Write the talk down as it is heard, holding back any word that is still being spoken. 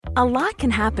A lot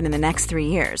can happen in the next 3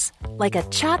 years. Like a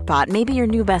chatbot may be your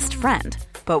new best friend.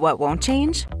 But what won't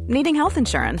change? Needing health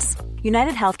insurance.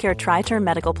 United Healthcare Tri-Term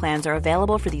Medical Plans are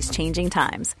available for these changing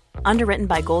times. Underwritten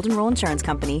by Golden Rule Insurance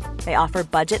Company, they offer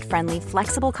budget-friendly,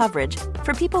 flexible coverage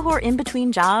for people who are in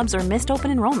between jobs or missed open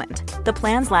enrollment. The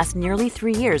plans last nearly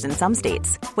 3 years in some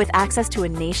states, with access to a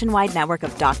nationwide network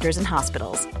of doctors and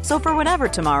hospitals. So for whatever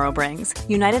tomorrow brings,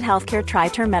 United Healthcare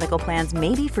Tri-Term Medical Plans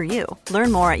may be for you.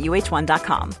 Learn more at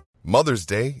uh1.com. Mother's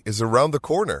Day is around the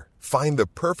corner. Find the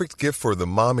perfect gift for the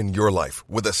mom in your life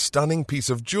with a stunning piece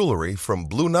of jewelry from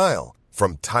Blue Nile.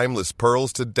 From timeless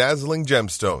pearls to dazzling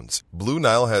gemstones, Blue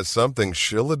Nile has something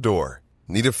she'll adore.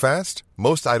 Need it fast?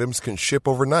 Most items can ship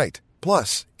overnight.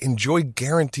 Plus, enjoy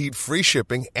guaranteed free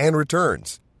shipping and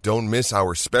returns. Don't miss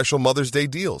our special Mother's Day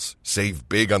deals. Save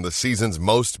big on the season's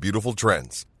most beautiful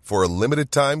trends. For a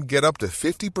limited time, get up to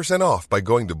 50% off by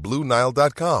going to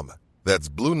BlueNile.com. That's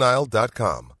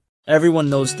BlueNile.com. Everyone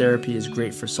knows therapy is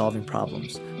great for solving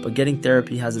problems, but getting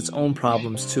therapy has its own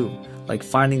problems too, like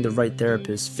finding the right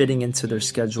therapist, fitting into their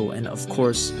schedule, and of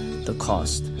course, the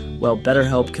cost. Well,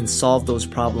 BetterHelp can solve those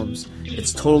problems.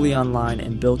 It's totally online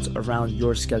and built around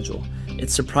your schedule.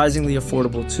 It's surprisingly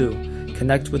affordable too.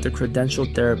 Connect with a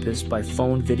credentialed therapist by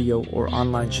phone, video, or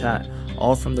online chat,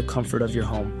 all from the comfort of your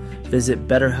home. Visit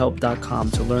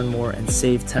BetterHelp.com to learn more and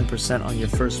save 10% on your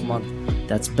first month.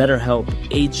 That's BetterHelp,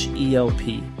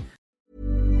 H-E-L-P.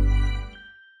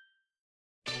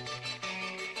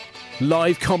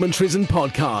 Live commentaries and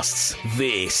podcasts.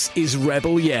 This is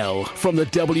Rebel Yell from the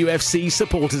WFC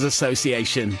Supporters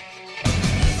Association.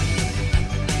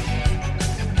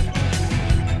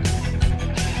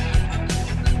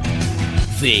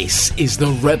 This is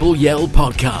the Rebel Yell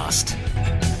podcast.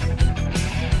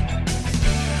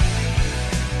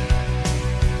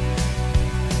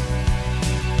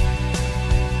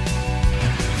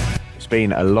 It's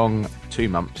been a long 2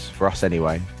 months for us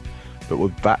anyway, but we're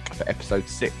back for episode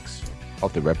 6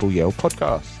 of the Rebel Yell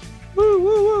podcast. Woo,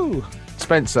 woo, woo.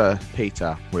 Spencer,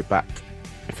 Peter, we're back.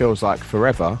 It feels like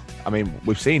forever. I mean,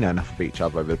 we've seen enough of each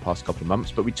other over the past couple of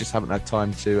months, but we just haven't had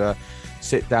time to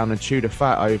sit down and chew the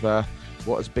fat over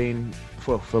what has been,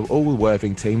 for all the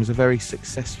Worthing teams, a very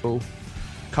successful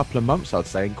couple of months, I'd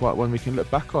say, and quite one we can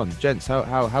look back on. Gents, how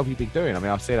have you been doing? I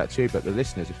mean, I'll say that to you, but the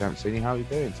listeners, if they haven't seen you, how are you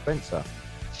doing? Spencer?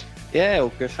 Yeah,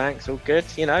 all good, thanks. All good,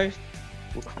 you know.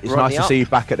 It's nice to see you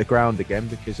back at the ground again,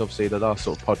 because obviously the last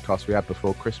sort of podcast we had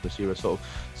before Christmas, you were sort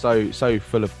of so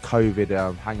full of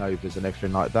COVID hangovers and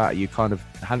everything like that. You kind of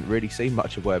hadn't really seen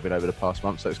much of Worthing over the past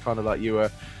month, so it's kind of like I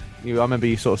remember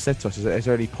you sort of said to us, is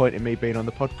there any point in me being on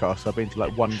the podcast? I've been to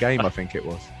like one game, I think it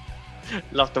was.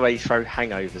 Love the way you throw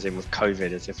hangovers in with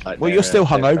COVID, as if like. Well, you're still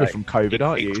hungover from COVID,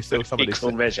 aren't you? You're still somebody.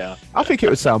 Equal measure. I think it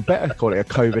would sound better calling it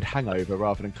a COVID hangover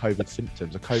rather than COVID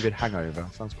symptoms. A COVID hangover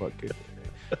sounds quite good.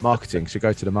 Marketing should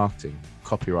go to the marketing.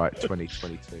 Copyright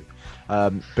 2022.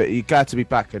 But you're glad to be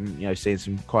back and seeing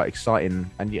some quite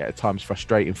exciting and yet at times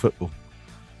frustrating football.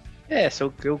 Yeah, it's all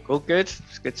good.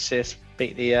 It's good to see us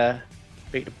beat the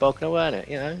Bognor, weren't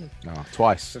it? Oh,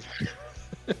 twice.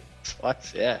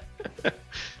 Twice, yeah.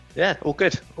 Yeah, all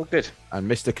good.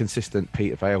 And Mr. Consistent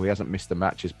Peter Vale, he hasn't missed a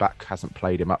match. His back hasn't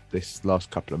played him up this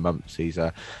last couple of months. He's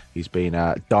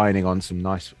been dining on some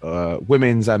nice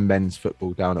women's and men's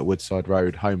football down at Woodside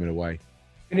Road, home and away.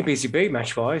 Been a busy bee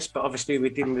match-wise, but obviously we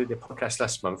didn't do the podcast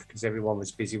last month because everyone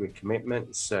was busy with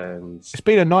commitments. And it's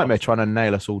been a nightmare trying to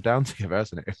nail us all down together,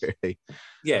 hasn't it? Really?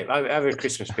 Yeah, over a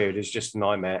Christmas period is just a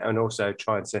nightmare, and also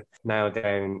trying to nail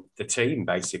down the team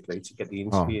basically to get the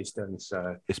interviews done.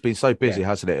 So it's been so busy,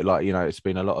 hasn't it? Like it's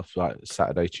been a lot of like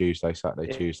Saturday, Tuesday,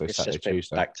 Tuesday.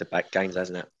 Back-to-back games,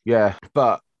 hasn't it? Yeah,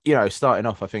 but. Starting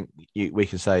off, I think we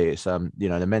can say it's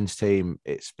the men's team.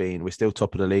 We're still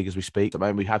top of the league as we speak. I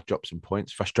mean, we have dropped some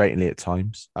points, frustratingly at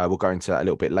times. We'll go into that a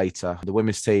little bit later. The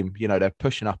women's team, they're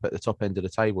pushing up at the top end of the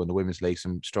table in the women's league.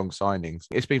 Some strong signings.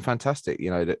 It's been fantastic.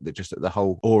 Just the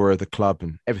whole aura of the club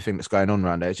and everything that's going on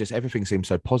around there. It's just everything seems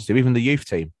so positive. Even the youth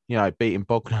team, beating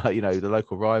Bognor, the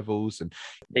local rivals and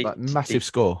massive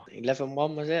score.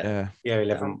 11-1 was it? Yeah,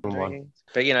 11-1.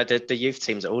 But the youth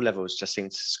teams at all levels just seem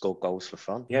to score goals for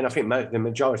fun. Yeah, and I think the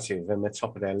majority of them are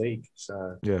top of their league.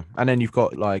 So yeah, and then you've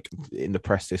got like in the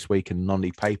press this week in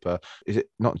non-league paper, is it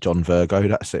not John Virgo?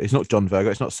 That's it. It's not John Virgo.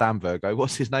 It's not Sam Virgo.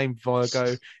 What's his name?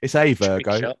 Virgo. It's a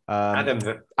Virgo.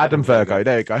 Adam Virgo.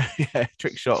 There you go. Yeah,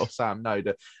 trick shot or Sam. No,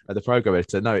 the program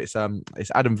editor. No, it's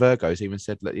Adam Virgo's even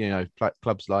said that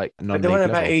clubs like non-league. The one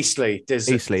level. About Eastleigh.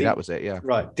 That was it. Yeah.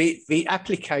 Right. The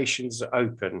applications are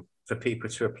open for people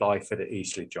to apply for the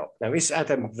Eastleigh job. Now, this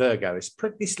Adam Virgo has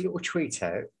put this little tweet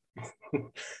out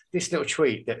this little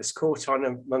tweet that has caught on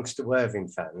amongst the Worthing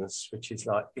fans, which is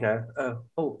like,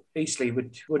 Eastleigh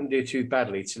wouldn't do too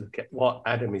badly to look at what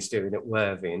Adam is doing at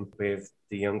Worthing with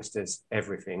the youngsters,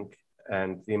 everything,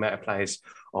 and the amount of players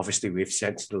obviously we've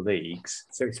sent to the leagues.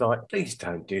 So it's like, please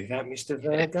don't do that, Mr.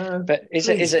 Virgo. But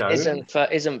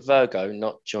isn't Virgo,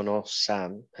 not John or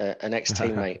Sam, an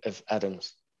ex-teammate of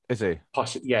Adam's? Is he?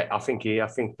 Possibly, yeah, I think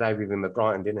played with him at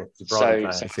Brighton, didn't he? So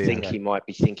I think he might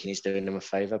be thinking he's doing them a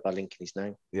favour by linking his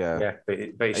name. Yeah, but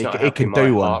it's not he can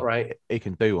do one. Heart, right? He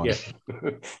can do one. Yeah.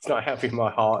 It's not helping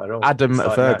my heart at all. Adam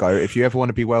like, Virgo, no. if you ever want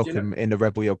to be welcome in the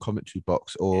Rebel Yell commentary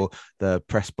box or the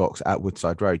press box at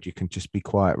Woodside Road, you can just be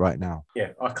quiet right now. Yeah,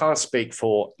 I can't speak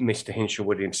for Mr.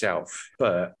 Hinshelwood himself,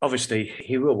 but obviously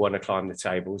he will want to climb the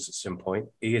tables at some point.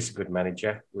 He is a good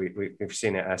manager. We've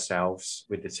seen it ourselves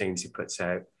with the teams he puts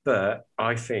out. But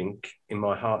I think, in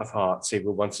my heart of hearts, he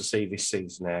will want to see this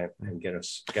season out and get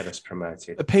us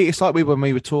promoted. Pete, it's like when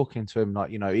we were talking to him,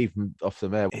 even off the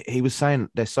air, he was saying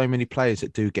there's so many players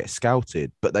that do get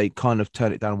scouted, but they kind of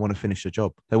turn it down and want to finish a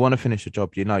job. They want to finish a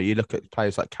job. You look at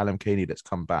players like Callum Keeney that's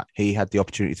come back. He had the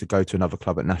opportunity to go to another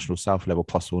club at National South level,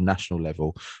 possible national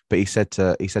level. But he said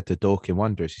to Dorking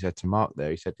Wanderers, he said to Mark there,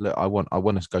 he said, look, I want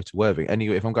to go to Worthing.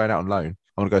 Anyway, if I'm going out on loan,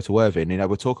 I want to go to Worthing.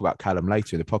 We'll talk about Callum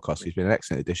later in the podcast. He's been an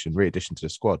excellent re-addition to the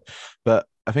squad. But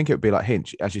I think it would be like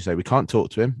Hinch, as you say, we can't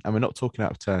talk to him, and we're not talking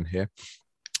out of turn here.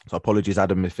 So apologies,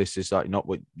 Adam, if this is like not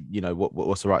what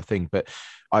what's the right thing. But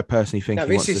I personally think he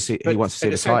wants to see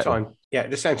the title.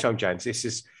 At the same time, James, this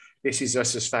is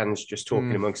us as fans just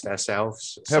talking amongst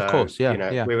ourselves. So, of course,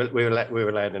 yeah. We're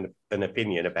allowed an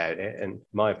opinion about it, and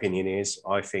my opinion is,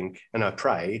 I think, and I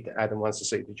pray that Adam wants to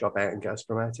see the job out and get us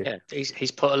promoted. Yeah,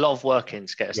 he's put a lot of work in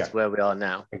to get us to where we are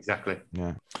now. Exactly.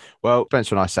 Yeah. Well,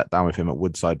 Spencer and I sat down with him at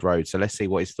Woodside Road, so let's see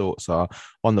what his thoughts are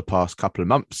on the past couple of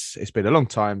months. It's been a long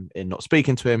time in not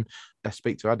speaking to him. Let's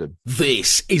speak to Adam.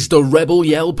 This is the Rebel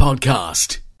Yell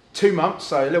podcast. 2 months,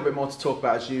 so a little bit more to talk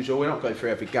about as usual. We're not going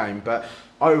through every game, but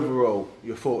overall,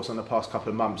 your thoughts on the past couple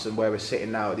of months and where we're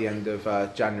sitting now at the end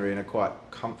of January in a quite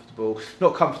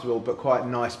not comfortable, but quite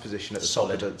nice position at the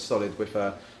solid with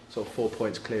sort of 4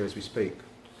 points clear as we speak.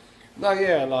 No,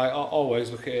 yeah, I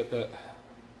always look at it that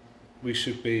we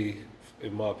should be,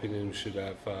 in my opinion, we should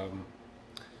have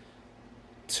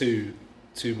two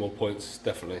more points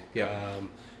definitely. Yeah.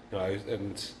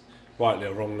 And rightly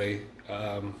or wrongly.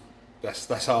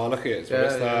 That's how I look at it.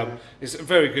 It's a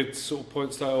very good sort of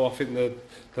points though. I think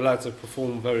the lads have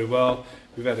performed very well.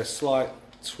 We've had a slight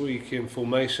tweak in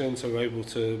formation, so we're able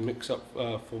to mix up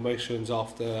formations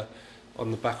on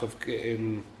the back of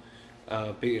getting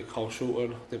beat at Carl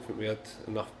Shorten. I didn't think we had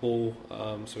enough ball,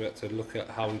 so we had to look at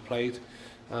how we played.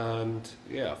 And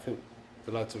I think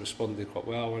the lads have responded quite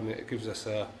well, and it gives us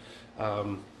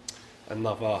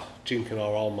another chink in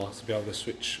our armour to be able to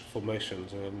switch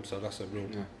formations. So that's a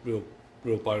real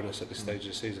bonus at this stage of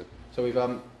the season. So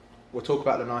we'll talk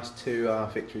about the nice 2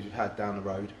 victories we've had down the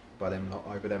road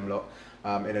over them lot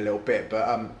in a little bit.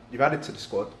 But you've added to the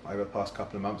squad over the past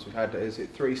couple of months. We've had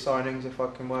 3 signings, if I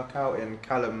can work out. In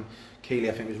Callum Keeley,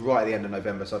 I think it was right at the end of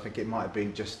November, so I think it might have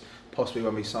been just possibly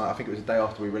when we signed. I think it was the day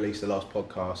after we released the last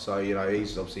podcast. So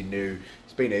he's obviously new.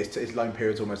 It's been his loan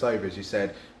period's almost over, as you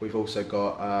said. We've also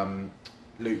got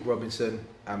Luke Robinson,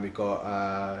 and we've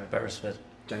got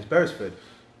James Beresford.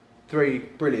 3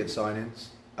 brilliant signings.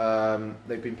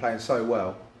 They've been playing so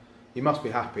well. You must be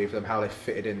happy for them how they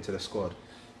fitted into the squad.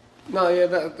 No, yeah,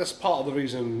 that's part of the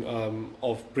reason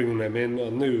of bringing them in. I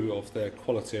knew of their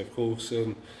quality, of course,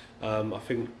 and I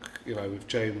think with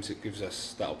James it gives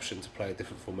us that option to play a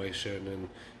different formation, and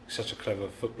he's such a clever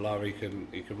footballer. He can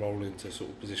roll into sort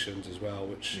of positions as well,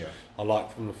 which I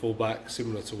like from the fullback,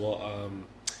 similar to what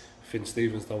Finn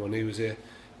Stevens done when he was here.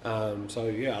 So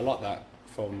I like that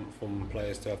from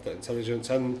players to have that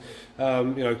intelligence, and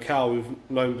Cal we've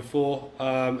known before,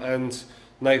 and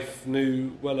Nath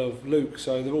knew well of Luke,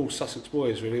 so they're all Sussex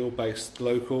boys really, all based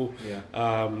local.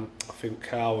 I think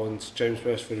Cal and James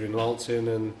Beresford are in Lancing,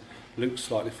 and Luke's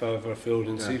slightly further afield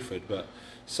in Seaford, but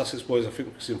Sussex boys I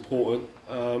think is important,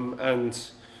 and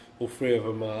all 3 of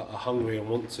them are hungry and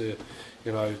want to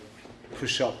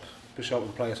push up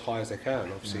and play as high as they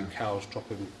can. Obviously Cal's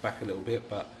dropping back a little bit,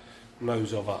 but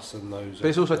knows of us and knows. But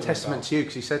it's also a testament to you,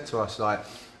 because he said to us,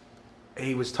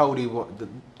 he was told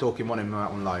Dorking wanted him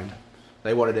out on loan.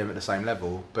 They wanted him at the same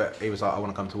level, but he was like, I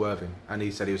want to come to Worthing, and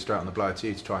he said he was straight on the blower to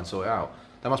you to try and sort it out.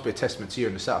 That must be a testament to you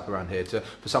and the setup around here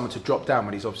for someone to drop down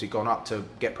when he's obviously gone up to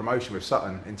get promotion with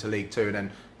Sutton into League 2 and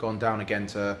then gone down again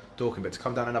to Dorking, but to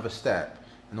come down another step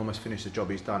and almost finish the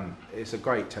job he's done. It's a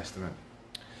great testament.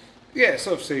 Yes,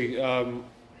 obviously,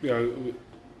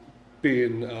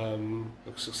 being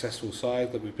a successful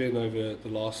side that we've been over the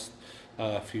last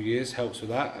few years helps with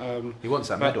that. He wants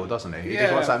that medal, doesn't he? He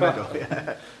yeah, wants that medal.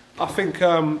 Yeah. I think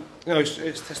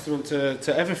it's testament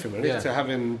to everything, really, to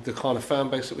having the kind of fan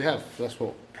base that we have. That's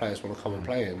what players want to come and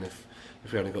play in. If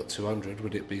we only got 200,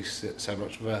 would it be so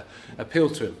much of an appeal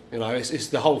to him? You know, it's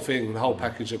the whole thing, the whole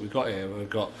package that we've got here. We've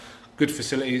got good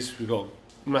facilities, we've got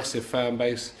massive fan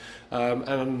base,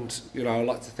 and you know, I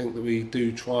like to think that we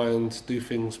do try and do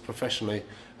things professionally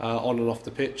on and off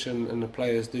the pitch, and the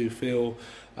players do feel,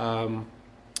 you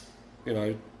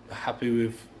know, happy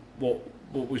with what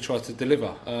we try to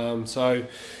deliver. So,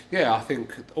 yeah, I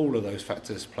think all of those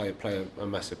factors play a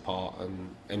massive part,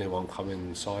 and anyone coming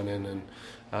and signing,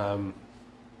 and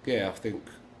yeah, I think,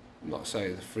 like I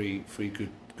say, the three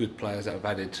good players that have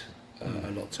added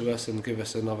a lot to us and give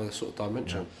us another sort of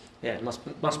dimension. Yeah, it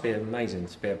must be amazing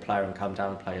to be a player and come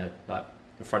down and play like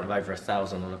in front of over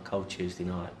 1,000 on a cold Tuesday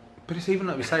night. But it's even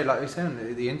like we say, like we say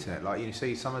on the internet, like you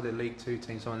see some of the League Two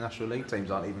teams, some of the National League teams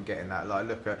aren't even getting that. Like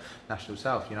look at National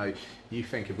South, you know, you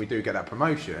think if we do get that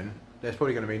promotion, there's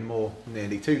probably going to be more,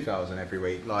 nearly 2,000 every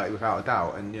week, like without a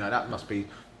doubt. And you know that must be,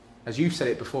 as you've said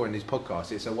it before in these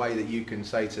podcasts, it's a way that you can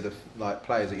say to the like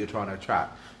players that you're trying to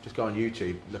attract, just go on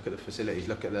YouTube, look at the facilities,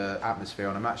 look at the atmosphere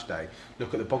on a match day,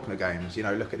 look at the Bognor games, you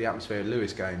know, look at the atmosphere of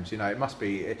Lewis games. You know, it must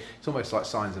be, it's almost like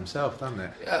signs themselves, doesn't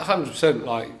it? Yeah, 100%.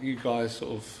 Like you guys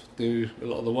sort of do a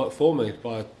lot of the work for me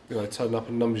by, you know, turning up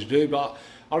in the numbers you do. But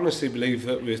I honestly believe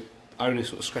that we're only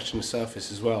sort of scratching the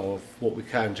surface as well of what we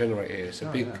can generate here. It's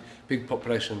a big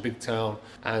population, big town,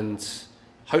 and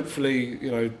hopefully, you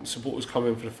know, supporters come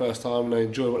in for the first time and they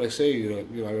enjoy what they see. You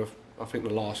know, I think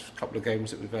the last couple of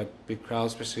games that we've had big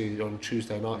crowds, especially on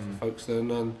Tuesday night for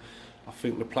Folkestone, and I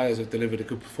think the players have delivered a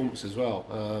good performance as well.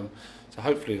 So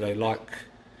hopefully they like,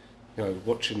 you know,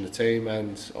 watching the team,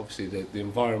 and obviously the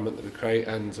environment that we create,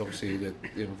 and obviously the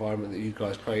environment that you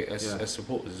guys create as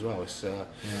supporters as well. It's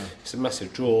a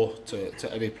massive draw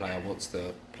to any player who wants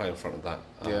to play in front of that,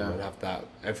 and have that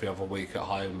every other week at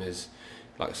home is,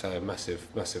 like I say, a massive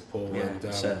pull. Yeah, and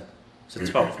it's a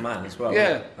 12th man as well.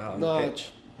 Yeah, out on the pitch.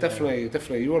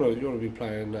 Definitely. You want to be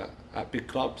playing at big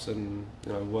clubs, and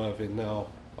you know, Worthing now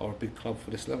are a big club for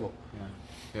this level.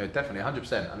 Yeah, definitely,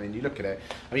 100%. I mean, you look at it.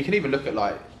 I mean, you can even look at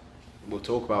like, we'll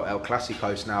talk about El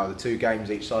Clásicos now, the two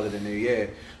games each side of the new year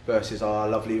versus our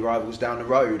lovely rivals down the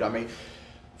road. I mean,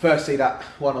 firstly, that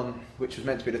one on which was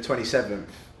meant to be the 27th,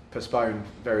 postponed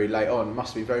very late on,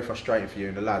 must be very frustrating for you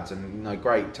and the lads, and you know,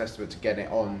 great testament to getting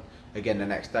it on again the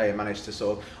next day and managed to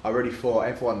sort of, I really thought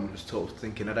everyone was sort of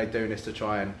thinking, are they doing this to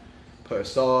try and put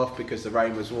us off because the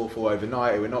rain was awful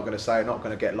overnight? We're not going to say, not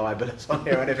going to get libelous on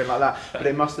here or anything like that, but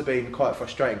it must have been quite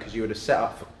frustrating because you would have set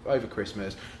up for, over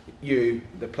Christmas, the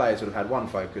players would have had one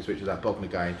focus, which was that Bognor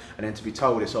game, and then to be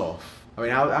told it's off. I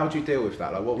mean, how did you deal with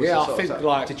that? Like, what was the sort I think of,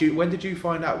 like, when did you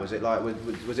find out? Was it like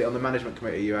was it on the management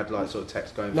committee? You had like sort of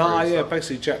text going through? No, yeah,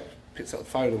 basically Jack picked up the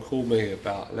phone and called me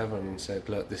about 11 and said,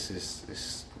 look, this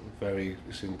is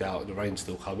it's in doubt. The rain's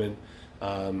still coming. You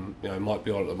know, it might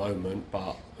be on at the moment,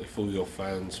 but if all your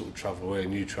fans sort of travel away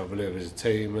and you travel here as a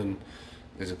team, and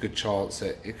there's a good chance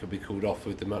that it could be called off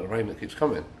with the amount of rain that keeps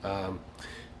coming.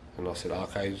 And I said,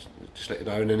 okay, just let you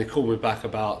know. And then he called me back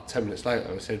about 10 minutes later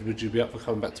and said, would you be up for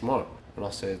coming back tomorrow? And I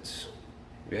said,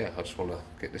 yeah, I just want to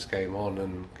get this game on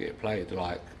and get it played.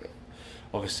 Like,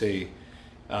 obviously,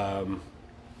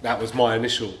 that was my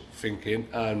initial thinking,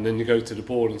 and then you go to the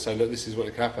board and say, look, this is what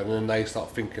can happen, and then they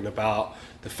start thinking about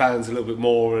the fans a little bit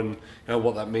more, and you know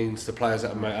what that means to players that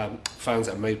have made, fans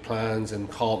that have made plans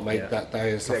and can't make that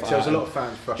day and stuff like that. So there's a lot of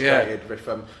fans frustrated with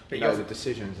the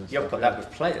decisions and stuff. You've got that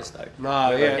with players though.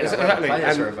 No, yeah, exactly.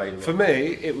 Players and are available. For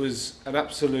me, it was an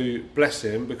absolute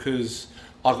blessing because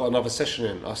I got another session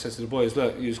in. I said to the boys,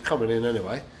 look, you're coming in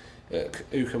anyway.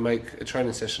 Who can make a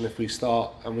training session if we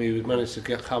start, and we would manage to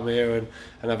come here and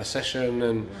have a session,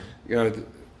 and you know, the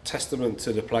testament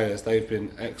to the players, they've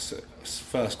been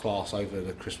first class over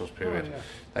the Christmas period.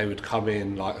 They would come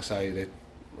in, like I say,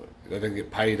 they don't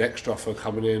get paid extra for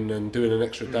coming in and doing an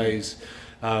extra day's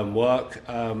work.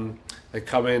 They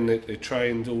come in, they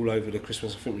trained all over the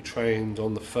Christmas. I think we trained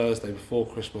on the Thursday before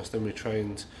Christmas, then we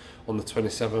trained on the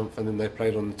 27th, and then they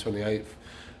played on the 28th.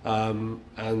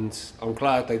 And I'm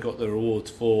glad they got the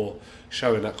rewards for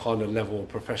showing that kind of level of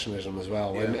professionalism as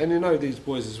well. And you know, these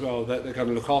boys as well, that they're going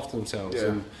to look after themselves,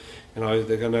 and you know,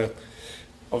 they're going to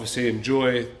obviously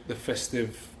enjoy the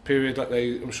festive period like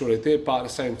I'm sure they did, but at the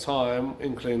same time,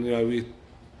 inkling, you know,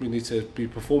 we need to be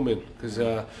performing because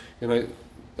you know,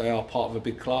 they are part of a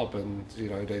big club, and you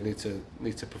know, they need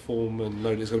to perform and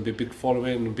know there's going to be a big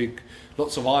following and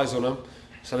lots of eyes on them.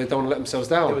 so they don't let themselves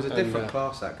down. It was a different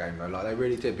class that game though, like they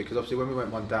really did, because obviously when we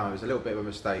went 1 down, it was a little bit of a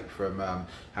mistake from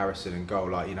Harrison in goal.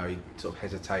 Like, you know, he sort of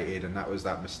hesitated, and that was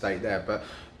that mistake there. But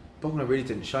Bognor really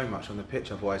didn't show much on the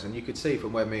pitch otherwise, and you could see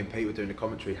from where me and Pete were doing the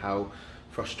commentary how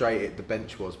frustrated the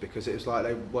bench was, because it was like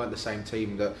they weren't the same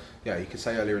team that, you know, you could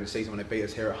say earlier in the season when they beat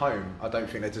us here at home, I don't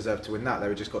think they deserved to win that. They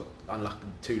were just got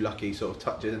too lucky sort of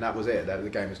touches, and that was it. The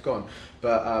game was gone.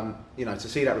 But you know, to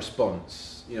see that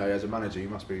response, you know, as a manager, you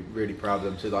must be really proud of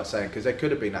them to like saying, because there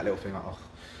could have been that little thing like, oh,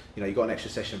 you know, you got an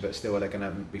extra session, but still they're going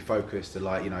to be focused to,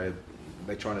 like, you know,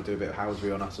 they're trying to do a bit of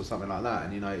housery on us or something like that.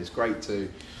 And you know, it's great to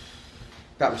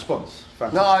that response.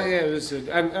 Fantastic. No, yeah, it was,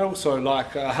 and also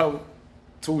like how.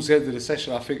 Towards the end of the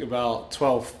session, I think about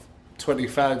 12, 20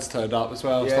 fans turned up as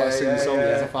well. Started singing songs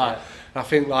and stuff like that. And I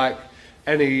think like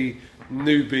any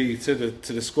newbie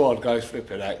to the squad goes,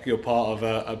 flipping heck, you're part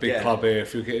of a big club here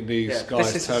if you're getting these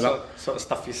guys this is turn the up. Sort of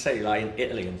stuff you see like in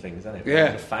Italy and things, isn't it?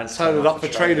 Yeah, the fans turning up for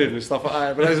training and stuff like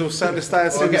that. But there's all stand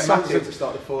singing songs. To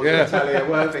start the Forza Italia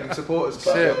Worthing supporters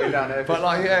club. Down there. But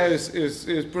like, yeah, it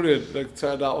was brilliant. They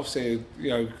turned out, obviously,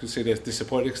 you know, you can see they're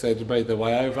disappointed because they'd made their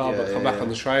way over, but come back on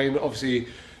the train. Obviously,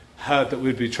 heard that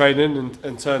we'd be training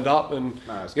and turned up, and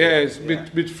it's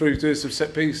mid through doing some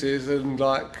set pieces, and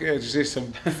like just see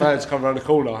some fans come around the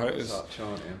corner. It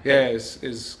was,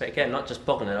 it's But again, not just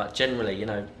Bognor, like generally, you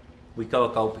know, we go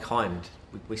a goal behind.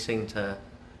 We seem to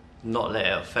not let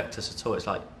it affect us at all. It's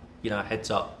like, you know,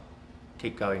 heads up,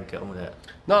 keep going, get on with it.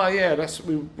 No, yeah,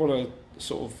 we want to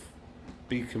sort of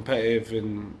be competitive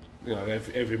in, you know,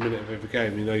 every minute of every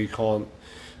game. You know, you can't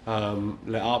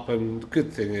let up, and the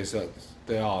good thing is that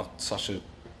they are such a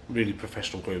really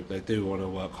professional group. They do want to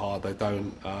work hard. They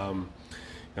don't, you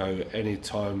know, any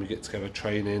time we get together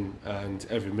training, and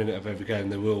every minute of every game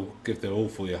they will give their all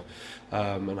for you.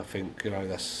 And I think, you know,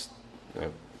 that's, you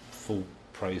know, full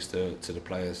praise to the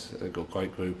players. They've got a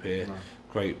great group here,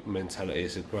 great mentality.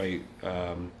 It's a great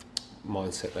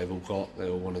mindset they've all got. They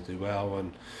all want to do well,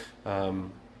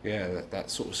 and that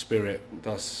sort of spirit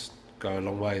does go a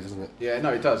long way, doesn't it? Yeah,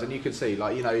 no, it does, and you can see,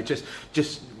 like, you know,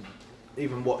 just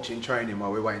even watching training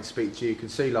while we're waiting to speak to you, you can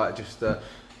see like just the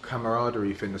camaraderie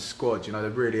within the squad. You know, they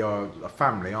really are a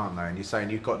family, aren't they? And you're saying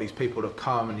you've got these people that have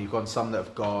come, and you've got some that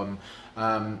have gone.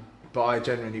 But I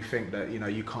genuinely think that, you know,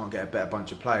 you can't get a better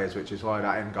bunch of players, which is why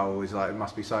that end goal is like, it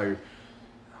must be so,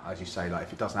 as you say, like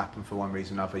if it doesn't happen for one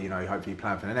reason or another, you know, hopefully you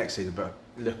plan for the next season, but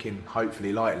looking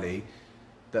hopefully likely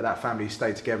that family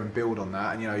stay together and build on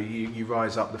that, and you know, you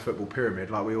rise up the football pyramid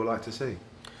like we all like to see.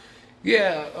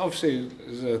 Yeah, obviously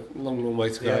there's a long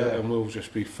way to go, and we'll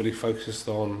just be fully focused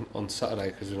on Saturday,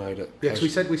 because we know that. Yeah,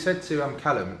 because we said to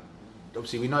Callum,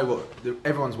 obviously we know what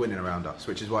everyone's winning around us,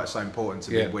 which is why it's so important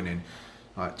to be winning.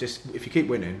 Like, just if you keep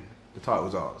winning, the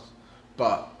title's ours.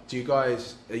 But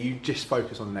are you just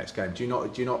focused on the next game? Do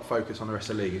you not focus on the rest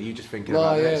of the league? Are you just thinking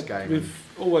about the next game? We've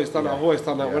always done that. I've always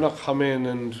done that. When I come in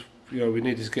and, you know, we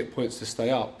needed to get points to stay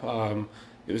up,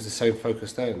 it was the same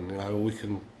focus then. You know, all we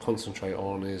can concentrate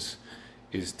on is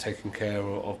taking care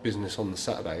of business on the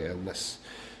Saturday, and that's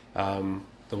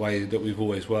the way that we've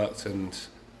always worked, and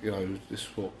you know, this is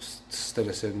what's stood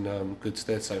us in good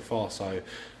stead so far. So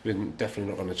we're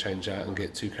definitely not going to change that and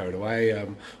get too carried away.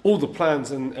 All the plans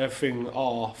and everything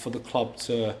are for the club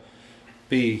to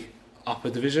be upper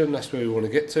division. That's where we want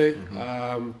to get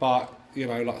to. But you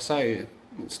know, like I say,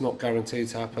 it's not guaranteed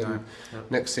to happen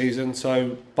next season.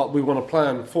 So, but we want to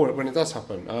plan for it when it does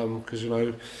happen, because you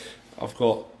know, I've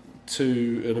got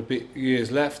 2 and a bit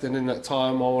years left, and in that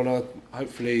time I want to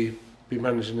hopefully be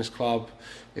managing this club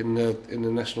in the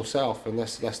National South, and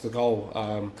that's the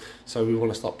goal. So we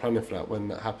want to start planning for that when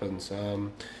that happens.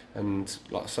 And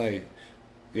like I say,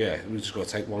 we just got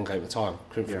to take one game at a time.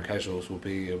 Crimson Casuals will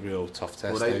be a real tough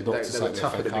test. Well, they were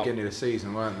tough at the beginning of the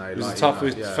season, weren't they? It was tough.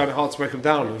 We found it hard to break them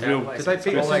down. Did they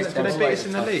beat us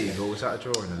in the league, or was that a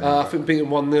draw in the league? I think beating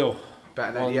 1-0.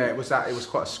 It was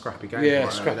quite a scrappy game. Yeah,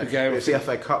 scrappy game. The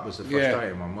FA Cup was the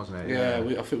frustrating one, wasn't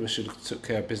it? I think we should have took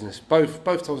care of business. Both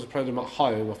times we played them at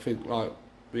home, I think like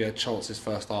we had chances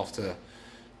first half to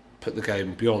put the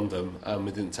game beyond them, and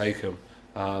we didn't take them.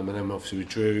 And then obviously we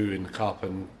drew in the cup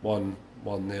and won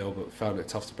 1-0, but found it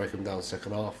tough to break them down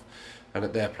second half. And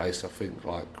at their place, I think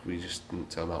like we just didn't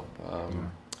turn up.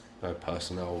 No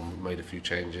personnel, made a few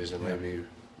changes, and maybe it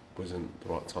wasn't the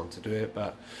right time to do it.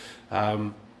 But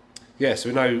so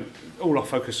we know all our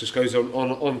focus just goes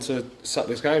on to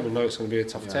Saturday's game, and know it's going to be a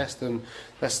tough test, and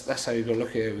that's how you've got to look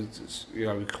at it. It's, you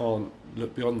know, we can't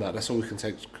look beyond that. That's all we can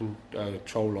take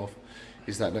control of,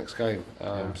 is that next game.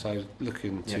 So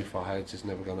looking too far ahead is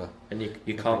never going to... And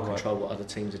you can't control what other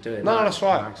teams are doing. No, that's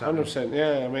right, 100%.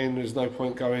 Yeah, I mean, there's no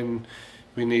point going,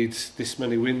 we need this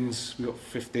many wins. We've got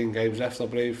 15 games left, I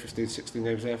believe, 15, 16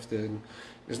 games left, and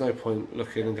there's no point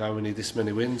looking and going, we need this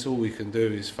many wins. All we can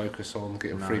do is focus on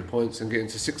getting 3 points and getting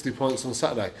to 60 points on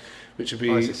Saturday, which would be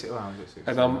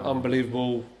an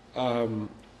unbelievable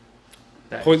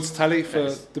points tally for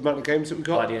the amount of games that we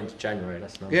got. By the end of January,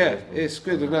 that's not. Yeah, it's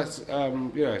good, and that's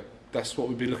that's what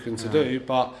we'd be looking to do.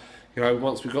 But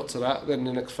once we got to that, then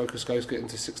the next focus goes getting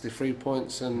to 63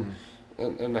 points, and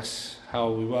that's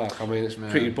how we work. I mean, it's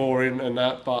pretty boring and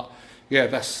that, but yeah,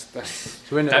 that's.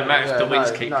 Don't matter if the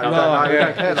wins keep coming. No,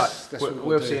 don't care.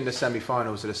 We're obviously in the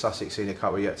semi-finals of the Sussex Senior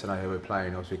Cup. We're yet to know who we're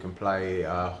playing. Obviously, we can play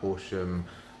Horsham,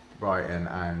 Brighton,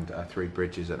 and Three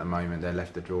Bridges at the moment. They're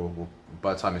left the draw.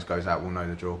 By the time this goes out, we'll know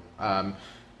the draw. Are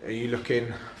you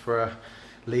looking for a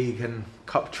league and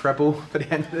cup treble for the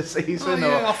end of the season?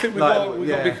 I think we've got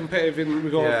to be competitive.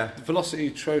 We've got a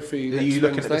Velocity Trophy. Are you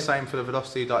looking at the same for the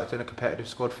Velocity, like doing a competitive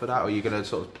squad for that, or are you going to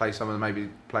sort of play some of the maybe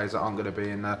players that aren't going to be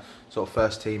in the sort of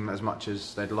first team as much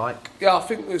as they'd like? Yeah, I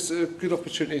think there's a good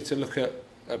opportunity to look at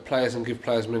players and give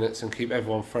players minutes and keep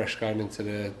everyone fresh going into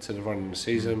the run of the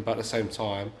season. But at the same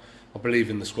time, I believe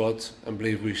in the squad and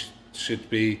believe we should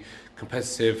be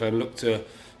competitive and look to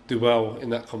do well in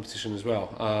that competition as well.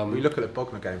 We look at the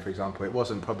Bognor game, for example. It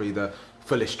wasn't probably the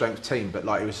fullest strength team, but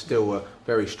it was still a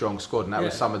very strong squad, and that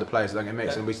was some of the players that don't get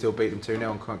mixed, and we still beat them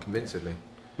 2-0 quite convincingly.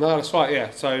 No, that's right. Yeah,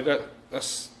 so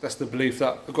that's the belief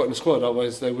that I've got in the squad.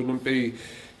 Otherwise, they wouldn't be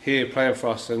here playing for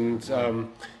us. And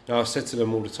I said to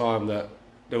them all the time that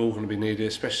they're all going to be needed,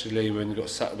 especially when you've got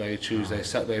Saturday, Tuesday,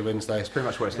 Saturday, Wednesday. That's pretty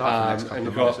much what it's like for the next couple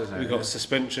of months, isn't it? We've got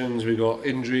suspensions, we've got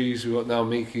injuries, we've got now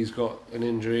Miki's got an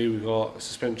injury, we've got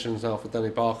suspensions now for Danny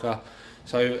Barker.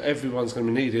 So everyone's going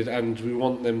to be needed, and we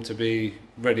want them to be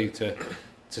ready to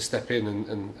step in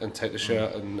and take the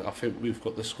shirt, and I think we've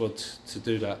got the squad to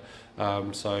do that.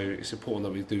 So it's important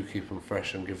that we do keep them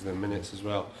fresh and give them minutes as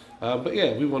well. But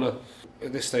yeah, we want to,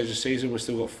 at this stage of the season, we've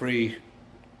still got 3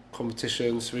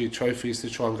 competitions, 3 trophies to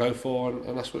try and go for,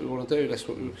 and that's what we want to do. That's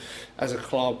what we, as a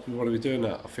club, we want to be doing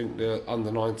that. I think the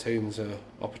under-19's an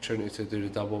opportunity to do the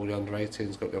double, the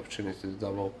under-18's got the opportunity to do the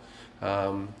double,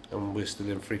 and we're still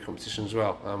in 3 competitions as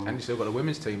well. And you've still got a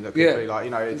women's team that could be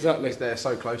like, exactly. They're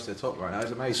so close to the top right now.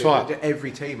 It's amazing. That's right.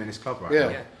 Every team in this club right now.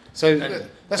 Yeah. So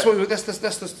that's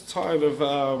the time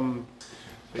of.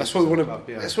 That's what we want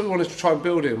to. That's what we want to try and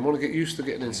build in. We want to get used to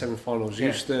getting in semi-finals,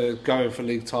 used to going for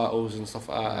league titles and stuff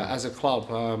like that. As a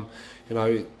club,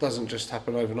 it doesn't just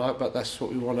happen overnight, but that's what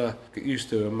we want to get used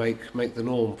to and make the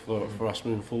norm for us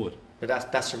moving forward. But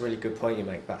that's a really good point you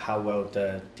make about how well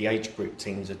the age group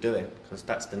teams are doing, because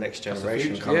that's the next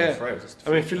generation coming through. I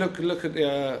mean, if you look at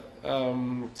the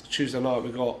Tuesday night,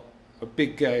 we've got a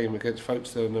big game against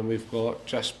Folkestone, and we've got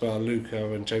Jasper,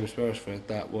 Luca and James Beresford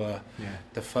that were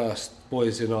the first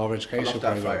boys in our education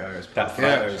program. That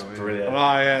photo is brilliant.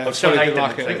 I'm sure they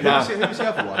like it. Who's the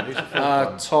other one? Who's the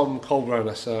one? Tom Colburn,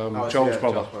 that's Joel's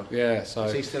brother. So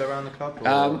is he still around the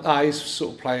club? He's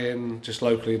sort of playing just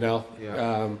locally now.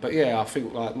 But I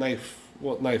think like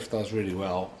what Nath does really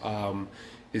well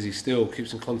is he still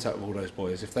keeps in contact with all those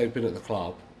boys. If they've been at the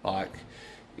club,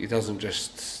 he doesn't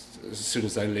just, as soon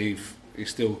as they leave, he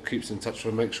still keeps in touch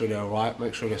with them, make sure they're alright,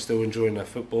 make sure they're still enjoying their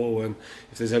football, and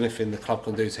if there's anything the club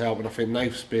can do to help. And I think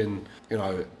Nath's been,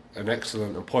 an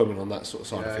excellent appointment on that sort of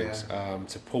side of things,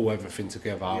 to pull everything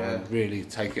together and really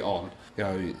take it on.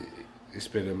 It's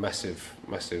been a massive.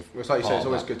 Well, it's like you said, it's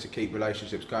always good to keep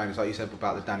relationships going. It's like you said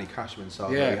about the Danny Cashman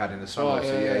side that he had in the summer.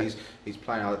 He's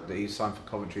playing. He's signed for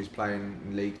Coventry. He's playing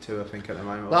in League 2, I think, at the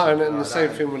moment. No, and the same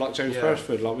thing with James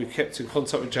Beresford. We kept in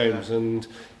contact with James, and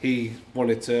he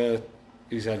wanted to.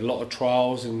 He's had a lot of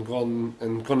trials and gone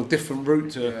a different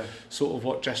route to sort of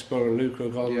what Jasper and Luca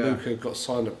have gone. Luca got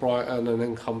signed at Brighton and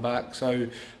then come back. So I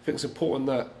think it's important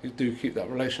that you do keep that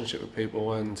relationship with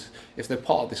people, and if they're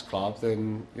part of this club,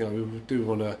 then we do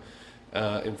want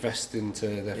to invest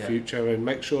into their future and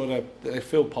make sure that they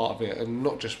feel part of it, and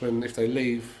not just if they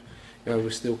leave. We're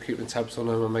still keeping tabs on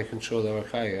them and making sure they're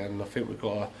okay. And I think we've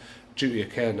got a duty of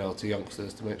care now to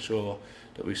youngsters to make sure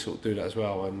that we sort of do that as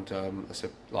well, and that's a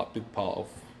big part of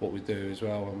what we do as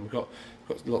well. And we've got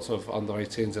lots of under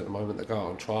 18s at the moment that go out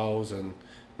on trials, and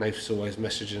Nath's always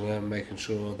messaging them, making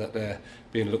sure that they're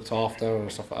being looked after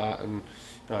and stuff like that. And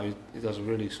he does a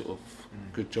really sort of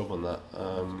good job on that,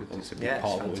 and it's a big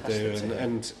part of what we do.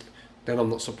 And then I'm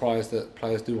not surprised that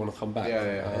players do want to come back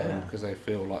because they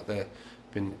feel like they've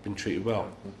been treated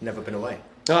well. Never been away.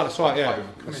 No, that's right. Yeah,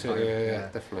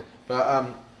 definitely.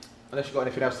 But unless you've got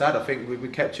anything else to add, I think we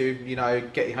kept you,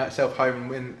 get yourself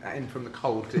home in from the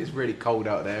cold, because it's really cold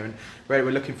out there. And we're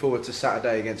looking forward to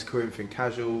Saturday against Corinthian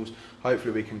Casuals.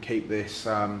 Hopefully we can keep this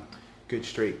good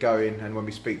streak going, and when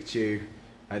we speak to you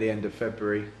at the end of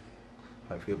February,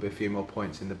 hopefully there'll be a few more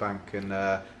points in the bank and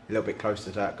a little bit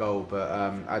closer to that goal. But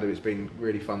Adam, it's been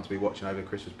really fun to be watching over the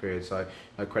Christmas period. So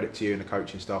no credit to you and the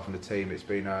coaching staff and the team. It's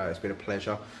been a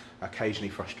pleasure. Occasionally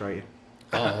frustrating.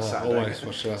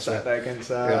 Saturday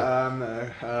against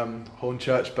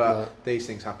Hornchurch, but these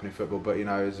things happen in football. But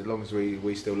as long as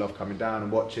we still love coming down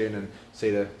and watching and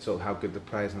see the sort of how good the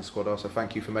players in the squad are. So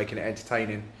thank you for making it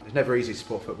entertaining. It's never easy to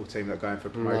support a football team that are going for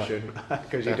promotion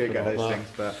because you do get those things.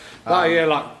 But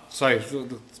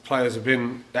the players have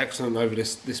been excellent over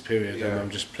this period, and I'm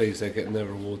just pleased they're getting their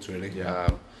rewards. Really,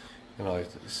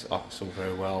 it's all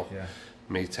very well. Yeah.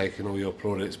 Me taking all your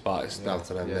plaudits, but it's down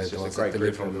to them. Yeah, it's just a great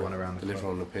group for everyone around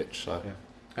the pitch. So. Yeah.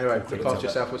 Anyway, look after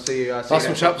yourself. We'll see you. See you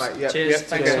next chaps. Mate. Yep. Cheers.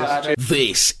 Thanks.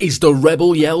 This is the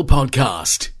Rebel Yell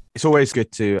podcast. It's always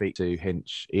good to speak to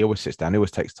Hinch. He always sits down. He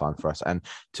always takes time for us. And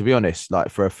to be honest, like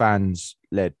for a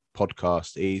fans-led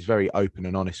podcast, he's very open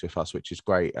and honest with us, which is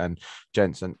great. And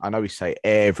gents, and I know we say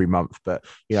every month, but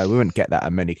we wouldn't get that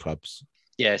at many clubs.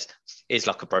 Yes, it's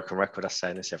like a broken record. us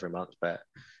saying this every month, but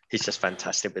he's just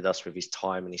fantastic with us with his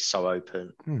time, and he's so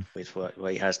open with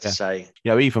what he has to say.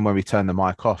 Even when we turn the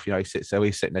mic off, he sits there,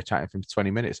 he's sitting there chatting for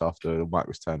 20 minutes after the mic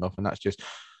was turned off, and that's just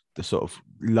the sort of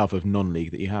love of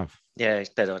non-league that you have. Yeah, it's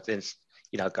better. It's,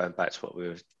 going back to what we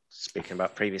were speaking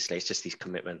about previously, it's just his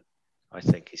commitment. I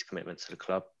think his commitment to the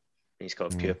club. He's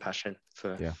got a pure passion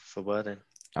for Worthing.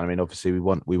 I mean, obviously, we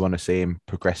want to see him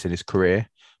progress in his career,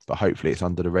 but hopefully, it's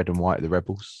under the red and white of the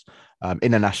Rebels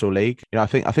in the National League. I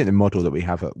think the model that we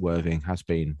have at Worthing has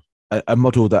been a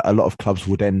model that a lot of clubs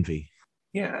would envy.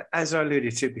 Yeah, as I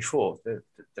alluded to before,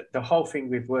 the whole thing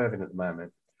with Worthing at the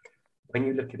moment, when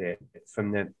you look at it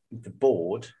from the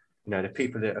board, the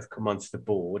people that have come onto the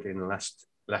board in the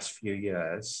last few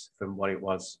years from what it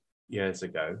was years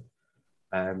ago,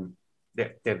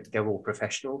 they're all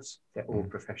professionals. They're all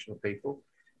professional people.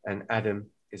 And Adam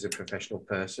is a professional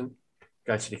person.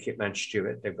 Go to the Kitman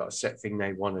Stewart. They've got a set thing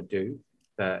they want to do,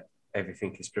 but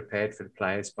everything is prepared for the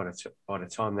players. By the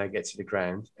time they get to the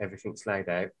ground, everything's laid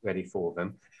out, ready for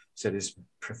them. So there's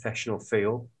professional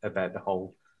feel about the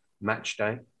whole match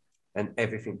day, and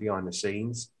everything behind the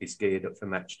scenes is geared up for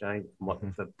match day. And what the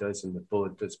club does and the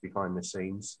board does behind the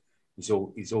scenes is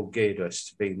all geared us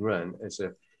to being run as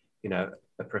a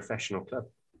professional club.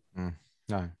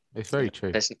 No, it's very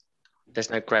true. There's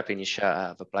no grabbing your shirt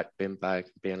out of a black bin bag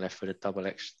and being left with a double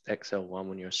XL one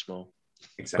when you're small.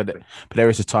 Exactly. But there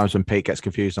is a times when Pete gets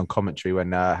confused on commentary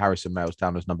when Harrison Mail's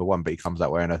down as number 1, but he comes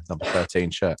out wearing a number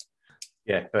 13 shirt.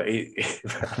 Yeah, but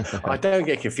I don't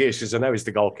get confused because I know he's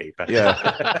the goalkeeper.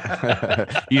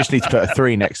 Yeah. You just need to put a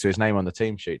 3 next to his name on the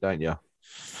team sheet, don't you?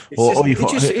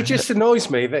 It just annoys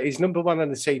me that he's number 1 on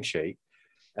the team sheet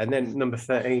and then number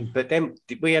 13. But then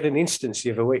we had an instance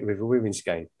the other week with a women's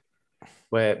game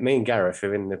where me and Gareth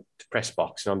are in the press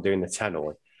box and I'm doing the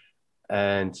tannoy.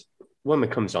 And woman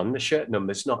comes on, the shirt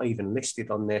number's not even listed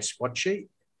on their squad sheet.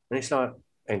 And it's like,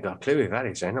 I ain't got a clue who that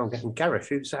is. And I'm getting Gareth,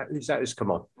 who's that who's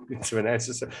come on to announce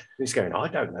us? He's going, I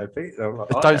don't know, Pete. Like,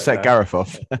 don't set Gareth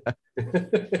off.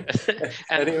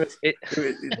 And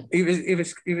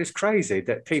it was crazy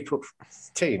that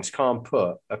teams can't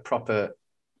put a proper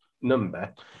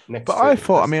number next but to I it.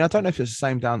 thought, I don't know if it's the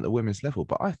same down at the women's level,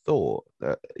 but I thought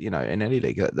that, in any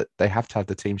league that they have to have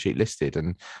the team sheet listed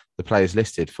and the players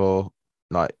listed for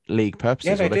like league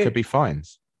purposes, or there could be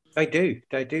fines. They do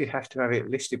have to have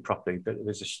it listed properly, but there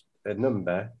was a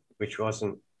number which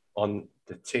wasn't on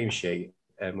the team sheet,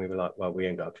 and we were like, well, we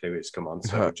ain't got a clue it's come on,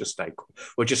 so we'll just stay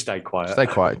quiet. Stay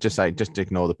quiet. Just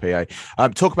ignore the PA.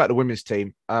 Talk about the women's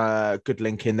team. Good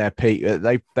link in there, Pete.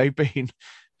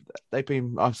 They've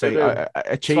been, I'd say,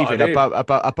 achieving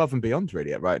above and beyond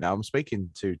really right now. I'm speaking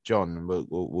to John, and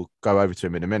we'll go over to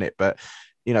him in a minute. But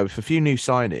with a few new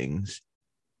signings,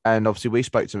 and obviously we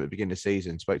spoke to him at the beginning of the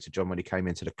season. Spoke to John when he came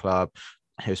into the club.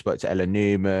 We spoke to Ella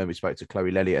Newman. We spoke to Chloe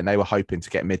Lelliot, and they were hoping to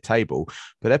get mid-table,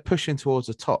 but they're pushing towards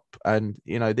the top. And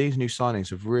these new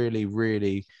signings have really,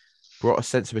 really brought a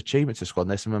sense of achievement to the squad. And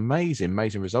there's some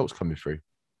amazing results coming through.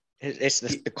 It's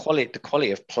the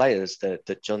quality of players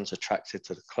that John's attracted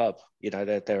to the club.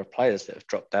 There are players that have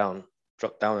dropped down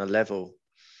a level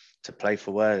to play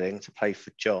for Worthing, to play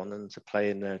for John, and to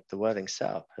play in the Worthing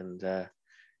setup, and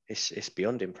it's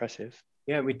beyond impressive.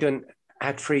 Yeah, we've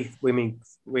had 3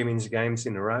 women's games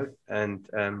in a row, and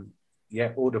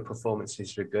all the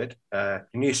performances were good.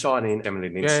 New signing, Emily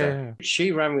Lindsay.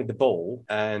 She ran with the ball,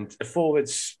 and the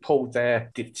forwards pulled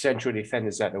their central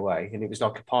defenders out of the way, and it was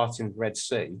like a part in the Red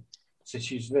Sea. So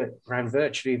she's ran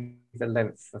virtually the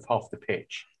length of half the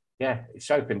pitch. Yeah, it's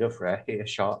opened up for her, hit a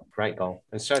shot, great goal.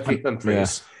 And Sophie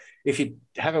Humphries if you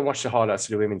haven't watched the highlights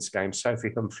of the women's game,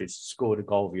 Sophie Humphreys scored a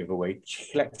goal the other week.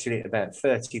 She collected it about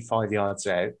 35 yards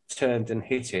out, turned and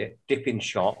hit it, dipping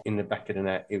shot in the back of the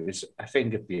net. It was a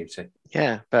thing of beauty.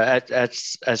 Yeah, but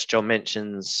as John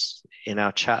mentions in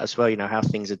our chat as well, you know, how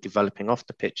things are developing off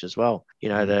the pitch as well. You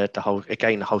know, the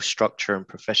whole structure and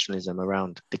professionalism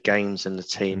around the games and the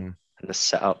team. And the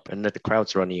setup, and the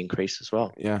crowds are on the increase as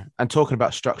well. Yeah, and talking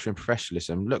about structure and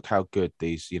professionalism, look how good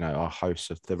these, you know, our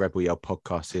hosts of the Rebel Yell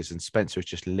podcast is, and Spencer has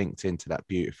just linked into that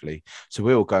beautifully. So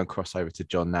we'll go and cross over to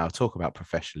John now. Talk about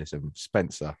professionalism,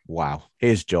 Spencer. Wow,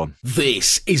 here's John.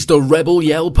 This is the Rebel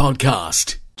Yell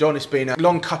podcast. John, it's been a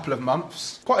long couple of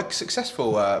months, quite a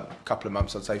successful couple of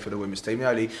months, I'd say, for the women's team.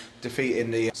 Early defeating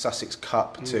the Sussex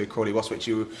Cup to Crawley Wasp, which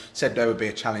you said there would be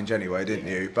a challenge anyway, didn't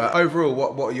you? But overall,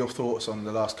 what are your thoughts on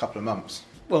the last couple of months?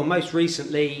 Well, most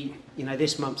recently, you know,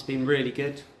 this month's been really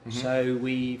good. So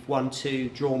we've won 2,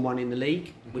 drawn 1 in the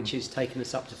league, which has taken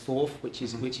us up to 4th, which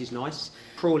is nice.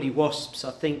 Crawley Wasps,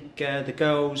 I think the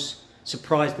girls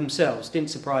surprised themselves, didn't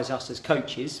surprise us as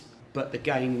coaches, but the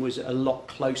game was a lot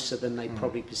closer than they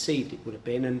probably perceived it would have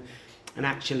been. And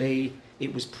actually,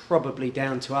 it was probably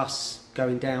down to us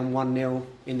going down 1-0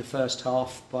 in the first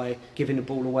half by giving the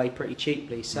ball away pretty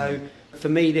cheaply. So for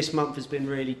me, this month has been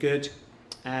really good,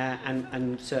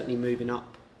 and certainly moving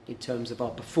up in terms of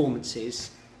our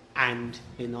performances and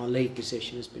in our league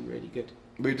position has been really good.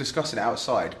 We were discussing it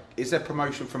outside. Is there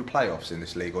promotion from playoffs in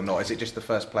this league or not? Is it just the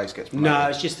first place gets promoted? No,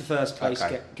 it's just the first place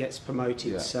gets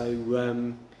promoted. Yeah.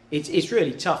 So it's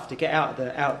really tough to get out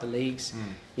of the leagues.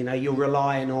 You know, you're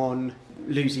relying on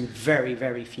losing very,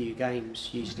 very few games.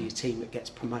 Usually a team that gets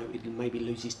promoted and maybe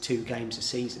loses 2 games a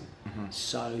season.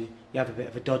 So you have a bit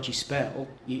of a dodgy spell.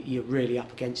 You're really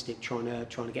up against it trying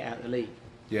to get out of the league.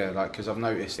 Yeah, like, because I've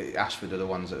noticed Ashford are the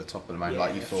ones at the top of the moment,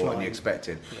 like you thought and you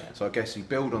expected. Yeah. So I guess you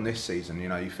build on this season, you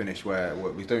know, you finish where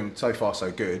we're doing so far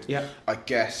so good. Yeah. I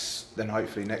guess then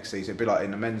hopefully next season, it'd be like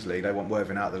in the men's league, they want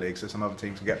Worthing out of the league so some other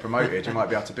teams can get promoted. You might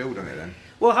be able to build on it then.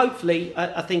 Well, hopefully,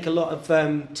 I think a lot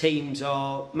of teams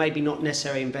are maybe not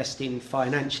necessarily investing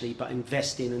financially, but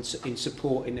investing in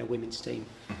supporting their women's team.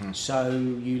 So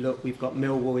you look, we've got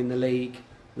Millwall in the league.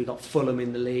 We've got Fulham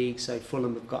in the league, so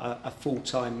Fulham have got a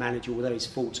full-time manager, although his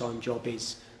full-time job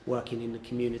is working in the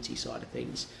community side of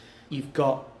things. You've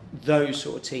got those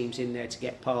sort of teams in there to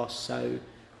get past, so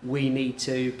we need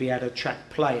to be able to attract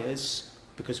players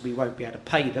because we won't be able to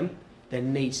pay them. There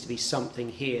needs to be something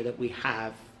here that we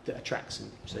have that attracts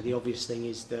them. So the obvious thing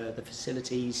is the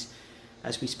facilities,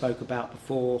 as we spoke about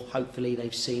before. Hopefully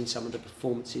they've seen some of the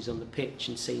performances on the pitch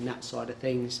and seen that side of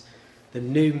things. The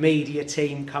new media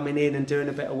team coming in and doing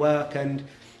a bit of work, and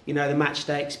you know, the match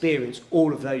day experience,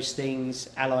 all of those things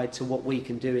allied to what we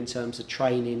can do in terms of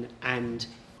training and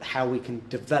how we can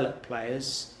develop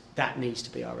players, that needs to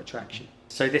be our attraction.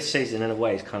 So this season in a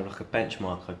way is kind of like a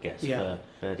benchmark, I guess, for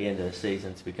the end of the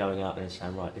season, to be going out and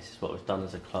saying, right, this is what we've done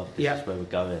as a club, this is where we're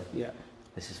going,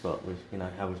 this is what we've, you know,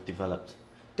 how we've developed.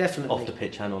 Definitely. Off the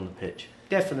pitch and on the pitch.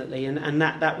 Definitely, and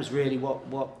that was really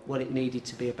what it needed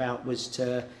to be about, was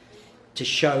to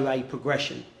show a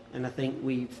progression, and I think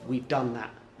we've done that,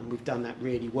 and we've done that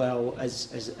really well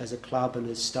as a club and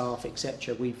as staff,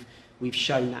 etc. We've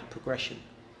shown that progression.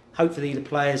 Hopefully the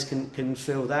players can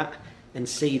feel that and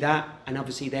see that, and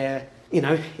obviously they're, you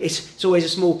know, it's always a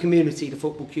small community, the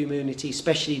football community,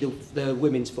 especially the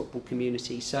women's football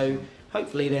community. So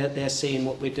hopefully they're seeing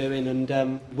what we're doing,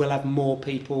 and we'll have more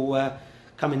people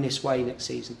coming this way next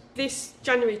season. This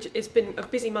January has been a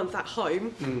busy month at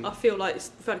home. I feel like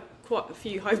we've had quite a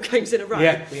few home games in a row.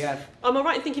 Yeah, we have. Am I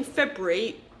right in thinking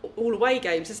February, all away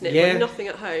games, isn't it? Yeah. Like nothing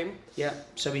at home. Yeah,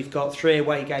 so we've got 3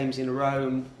 away games in a row,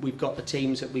 and we've got the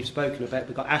teams that we've spoken about.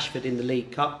 We've got Ashford in the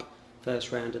League Cup,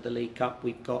 first round of the League Cup.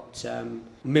 We've got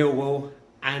Millwall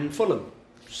and Fulham.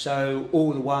 So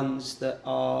all the ones that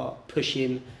are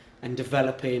pushing and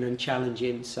developing and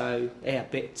challenging. So yeah,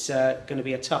 it's going to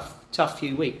be a tough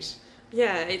few weeks.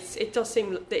 Yeah, it does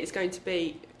seem that it's going to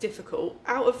be difficult.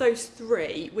 Out of those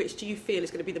 3, which do you feel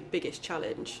is going to be the biggest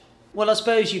challenge? Well, I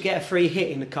suppose you get a free hit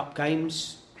in the cup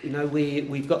games. You know,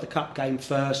 we've got the cup game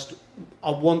first.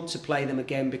 I want to play them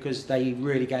again because they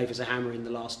really gave us a hammer in the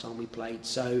last time we played.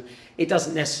 So it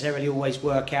doesn't necessarily always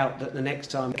work out that the next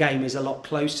time the game is a lot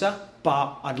closer,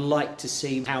 but I'd like to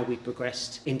see how we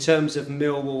progressed. In terms of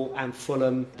Millwall and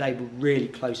Fulham, they were really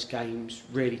close games,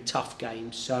 really tough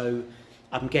games. So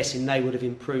I'm guessing they would have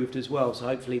improved as well. So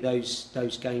hopefully those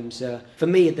games, for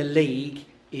me, the league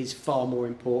is far more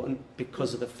important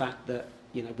because of the fact that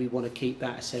we want to keep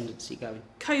that ascendancy going.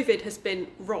 COVID has been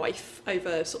rife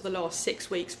over sort of the last 6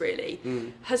 weeks, really.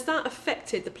 Has that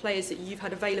affected the players that you've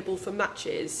had available for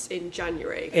matches in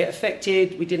January? It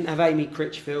affected. We didn't have Amy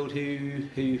Critchfield,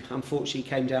 who unfortunately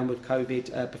came down with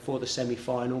COVID before the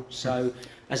semi-final. So,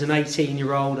 as an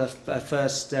 18-year-old, her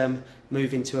first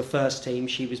move into a first team,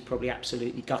 she was probably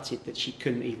absolutely gutted that she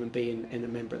couldn't even be in a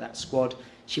member of that squad.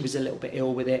 She was a little bit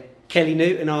ill with it. Kelly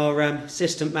Newton, our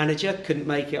assistant manager, couldn't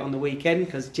make it on the weekend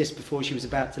because just before she was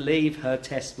about to leave, her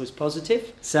test was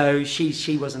positive. So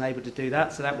she wasn't able to do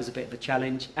that. So that was a bit of a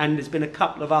challenge. And there's been a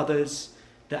couple of others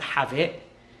that have it.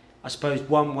 I suppose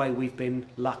one way we've been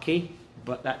lucky,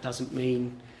 but that doesn't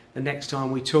mean the next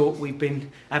time we talk we've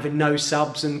been having no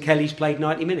subs and Kelly's played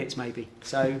 90 minutes maybe.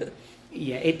 So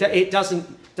yeah, it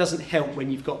doesn't help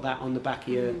when you've got that on the back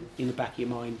of your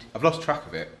mind. I've lost track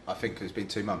of it. I think it's been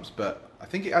 2 months, but I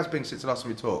think it has been since the last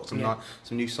time we talked. Some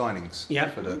new signings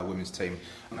for the women's team.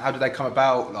 How did they come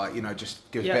about? Just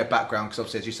give us a bit of background, because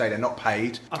obviously, as you say, they're not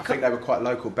paid. I think they were quite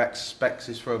local. Bex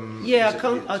is from. Yeah,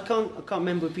 I can't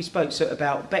remember if we spoke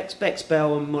about Bex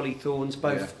Bell and Molly Thorns.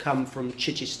 Both come from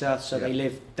Chichester, so they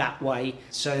live that way.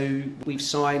 So we've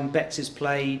signed. Bex has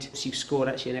played. She scored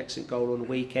actually an excellent goal on the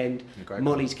weekend.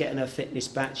 Molly's getting her fitness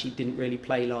back. She didn't really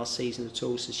play last season at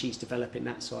all, so she's developing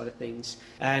that side of things.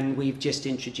 And we've just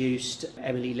introduced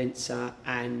Emily Linzer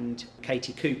and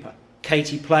Katie Cooper.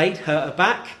 Katie played, hurt her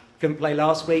back, couldn't play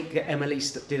last week. Emily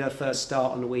did her first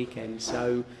start on the weekend,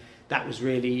 so that was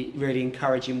really, really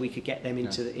encouraging. We could get them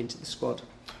into the squad.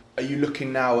 Are you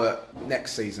looking now at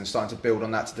next season, starting to build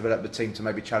on that to develop the team to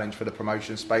maybe challenge for the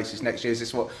promotion spaces next year? Is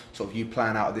this what sort of you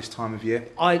plan out at this time of year?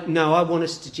 I want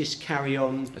us to just carry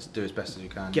on. Let's do as best as you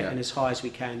can. Getting as high as we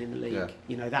can in the league.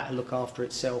 Yeah. That'll look after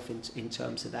itself in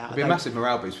terms of that. It'll be a massive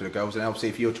morale boost for the girls, and obviously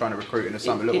if you're trying to recruit in the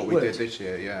summer, look what we did this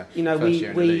year. Yeah.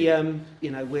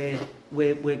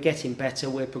 We're getting better.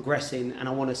 We're progressing, and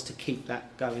I want us to keep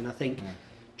that going. I think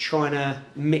trying to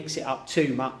mix it up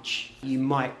too much, you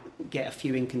might get a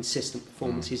few inconsistent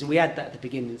performances, and we had that at the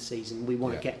beginning of the season. We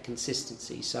want to get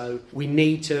consistency, so we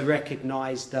need to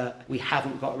recognise that we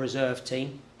haven't got a reserve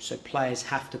team, so players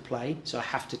have to play, so I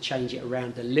have to change it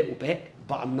around a little bit,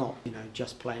 but I'm not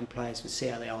just playing players to see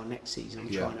how they are next season.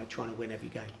 I'm trying to win every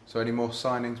game. So any more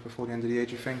signings before the end of the year,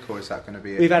 do you think, or is that going to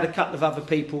be it? We've had a couple of other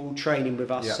people training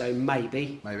with us, so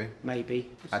maybe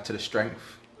add to the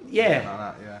strength.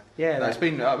 Yeah. No, it's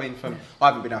been. I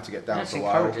haven't been able to get down for a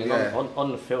while. Encouraging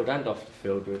on the field and off the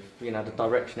field with the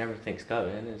direction everything's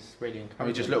going. It's really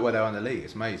encouraging. Just look where they are in the league.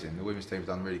 It's amazing. The women's team's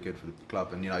done really good for the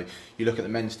club, and you look at the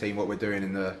men's team. What we're doing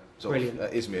in the sort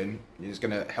of Isthmian is going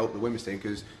to help the women's team,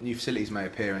 because new facilities may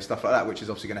appear and stuff like that, which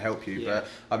is obviously going to help you. Yeah.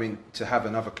 But to have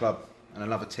another club and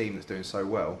another team that's doing so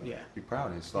well, be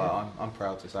proud. It's like I'm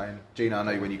proud to say. And Gina, I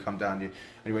know when you come down,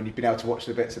 when you've been able to watch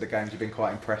the bits of the games, you've been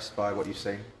quite impressed by what you've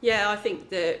seen. Yeah, I think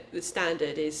the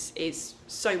standard is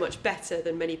so much better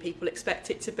than many people expect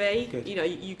it to be. Good.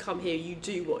 You come here, you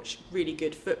do watch really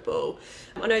good football.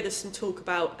 I know there's some talk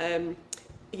about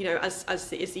as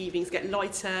the evenings get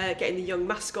lighter, getting the young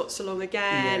mascots along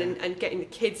again and getting the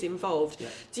kids involved. Yeah.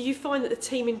 Do you find that the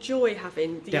team enjoy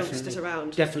having the youngsters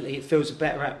around? Definitely, it feels a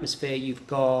better atmosphere. You've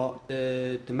got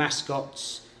the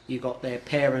mascots, you've got their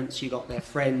parents, you've got their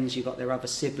friends, you've got their other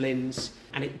siblings,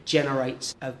 and it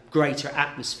generates a greater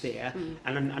atmosphere.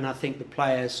 And I think the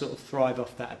players sort of thrive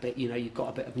off that a bit. You've got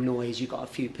a bit of noise, you've got a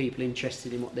few people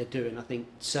interested in what they're doing. I think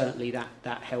certainly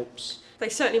that helps. They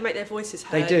certainly make their voices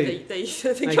heard. They do.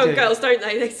 The young girls, don't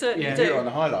they? They certainly do. On the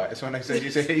highlight, it's when they say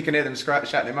you can hear them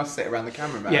shouting. They must sit around the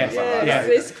cameraman.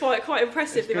 It's quite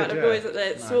impressive the amount of noise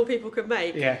that small people can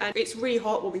make. Yeah. And it's really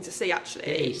heartwarming to see,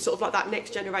 actually, sort of like that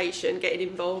next generation getting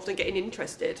involved and getting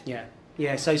interested.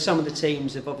 Yeah, so some of the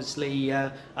teams have obviously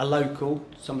are local.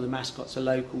 Some of the mascots are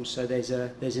local, so there's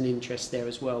an interest there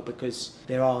as well, because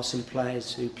there are some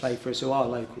players who play for us who are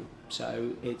local.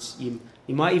 So it's you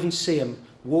might even see them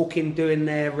walking, doing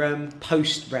their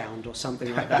post round or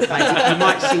something like that. You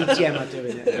might see Gemma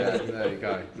doing it. Yeah, there you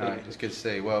go. No, it's good to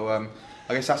see. Well,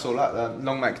 I guess that's all that.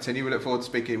 Long may it continue. We look forward to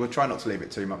speaking. We'll try not to leave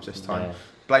it too much this time. Yeah.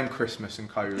 Blame Christmas and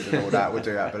COVID and all that. We'll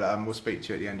do that, but we'll speak to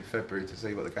you at the end of February to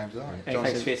see what the games are. John,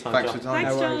 thanks for your time. Thanks for your time.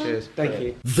 Thanks, John. Cheers. Thank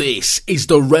you. This is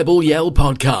the Rebel Yell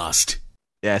podcast.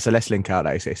 Yeah, so let's link out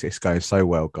that. It's going so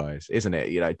well, guys, isn't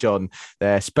it? John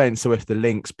there, Spencer with the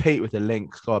links, Pete with the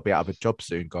links. Gotta be out of a job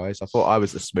soon, guys. I thought I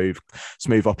was the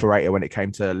smooth operator when it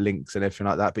came to links and everything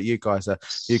like that, but you guys are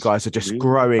just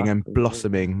growing and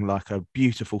blossoming like a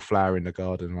beautiful flower in the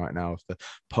garden right now of the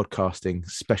podcasting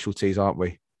specialties, aren't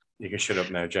we? You can shut up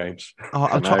now, James.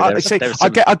 I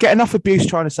get enough abuse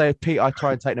trying to say, Pete, I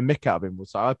try and take the mick out of him.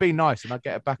 So I'd be nice and I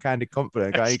get a backhanded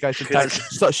compliment. He goes,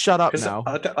 shut up now.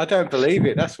 I don't believe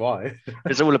it. That's why.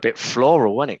 It's all a bit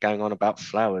floral, wasn't it, going on about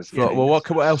flowers? Yeah. Well, what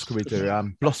else can we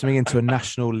do? Blossoming into a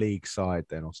National League side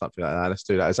then or something like that. Let's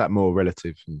do that. Is that more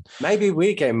relative? Maybe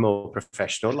we're getting more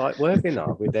professional like Worthing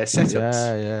are with their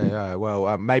setups. Yeah.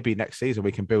 Well, maybe next season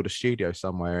we can build a studio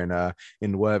somewhere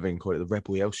in Worthing, call it the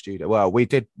Rebel Yell Studio. Well, we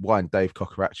did wind Dave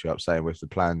Cockeracci up saying with the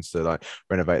plans to like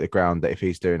renovate the ground that if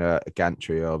he's doing a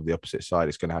gantry of the opposite side,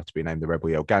 it's going to have to be named the Rebel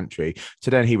Yell Gantry.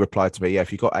 So then he replied to me, yeah,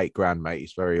 if you've got $8,000, mate,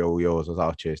 it's very all yours. I was like,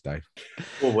 oh, cheers, Dave.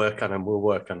 We'll work on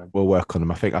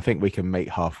them. I think we can meet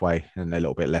halfway and a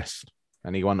little bit less.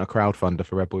 And he won a crowdfunder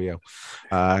for Rebel Yell.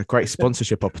 Great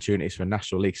sponsorship opportunities for a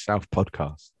National League South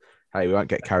podcast. Hey, we won't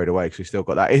get carried away because we still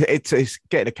got that. It's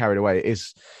getting carried away. It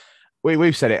is.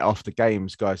 We've said it after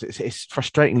games, guys. It's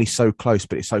frustratingly so close,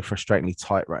 but it's so frustratingly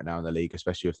tight right now in the league,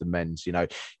 especially with the men's.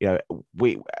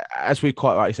 We as we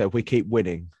quite rightly said, if we keep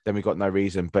winning, then we've got no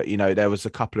reason. But there was a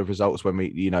couple of results when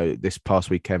we, this past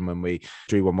weekend when we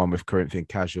drew 1-1 with Corinthian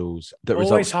Casuals. The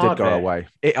results did go away.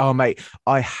 Mate,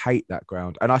 I hate that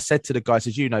ground. And I said to the guys,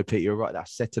 as you know, Pete, you're right. I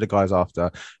said to the guys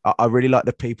after, I really like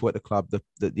the people at the club.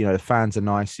 The fans are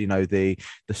nice. The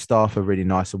staff are really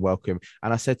nice and welcome.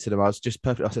 And I said to them, I was just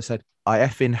perfect. I said, I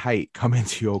effing hate coming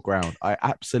to your ground. I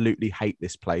absolutely hate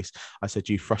this place. I said,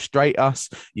 you frustrate us.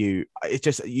 You're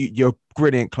a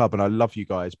brilliant club and I love you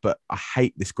guys, but I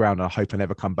hate this ground and I hope I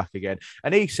never come back again.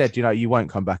 And he said, you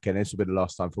won't come back in. This will be the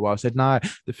last time for a while. I said, no,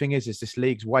 the thing is this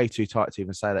league's way too tight to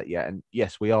even say that yet. And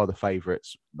yes, we are the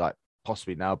favourites, like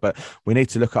possibly now, but we need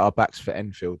to look at our backs for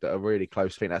Enfield that are really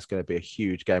close. I think that's going to be a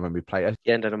huge game when we play at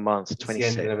the end of the month,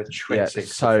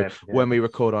 26. So when we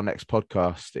record our next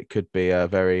podcast, it could be a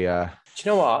very... Do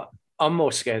you know what? I'm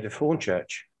more scared of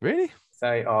Hornchurch. Really?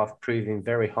 They are proving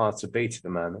very hard to beat at the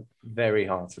moment. Very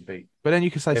hard to beat. But then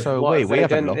you can say we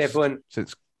haven't lost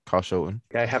since Carshalton.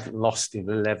 They haven't lost in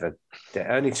 11.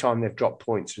 The only time they've dropped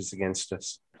points was against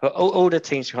us. But all the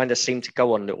teams kind of seem to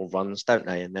go on little runs, don't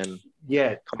they? And then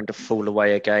kind of fall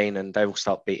away again and they will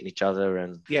start beating each other.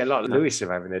 And like Lewis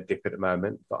are having a dip at the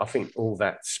moment. But I think all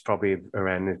that's probably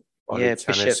around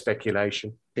the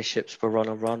speculation. Bishops were on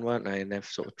a run, weren't they? And they've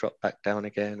sort of dropped back down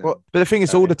again. But the thing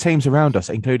is, all the teams around us,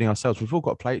 including ourselves, we've all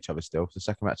got to play each other still for the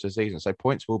second match of the season. So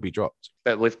points will be dropped.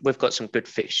 But we've got some good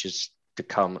fixtures to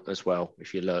come as well,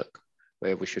 if you look,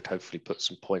 where we should hopefully put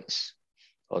some points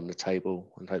on the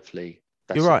table and hopefully...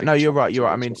 You're right. No, you're right.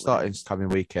 I mean, starting this coming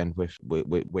weekend with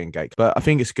Wingate. But I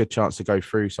think it's a good chance to go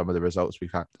through some of the results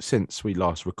we've had since we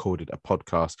last recorded a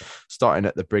podcast, starting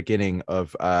at the beginning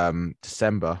of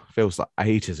December. Feels like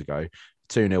ages ago.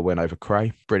 2-0 win over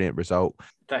Cray. Brilliant result.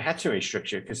 They had to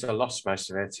restructure because they lost most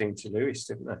of their team to Lewis,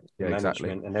 didn't they? Yeah,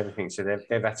 exactly. And everything. So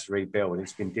they've had to rebuild.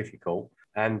 It's been difficult.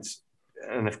 And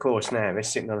of course, now they're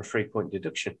sitting on a 3-point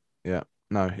deduction. Yeah.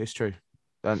 No, it's true.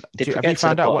 And have you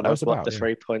found out what that was about? What the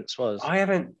 3 points was? I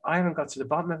haven't got to the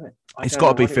bottom of it. It's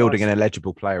got to be fielding an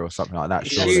eligible player or something like that.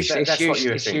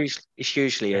 It's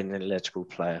usually an eligible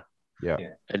player. Yeah.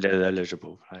 An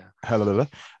eligible player.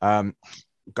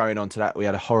 Going on to that, we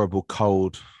had a horrible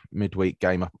cold midweek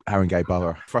game up Haringey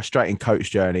Borough. Frustrating coach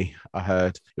journey, I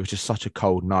heard. It was just such a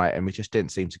cold night and we just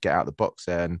didn't seem to get out of the box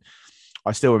there. And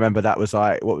I still remember that was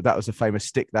that was a famous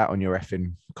stick that on your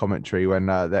effing commentary when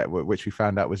which we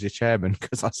found out was your chairman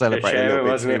because I celebrated a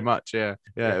little bit too much. Yeah,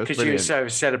 because you were so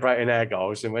celebrating our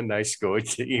goals and when they scored,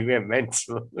 you went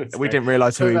mental. We didn't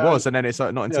realise who he was, and then it's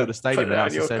like not until the stadium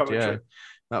announcer said,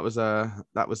 that was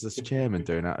the chairman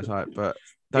doing that. It's like, but.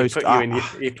 He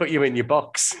put you in your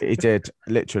box. He did,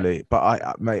 literally. But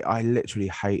I literally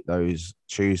hate those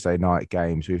Tuesday night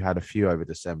games. We've had a few over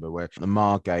December where the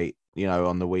Margate,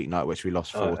 on the weeknight, which we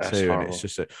lost 4-2, and it's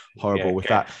just horrible with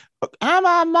that. Come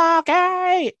on,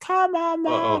 Margate! Come on,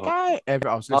 Margate! I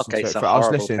was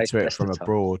listening to it from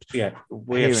abroad. Yeah,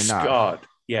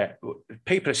 yeah,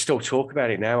 people are still talking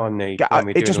about it now on the.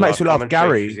 It just makes me laugh.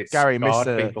 Gary,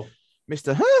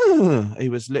 Mr. He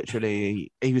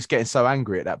was getting so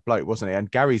angry at that bloke, wasn't he? And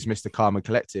Gary's Mr. Calm and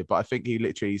Collective, but I think he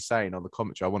literally is saying on the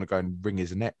commentary, I want to go and wring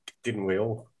his neck. Didn't we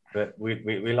all? But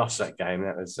we lost that game.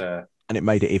 That was... And it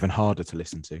made it even harder to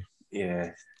listen to.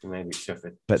 Yeah, maybe it's tough.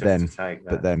 But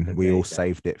then we all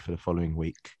saved it for the following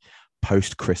week,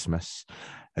 post-Christmas.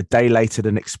 A day later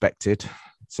than expected.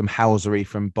 Some housery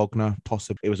from Bognor,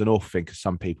 possibly. It was an awful thing because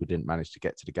some people didn't manage to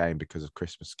get to the game because of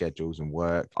Christmas schedules and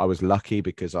work. I was lucky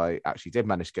because I actually did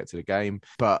manage to get to the game.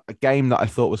 But a game that I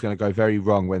thought was going to go very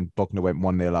wrong when Bognor went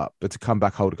 1-0 up. But to come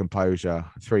back, hold a composure,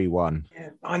 3-1. Yeah,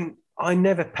 I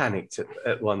never panicked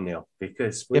at 1-0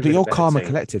 because but you're calm and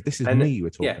collective. This is me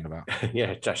we're talking about.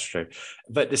 Yeah, that's true.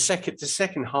 But the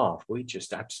second half, we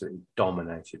just absolutely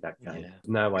dominated that game. Yeah.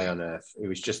 No way on earth. It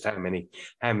was just how many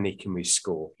can we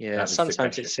score? Yeah,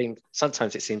 sometimes it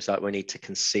seems like we need to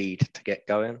concede to get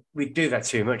going. We do that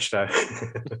too much though.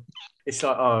 It's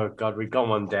like, oh God, we've gone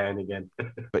one down again.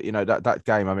 But that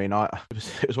game, I mean,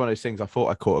 it was one of those things. I thought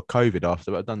I caught a COVID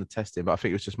after, but I'd done the testing. But I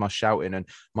think it was just my shouting and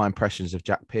my impressions of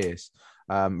Jack Pearce.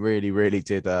 Really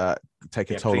did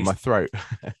take a toll on my throat.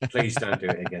 Please don't do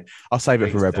it again. I'll save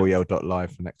it for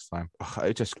RebelYell.live for next time.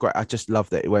 It just great. I just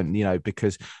loved it. It went,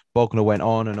 because Bognor went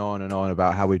on and on and on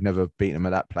about how we've never beaten them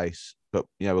at that place. But,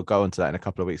 we'll go on to that in a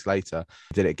couple of weeks later.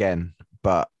 Did it again.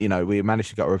 But, we managed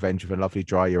to get revenge with a lovely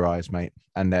dry your eyes, mate.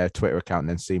 And their Twitter account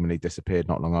then seemingly disappeared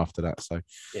not long after that. So,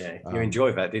 yeah, you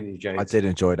enjoyed that, didn't you, James? I did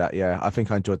enjoy that, yeah. I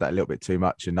think I enjoyed that a little bit too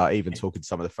much. And even talking to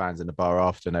some of the fans in the bar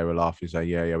after, and they were laughing, saying,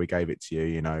 yeah, we gave it to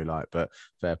you, but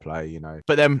fair play,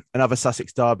 But then another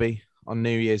Sussex derby on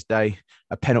New Year's Day,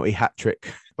 a penalty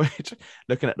hat-trick, which,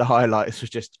 looking at the highlights, was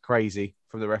just crazy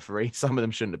from the referee. Some of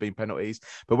them shouldn't have been penalties,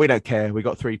 but we don't care. We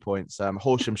got 3 points.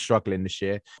 Horsham struggling this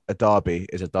year. A derby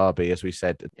is a derby, as we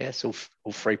said. Yeah, it's all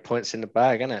 3 points in the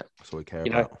bag, isn't it? That's all we care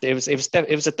about. It was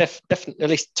a definite. At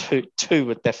least two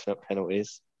were definite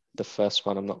penalties. The first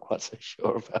one, I'm not quite so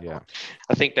sure about. Yeah,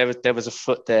 I think there was a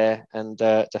foot there, and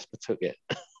Jasper took it.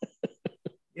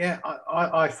 Yeah,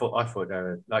 I thought they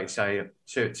were, like you say,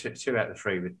 two out of the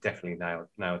three were definitely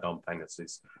nailed on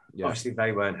penalties. Yeah. Obviously,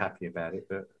 they weren't happy about it,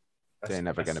 but they're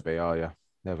never going to be, are you?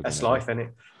 Never. That's life, isn't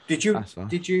it?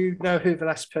 Did you know who the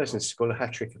last person to score a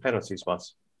hat trick of penalties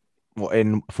was? What,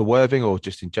 for Worthing or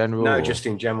just in general? No, just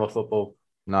in general football.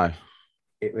 No,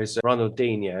 it was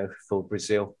Ronaldinho for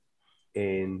Brazil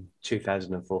in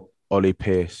 2004. Ollie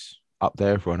Pearce up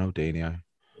there for Ronaldinho.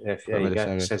 Yeah, you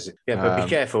go. Says it. Yeah, but be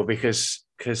careful because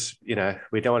we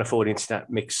don't want to fall into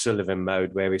that Mick Sullivan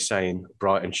mode where we're saying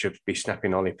Brighton should be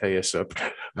snapping Ollie Pearce up.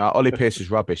 No, Ollie Pearce is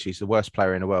rubbish. He's the worst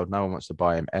player in the world. No one wants to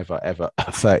buy him ever.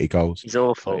 30 goals. He's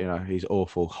awful. But, he's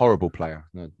awful. Horrible player.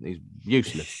 He's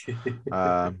useless.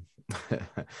 But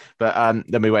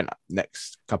then we went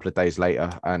next couple of days later,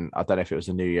 and I don't know if it was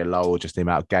a New Year lull or just the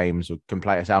amount of games.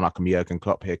 I sound like I'm Jurgen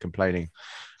Klopp here complaining.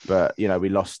 But, we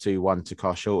lost 2-1 to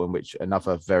Carshalton, which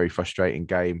another very frustrating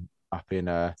game up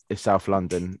in South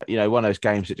London. One of those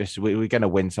games that just we're going to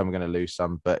win some, we're going to lose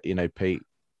some. But, Pete,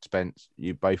 Spence,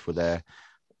 you both were there.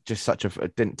 Just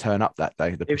it didn't turn up that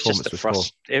day. The performance was poor.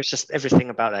 It was just everything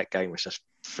about that game was just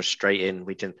frustrating.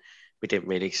 We didn't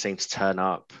really seem to turn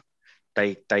up.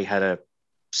 They had a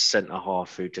centre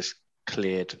half who just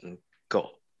cleared and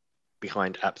got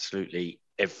behind absolutely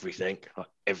everything.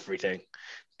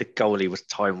 The goalie was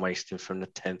time wasting from the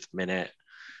 10th minute.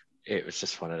 It was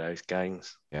just one of those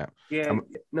games. Yeah. Yeah,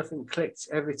 nothing clicked.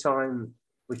 Every time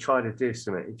we tried to do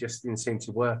something, it just didn't seem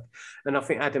to work. And I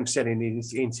think Adam said in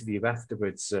his interview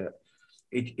afterwards,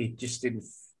 he just didn't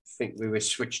think we were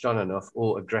switched on enough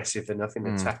or aggressive enough in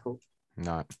the tackle.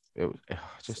 No, it was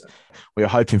just we were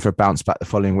hoping for a bounce back the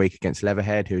following week against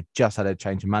Leatherhead, who had just had a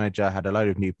change of manager, had a load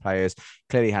of new players,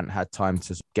 clearly hadn't had time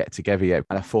to get together yet,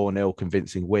 and a 4-0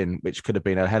 convincing win, which could have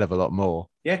been a hell of a lot more.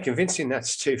 Yeah, convincing.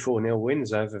 That's 2 4-0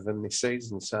 wins over them this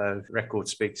season, so the record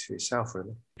speaks for itself,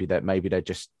 really. Maybe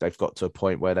they've got to a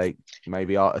point where they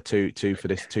maybe are too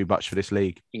much for this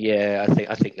league. Yeah,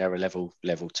 I think they're a level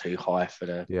too high for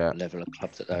the level of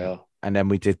club that they are. And then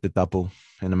we did the double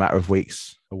in a matter of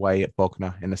weeks away at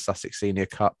Bognor in the Sussex Senior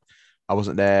Cup. I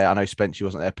wasn't there. I know Spence, you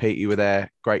wasn't there. Pete, you were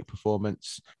there. Great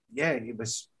performance. Yeah, it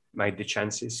was made the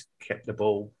chances, kept the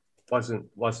ball. Wasn't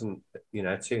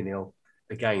 2-0.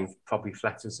 The game probably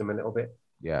flatters them a little bit.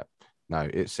 Yeah, no,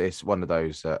 it's one of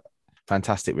those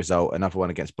fantastic result. Another one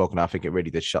against Bognor. I think it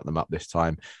really did shut them up this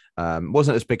time.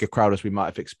 Wasn't as big a crowd as we might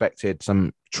have expected.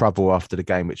 Some trouble after the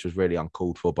game, which was really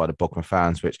uncalled for by the Bognor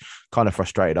fans, which kind of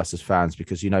frustrated us as fans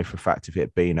because for a fact if it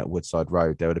had been at Woodside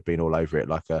Road, they would have been all over it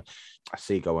like a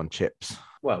seagull on chips.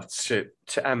 Well, to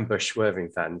ambush Worthing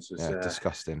fans was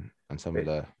disgusting, and some of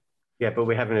the. Yeah, but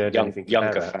we haven't heard anything.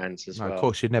 Younger fans as well. Of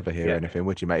course, you'd never hear anything,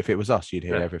 would you, mate? If it was us, you'd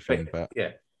hear everything. But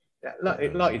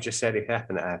like you just said, if it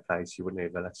happened at our place, you wouldn't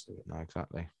hear the rest of it. No,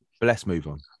 exactly. But let's move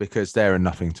on because they're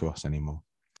nothing to us anymore.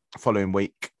 Following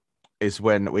week is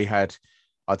when we had,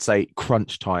 I'd say,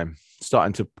 crunch time,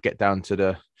 starting to get down to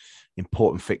the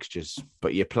important fixtures.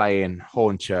 But you're playing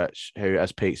Hornchurch, who,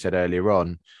 as Pete said earlier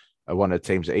on, are one of the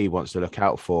teams that he wants to look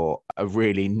out for. A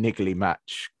really niggly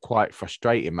match, quite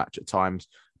frustrating match at times.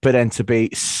 But then to be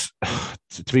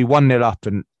 1-0 up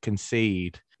and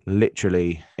concede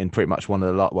literally in pretty much one of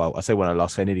the last, well, I say one of the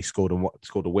last, they nearly scored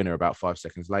a winner about 5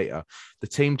 seconds later. The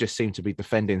team just seemed to be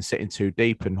defending, sitting too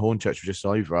deep, and Hornchurch was just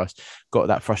over us, got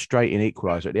that frustrating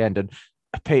equaliser at the end. And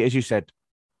Pete, as you said,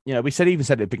 you know, we even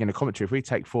said at the beginning of commentary, if we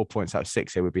take 4 points out of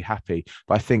 6 here, we'd be happy.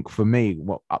 But I think for me,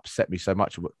 what upset me so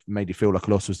much, what made you feel like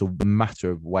a loss, was the matter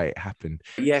of the way it happened.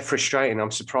 Yeah, frustrating. I'm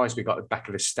surprised we got the back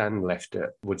of the stand left at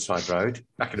Woodside Road,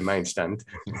 back of the main stand.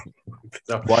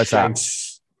 Why is that?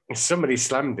 Somebody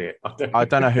slammed it. I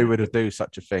don't know who would have do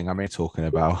such a thing. I mean, talking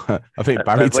about, I think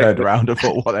Barry turned around and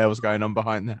thought what the hell was going on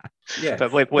behind that. Yeah,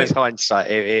 but with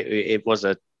hindsight, it was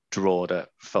a draw that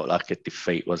felt like a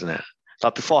defeat, wasn't it?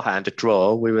 Like beforehand, a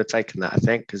draw, we were taking that, I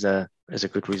think, as a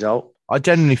good result. I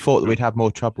genuinely thought that we'd have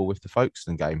more trouble with the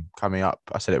Folkestone game coming up.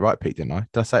 I said it right, Pete, didn't I?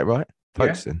 Did I say it right?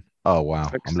 Folkestone. Yeah. Oh, wow.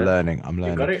 Folkestone. I'm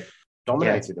learning. You got it.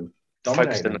 Dominated them.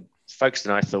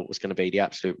 Folkestone, I thought, was going to be the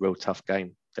absolute real tough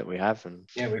game that we have. And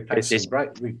yeah, we played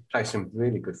some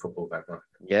really good football that night.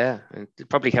 Yeah, and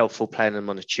probably helpful playing them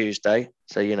on a Tuesday.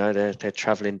 So, you know, they're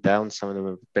travelling down. Some of them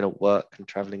have been at work and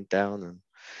travelling down, and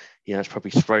you know, it's probably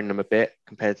thrown them a bit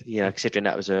compared to, you know, considering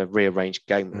that was a rearranged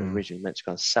game that originally meant to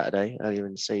go on Saturday earlier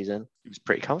in the season. It was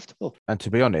pretty comfortable. And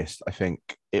to be honest, I think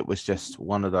it was just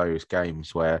one of those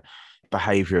games where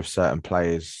behaviour of certain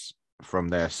players from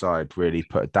their side really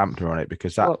put a dampener on it,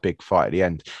 because that big fight at the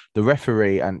end, the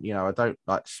referee, and, you know,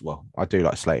 I do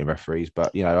like slating referees,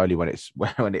 but, you know, only when it's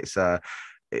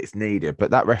needed.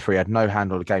 But that referee had no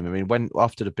hand on the game. I mean,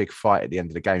 after the big fight at the end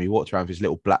of the game, he walked around with his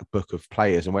little black book of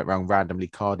players and went around randomly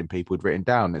carding people who'd written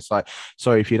down. It's like,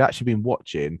 sorry, if you'd actually been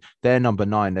watching, their number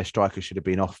 9, their striker, should have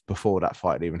been off before that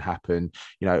fight had even happened.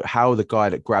 You know, how the guy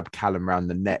that grabbed Callum around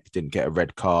the neck didn't get a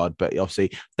red card, but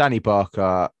obviously Danny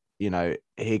Barker, you know,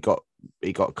 he got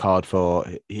card for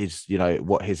his, you know,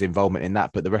 what his involvement in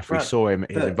that, but the referee saw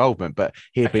his involvement, but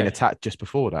he had been attacked just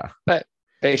before that. But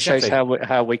it shows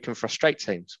how we can frustrate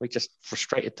teams. We just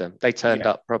frustrated them. They turned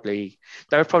up they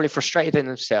were probably frustrated in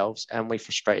themselves, and we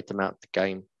frustrated them out the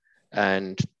game,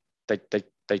 and they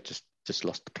just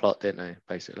lost the plot, didn't they?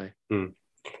 Basically.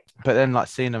 But then, like,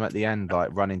 seeing them at the end, like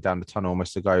running down the tunnel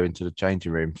almost to go into the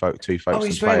changing room, two folks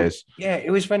and players.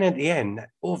 It was when at the end,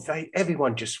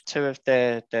 everyone just... Two of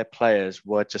their players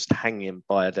were just hanging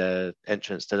by the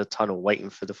entrance to the tunnel, waiting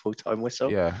for the full-time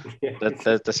whistle. Yeah.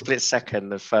 The split second,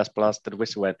 the first blast of the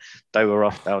whistle went, they were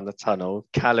off down the tunnel.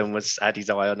 Callum had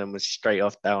his eye on them, was straight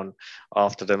off down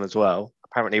after them as well.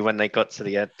 Apparently, when they got to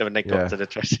the end, when they got to the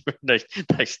dressing room,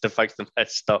 the folks in there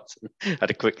stopped and had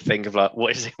a quick think of like,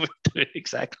 what is it we're doing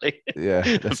exactly? Yeah.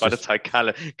 By the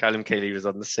time Callum Keeley was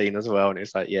on the scene as well, and it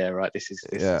was like, yeah, right, this is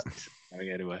going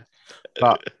anywhere.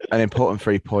 But an important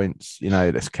 3 points, you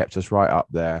know, that's kept us right up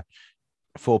there.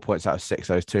 4 points out of 6,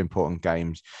 those 2 important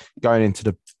games. Going into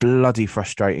the bloody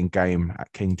frustrating game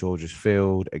at King George's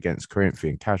Field against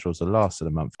Corinthian Casuals, the last of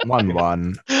the month.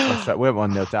 1-1. We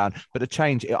went 1-0 down. But the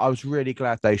change, I was really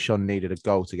glad Deshaun needed a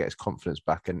goal to get his confidence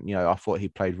back. And, you know, I thought he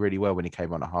played really well when he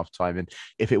came on at half-time. And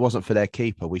if it wasn't for their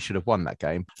keeper, we should have won that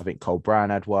game. I think Cole Brown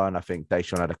had one. I think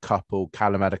Deshaun had a couple.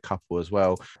 Callum had a couple as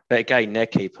well. But again, their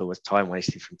keeper was time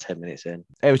wasted from 10 minutes in.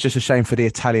 It was just a shame for the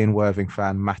Italian Worthing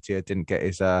fan. Mattia didn't get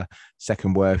his second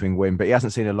Worthing win, but he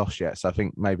hasn't seen a loss yet, so I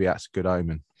think maybe that's a good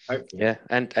omen. Yeah,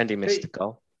 and he missed the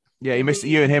goal. Yeah, he missed it.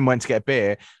 You and him went to get a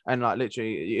beer, and like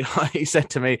literally, he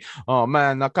said to me, "Oh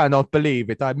man, I cannot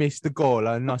believe it! I missed the goal,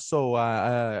 and I saw."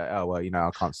 Oh well, you know,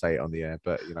 I can't say it on the air,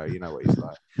 but you know what he's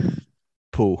like.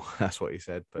 Paul, that's what he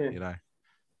said. But you know,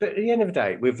 but at the end of the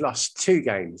day, we've lost 2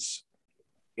 games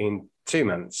in 2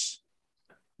 months.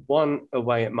 One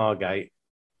away at Margate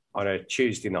on a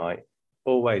Tuesday night.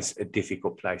 Always a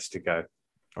difficult place to go.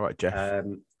 All right, Jeff.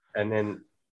 And then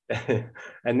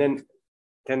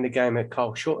the game at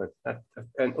Carl Shorten,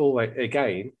 and always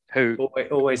again,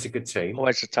 always a good team,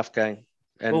 always a tough game,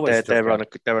 and they're on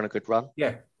a good run.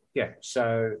 Yeah.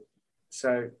 So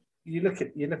you look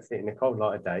at it in a cold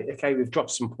light of day. Okay, we've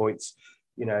dropped some points.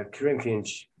 You know,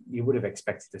 Corinthians, you would have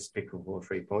expected us to pick up all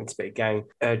 3 points, but again,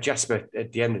 Jasper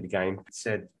at the end of the game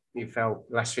said he felt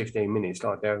last 15 minutes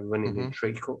like they were running in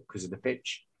tree cut because of the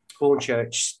pitch.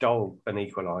 Hornchurch stole an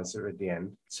equaliser at the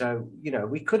end. So, you know,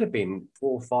 we could have been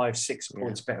 4, 5, 6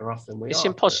 points better off than we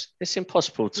are. It's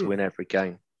impossible to win every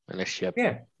game unless you're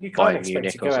you can't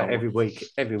expect to go out every week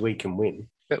and win.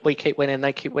 But we keep winning,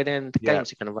 they keep winning. The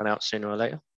games are going to run out sooner or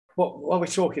later. What are we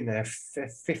talking there?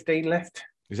 15 left?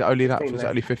 Is it only that? Was it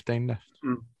only 15 left?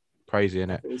 Crazy, isn't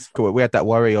it? Cool. We had that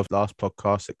worry of last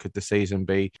podcast that could the season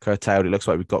be curtailed. It looks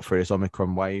like we've got through this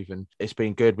Omicron wave and it's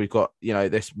been good. We've got,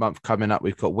 this month coming up,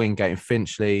 we've got Wingate and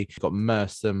Finchley, we've got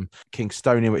Merstham,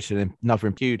 Kingstonian, which is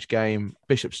another huge game,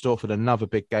 Bishop Stortford, another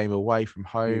big game away from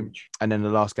home. And then the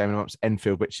last game of the month is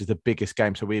Enfield, which is the biggest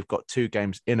game. So we've got 2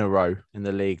 games in a row in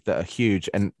the league that are huge.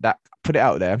 And that, put it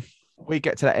out there, we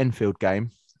get to that Enfield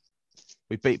game,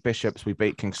 we beat Bishops, we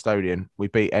beat Kingstonian, we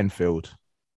beat Enfield.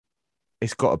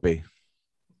 It's got to be.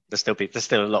 There's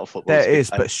still a lot of football. There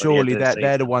is, but surely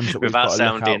they're the ones that we've got to look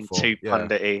out for. Without sounding too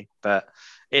pundity, but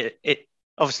it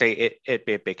obviously it'd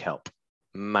be a big help,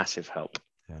 massive help.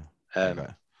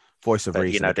 Yeah. Voice of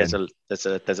reason. There's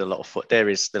a lot of there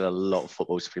is still a lot of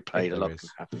football to be played. A lot can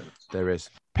happen. There is.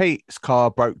 Pete's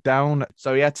car broke down,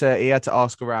 so he had to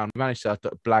ask around. We managed to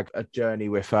blag a journey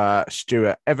with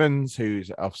Stuart Evans,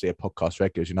 who's obviously a podcast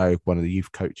regular, one of the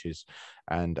youth coaches,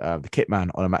 and the kit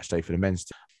man on a match day for the men's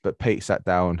team. But Pete sat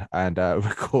down and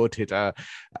recorded a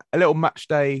little match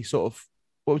day sort of.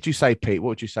 What would you say, Pete? What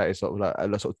would you say is sort of like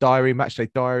a sort of diary, match day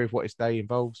diary of what his day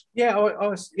involves? Yeah, I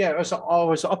was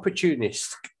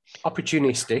opportunistic.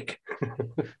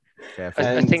 Yeah,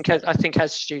 I think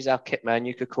as Stu's our kit man,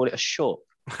 you could call it a short.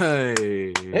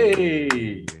 Hey.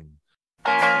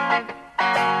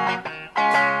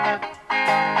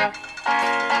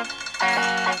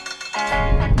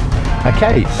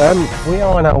 Okay, we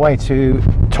are on our way to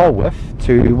Tolworth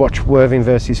to watch Worthing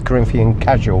versus Corinthian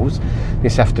Casuals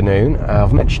this afternoon.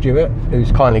 I've met Stuart,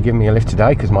 who's kindly given me a lift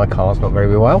today because my car's not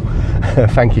very well.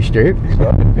 Thank you, Stu.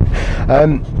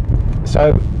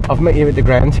 So I've met you at the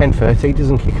ground, 10:30.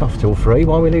 Doesn't kick off till 3.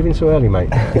 Why are we leaving so early,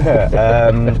 mate?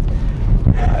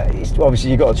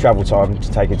 Obviously you've got a travel time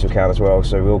to take into account as well,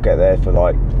 so we'll get there for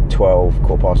like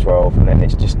 12:15, and then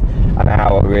it's just an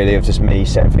hour really of just me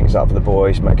setting things up for the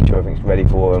boys, making sure everything's ready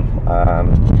for them,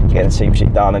 getting the team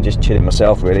sheet done and just chilling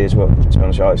myself really as well. To be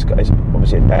honest, it's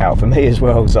obviously a day out for me as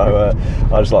well, so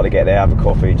I just like to get there, have a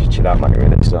coffee and just chill out, mate,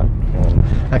 really. So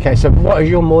okay, so what has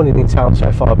your morning entailed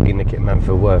so far being the kit man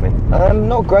for Worthing?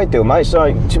 Not a great deal, mate.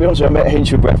 So to be honest, I met Hinch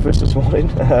for breakfast this morning.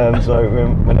 So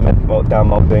when I met down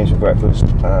Maldeans for breakfast,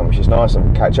 which is nice,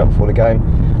 and catch up before the game,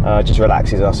 just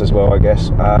relaxes us as well, I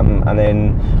guess. And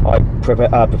then I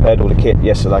prepared all the kit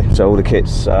yesterday, so all the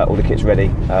kit's ready.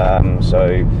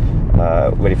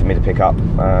 Ready for me to pick up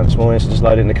this morning. So just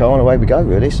load it in the car and away we go,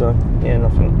 really. So yeah,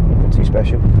 nothing too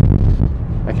special.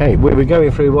 Okay, we're going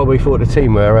through what we thought the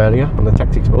team were earlier on the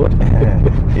tactics board.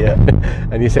 Yeah.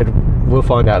 And you said we'll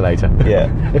find out later.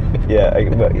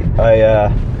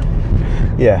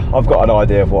 I've got an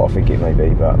idea of what I think it may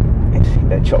be, but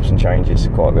it chops and changes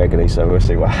quite regularly, so we'll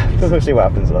see what happens. See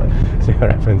what happens.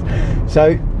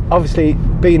 So obviously,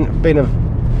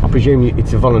 I presume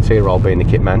it's a volunteer role being the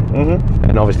kit man,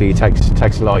 and obviously it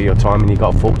takes a lot of your time, and you've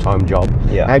got a full-time job.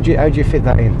 Yeah. How do you fit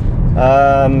that in?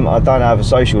 I don't have a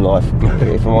social life,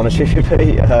 if I'm honest with you,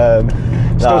 Pete.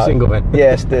 Still single then?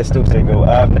 Yes, they're still single.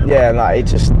 It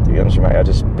just, to be honest with you, mate, it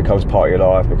just becomes part of your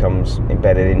life, becomes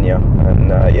embedded in you, and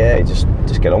you just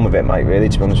get on with it, mate. Really,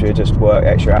 to be honest with you, just work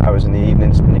extra hours in the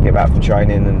evenings when you get back from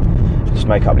training, and just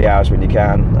make up the hours when you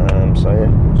can. It's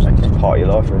just part of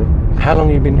your life, really. How long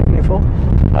have you been doing it for?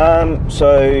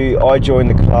 So I joined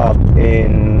the club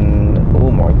in,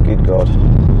 oh my good God,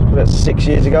 about 6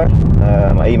 years ago.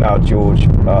 I emailed George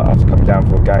after coming down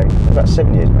for a game, about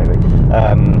 7 years maybe,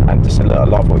 and just said, look, I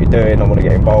love what you're doing, I want to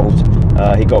get involved.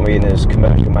 He got me in as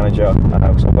commercial manager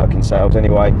because I work in sales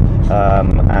anyway,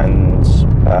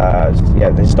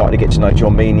 they started to get to know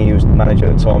John Meany, who was the manager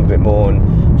at the time, a bit more,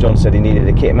 and John said he needed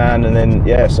a kit man, and then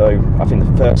so I think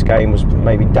the first game was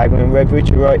maybe Dagenham and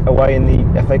Redbridge away in the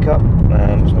FA Cup.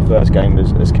 It was my first game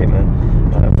as kit man.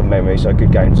 From memory, so a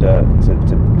good game to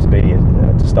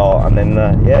start, and then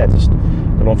just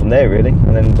gone on from there really,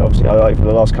 and then obviously I over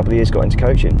the last couple of years got into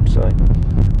coaching. So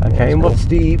okay, and what's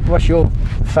your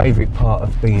favourite part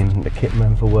of being the kit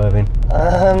man for Worthing? Do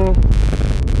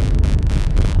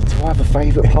I have a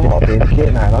favourite part of being the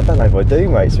kit man? I don't know if I do,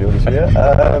 mate, to be honest with you.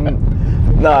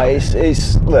 No, it's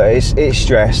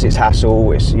stress, it's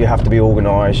hassle, you have to be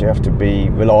organised, you have to be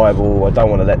reliable. I don't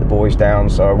want to let the boys down,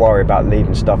 so I worry about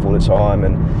leaving stuff all the time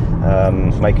and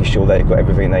making sure they've got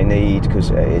everything they need,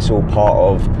 because it's all part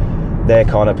of their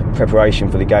kind of preparation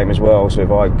for the game as well. So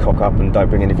if I cock up and don't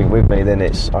bring anything with me, then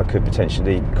I could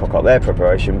potentially cock up their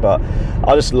preparation. But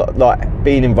I just like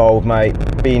being involved, mate,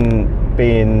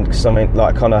 being something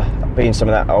like being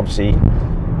something that obviously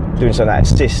doing something that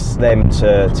assists them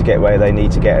to get where they need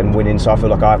to get and winning. So I feel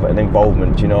like I have an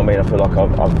involvement, do you know what I mean? I feel like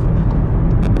I've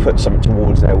put something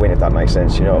towards their win, if that makes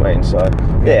sense, you know what I mean? So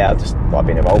yeah, I just like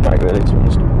being involved, mate, really, to be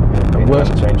honest.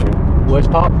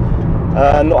 Worst part?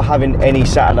 Not having any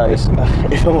Saturdays.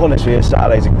 If I'm honest with you,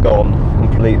 Saturdays are gone,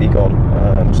 completely gone.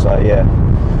 So yeah,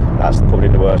 that's probably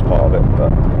the worst part of it,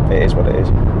 but it is what it is.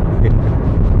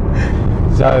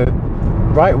 So,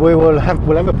 right, we'll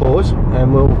have a pause,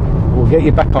 and we'll get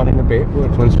you back on in a bit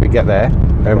once we get there,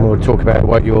 and we'll talk about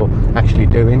what you're actually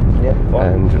doing. Yeah,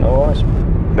 fine. And no worries.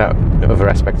 That other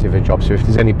aspect of your job. So if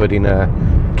there's anybody in a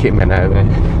kitman out there,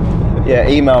 yeah,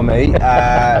 email me.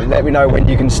 Let me know when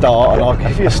you can start, and I'll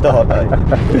give you a start date.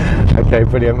 Okay,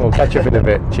 brilliant. We'll catch up in a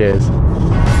bit. Cheers.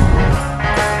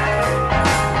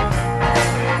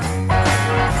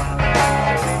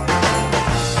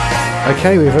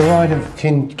 Okay, we've arrived at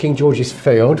King George's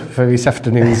Field for this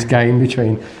afternoon's game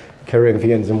between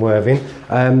Corinthians and Worthing.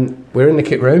 We're in the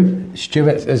kit room.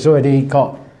 Stuart has already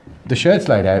got the shirts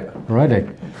laid out already.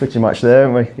 Pretty much there,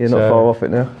 aren't we? You're not far off it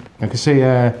now. I can see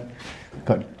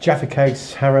got Jaffa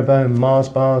Cakes, Haribo, Mars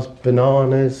bars,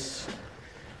 bananas,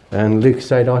 and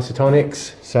Lucasade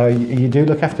isotonics. So you do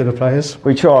look after the players?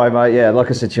 We try, mate. Yeah, like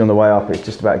I said to you on the way up, it's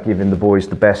just about giving the boys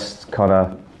the best kind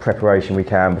of preparation we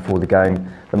can before the game,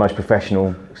 the most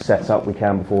professional setup we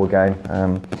can before a game,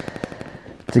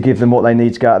 to give them what they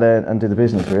need to go out there and do the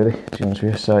business, really, to be honest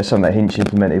with you. So it's something that Hinch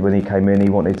implemented when he came in. He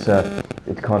wanted to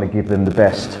kind of give them the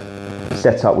best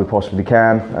setup we possibly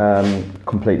can.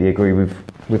 Completely agree with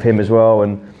him as well,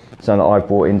 and something that I've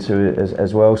brought into it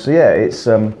as well. So yeah, it's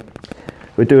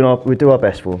we do our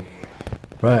best for them.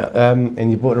 Right, and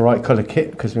you bought the right colour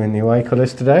kit because we're in the away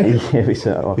colours today. Yeah, we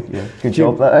set off. Yeah, good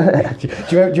job. Do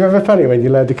you ever funny when you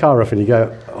load the car up and you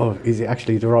go, oh, is it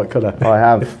actually the right colour? I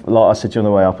have, like I said to you on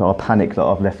the way up, I panic that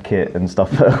I've left kit and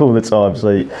stuff all the time. So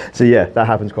yeah, that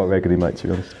happens quite regularly, mate, to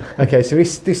be honest. Okay, so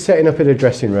this setting up in a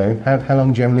dressing room, how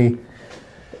long generally?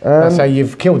 I'd say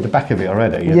you've killed the back of it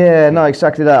already. Yeah, no,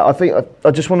 exactly that. I think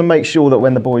I just want to make sure that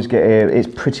when the boys get here, it's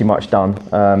pretty much done.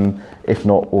 If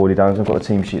not already done, I've got a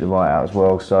team sheet to write out as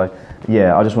well. So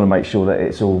yeah, I just want to make sure that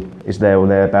it's there or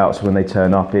thereabouts. So when they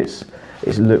turn up, it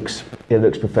looks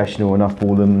professional enough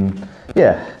for them.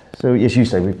 Yeah. So as you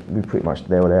say, we're pretty much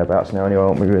there or thereabouts now anyway,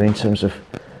 aren't we? Really, in terms of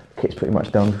kit's pretty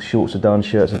much done. Shorts are done,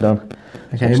 shirts are done.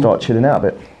 Okay. So start chilling out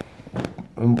a bit.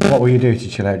 And what will you do to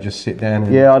chill out? Just sit down?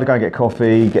 And yeah, I'd go and get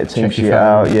coffee, get a team sheet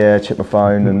out, yeah, check my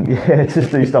phone, and yeah,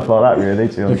 just do stuff like that really.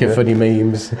 Look at funny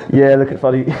memes. Yeah, look at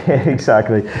funny, yeah,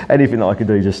 exactly. Anything that I can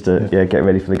do just to get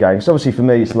ready for the game. So obviously for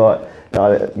me, it's like,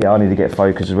 I need to get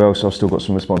focused as well, so I've still got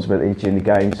some responsibility during the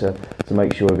game to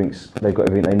make sure they've got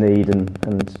everything they need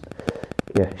and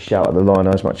shout at the line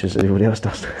as much as everybody else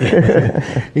does.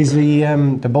 Is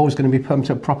the ball's going to be pumped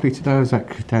up properly today, or is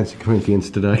that down to Corinthians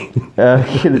today?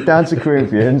 Down to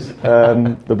Corinthians.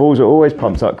 The balls are always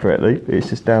pumped up correctly. It's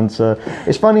just down to...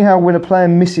 It's funny how when a player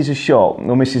misses a shot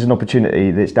or misses an opportunity,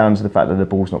 it's down to the fact that the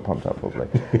ball's not pumped up properly.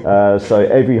 So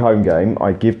every home game,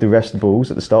 I give the rest of the balls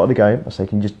at the start of the game. I say,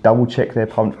 can you just double check they're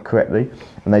pumped correctly?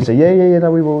 And they say, yeah, no,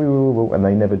 we will, and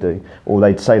they never do. Or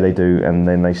they say they do, and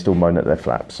then they still moan at their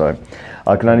flap. So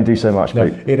I can only do so much. No,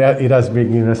 it has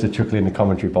been giving us a chuckle in the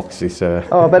commentary box this I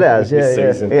bet it has, yeah.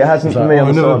 It hasn't for me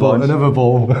on the sidelines. Another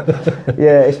ball.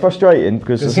 Yeah, it's frustrating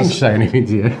because... Does Hinch say anything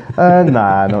to you?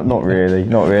 Nah, not really.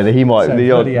 He might... So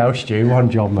bloody hell, Stu,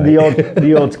 one job, mate.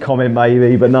 The odd comment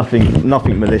maybe, but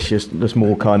nothing malicious, just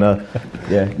more kind of,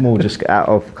 more just out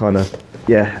of kind of...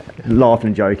 Yeah, laughing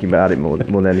and joking about it more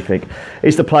than anything.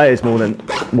 It's the players more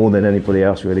than anybody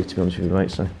else, really, to be honest with you, mate.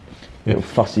 So, little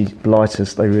fussy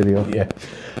blighters, they really are. Yeah.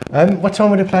 What time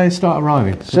will the players start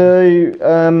arriving? So,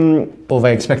 or are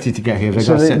they expected to get here? They've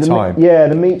got a set time. Yeah,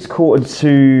 the meet's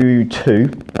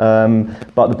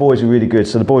 1:45, but the boys are really good.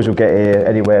 So the boys will get here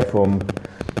anywhere from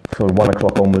 1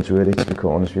 o'clock onwards, really, to be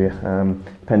quite honest with you.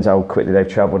 Depends how quickly they've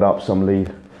travelled up. Some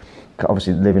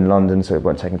obviously live in London, so it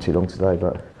won't take them too long today,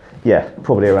 but. Yeah,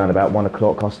 probably around about 1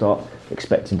 o'clock I'll start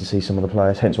expecting to see some of the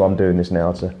players, hence why I'm doing this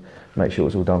now, to make sure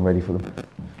it's all done ready for them.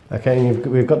 Okay, and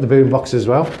we've got the boom box as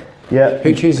well? Yeah.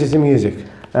 Who chooses the music?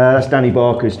 That's Danny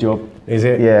Barker's job. Is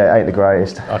it? Yeah, ain't the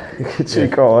greatest, to be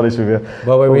quite honest with you.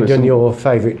 Well, when we've done your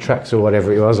favourite tracks or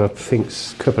whatever it was, I think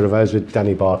a couple of those with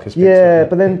Danny Barker's. Yeah,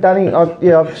 but then Danny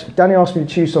asked me to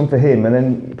choose some for him, and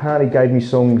then apparently gave me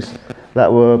songs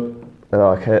that were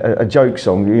like a joke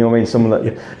song, you know what I mean?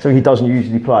 Something he doesn't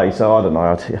usually play, so I don't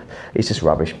know. It's just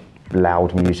rubbish,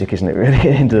 loud music, isn't it? Really, at the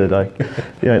end of the day,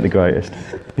 it ain't the greatest.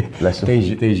 Bless them.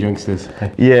 These youngsters.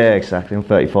 Yeah, exactly. I'm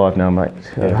 35 now, mate.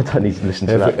 Yeah. I don't need to listen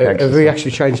to that. Have we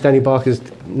actually changed Danny Barker's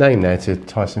name now to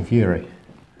Tyson Fury?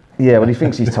 Yeah, well, he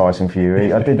thinks he's Tyson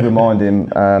Fury. I did remind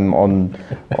him on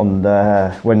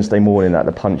Wednesday morning that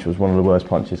the punch was one of the worst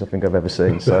punches I think I've ever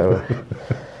seen. So,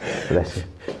 bless you.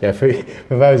 Yeah, for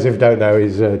those who don't know,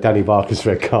 is Danny Barker's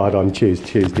red card on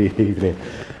Tuesday evening.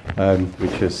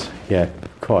 which was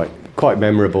quite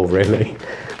memorable, really.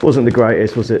 Wasn't the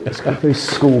greatest, was it?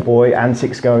 Schoolboy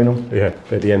antics going on. Yeah,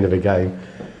 at the end of the game.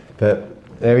 But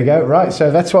there we go. Right,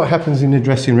 so that's what happens in the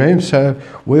dressing room. So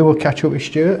we will catch up with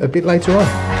Stuart a bit later on.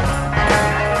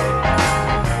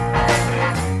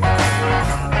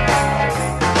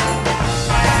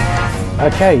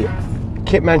 Okay,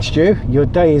 Kitman Stu, your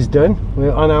day is done.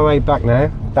 We're on our way back now,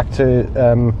 back to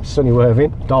sunny Worthing,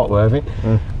 dark Worthing.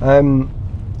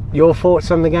 Your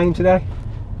thoughts on the game today?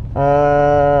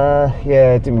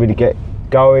 Yeah, didn't really get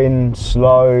going,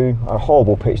 slow, a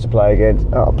horrible pitch to play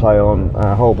on,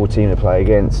 a horrible team to play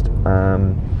against.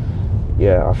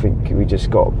 Yeah, I think we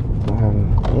just got,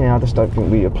 I just don't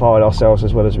think we applied ourselves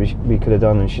as well as we could have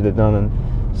done and should have done, and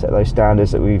set those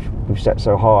standards that we've set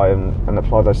so high and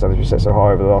applied those standards we've set so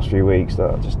high over the last few weeks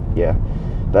that just, yeah.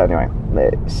 But anyway,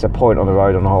 it's a point on the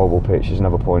road on a horrible pitch. There's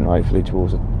another point hopefully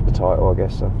towards the title, I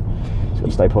guess, so it's got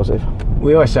to stay positive.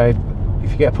 We always say,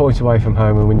 if you get a point away from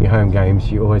home and win your home games,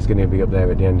 you're always going to be up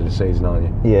there at the end of the season, aren't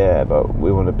you? Yeah, but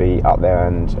we want to be up there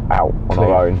and out on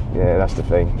our own. Yeah, that's the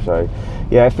thing. So,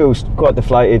 yeah, it feels quite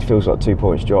deflated. Feels like 2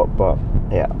 points dropped, but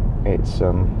yeah, it's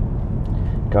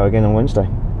go again on Wednesday.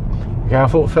 Okay, I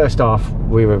thought first half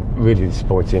we were really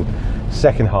disappointing.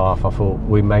 Second half, I thought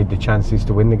we made the chances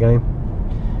to win the game.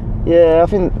 Yeah, I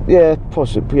think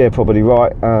probably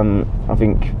right. I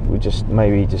think we just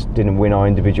didn't win our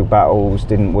individual battles,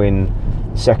 didn't win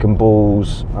second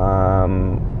balls.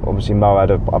 Obviously Mo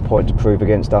had a point to prove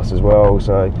against us as well.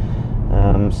 So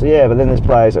yeah, but then there's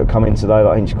players that have come in today,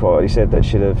 like Hinchcroft, he said, that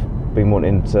should have been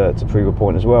wanting to prove a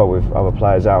point as well, with other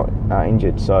players out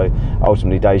injured. So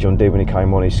ultimately Dejan did when he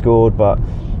came on, he scored, but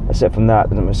except from that,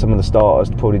 some of the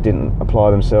starters probably didn't apply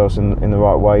themselves in the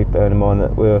right way, bearing in mind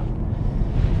that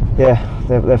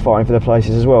they're fighting for their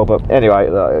places as well. But anyway,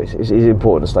 it's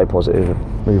important to stay positive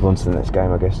and move on to the next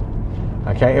game, I guess.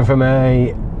 Okay, and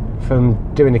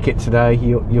from doing the kit today,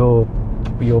 your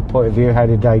point of view, how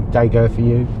did day go for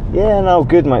you? Yeah, no,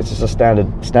 good, mate. It's just a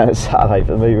standard Saturday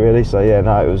for me, really. So yeah,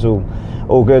 no, it was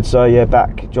all good. So yeah,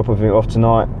 drop everything off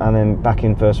tonight, and then back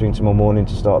in first thing tomorrow morning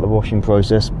to start the washing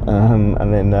process.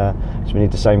 And then we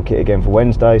need the same kit again for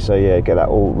Wednesday. So yeah, get that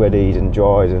all readied and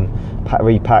dried and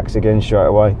repacked again straight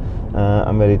away.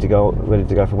 I'm ready to go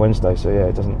for Wednesday. So yeah,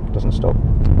 it doesn't stop.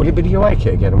 Will it be the away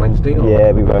kit again on Wednesday? Or?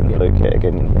 Yeah, we won't blue kit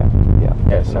again.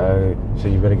 Yeah. So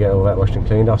you've got to get all that washed and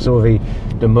cleaned. I saw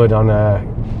the mud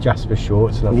on Jasper's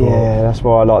shorts. And I thought, that's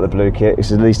why I like the blue kit.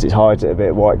 At least it hides it a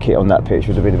bit. White kit on that pitch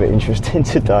would have been a bit interesting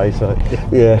today. So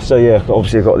yeah.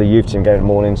 Obviously I've got the youth team game in the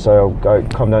morning. So I'll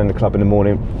come down to the club in the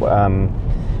morning.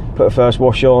 Put a first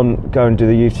wash on, go and do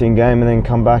the youth team game, and then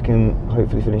come back and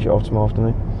hopefully finish it off tomorrow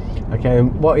afternoon. Okay,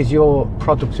 and what is your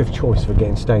product of choice for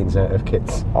getting stains out of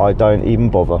kits? I don't even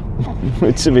bother,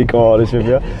 to be quite honest with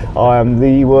you. I am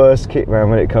the worst kit man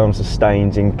when it comes to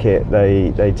stains in kit.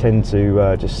 They tend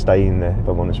to just stay in there, if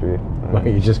I'm honest with you.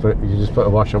 You just put a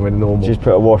wash on with a normal. Just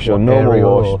put a wash on,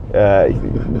 normal wash.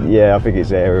 Yeah, I think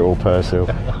it's Ariel or Persil.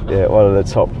 Yeah, one of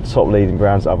the top leading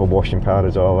brands that other washing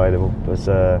powders are available. But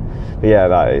yeah,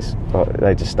 that is.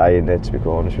 They just stay in there, to be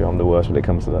quite honest with you. I'm the worst when it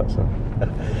comes to that. So.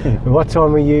 What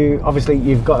time are you? Obviously,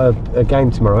 you've got a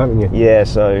game tomorrow, haven't you? Yeah.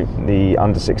 So the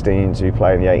under-16s who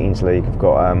play in the 18s league have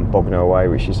got Bognor away,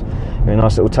 which is a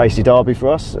nice little tasty derby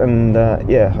for us. And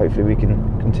yeah, hopefully we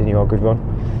can continue our good run.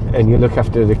 And you look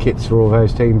after the kits for all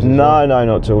those teams? No, not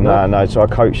at all. No. So I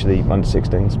coach the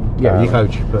under-16s. Yeah, you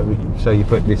coach, but so you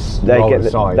put this role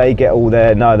aside. They get all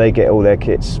their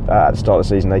kits at the start of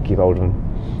the season. They keep hold of them.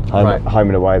 Home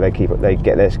and away, they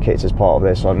get their kits as part of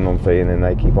their signing on fee, and then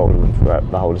they keep hold of them throughout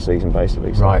the whole of the season,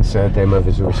 basically. So. Right, so their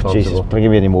mothers are responsible. Jesus, don't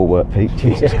give me any more work, Pete.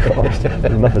 Jesus Christ,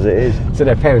 enough as it is. So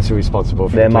their parents are responsible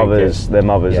for their mothers. Their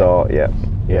mothers are,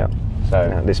 yeah.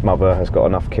 So this mother has got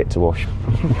enough kit to wash.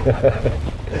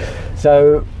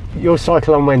 So your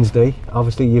cycle on Wednesday.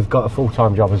 Obviously, you've got a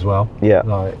full-time job as well. Yeah.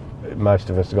 Like most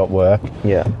of us have got work.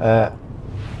 Yeah.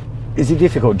 Is it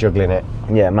difficult juggling it?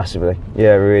 Yeah, massively.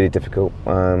 Yeah, really difficult.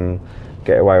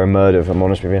 Get away with murder, if I'm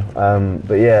honest with you.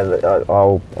 But yeah,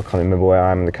 I can't remember where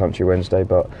I am in the country Wednesday,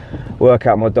 but work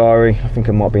out my diary. I think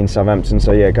I might be in Southampton,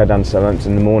 so yeah, go down to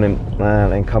Southampton in the morning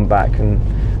and then come back and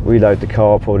reload the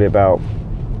car probably about,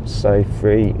 say,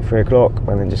 3 o'clock,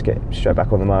 and then just get straight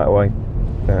back on the motorway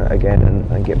again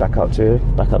and get back up to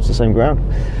the same ground.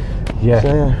 Yeah,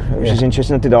 so, which is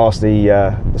interesting. I did ask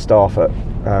the staff at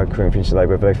Corinthians today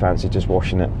whether they fancied just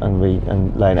washing it and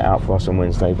laying it out for us on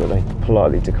Wednesday, but they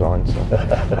politely declined. So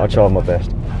I tried my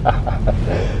best.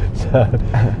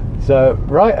 So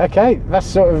right, okay, that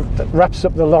sort of wraps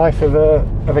up the life of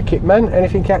a kit man.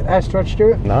 Anything else to add,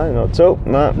 Stuart? No, not at all.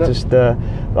 No. Just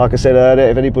like I said earlier,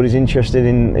 if anybody's interested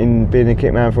in being a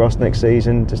kit man for us next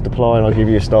season, just apply and I'll give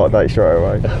you a start date straight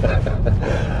away.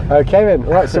 Okay then,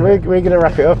 right, so we're going to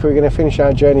wrap it up. We're going to finish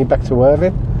our journey back to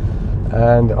Worthing,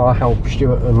 and I'll help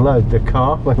Stuart unload the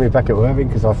car when we're back at Worthing,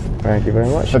 because thank you very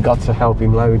much. Forgot to help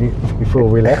him load it before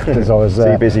we left, as I was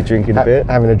too busy drinking a bit,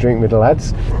 having a drink with the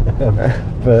lads.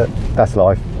 But that's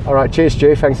life. All right, cheers,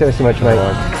 Stu. Thanks ever so much,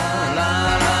 mate.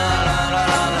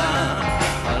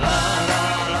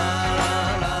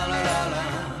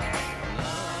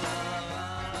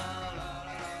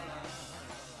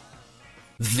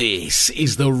 This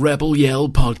is the Rebel Yell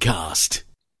podcast.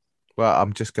 Well,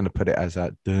 I'm just going to put it as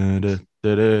a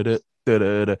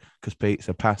because Pete's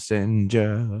a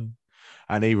passenger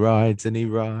and he rides.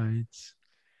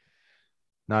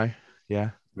 No?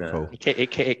 Yeah? No. Cool.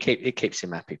 It keeps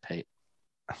him happy, Pete.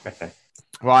 Okay.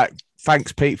 Right.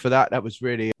 Thanks, Pete, for that. That was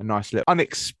really a nice little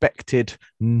unexpected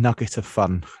nugget of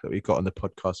fun that we got on the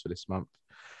podcast for this month.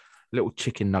 Little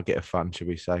chicken nugget of fun, should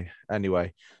we say.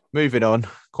 Anyway, moving on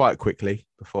quite quickly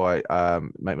before I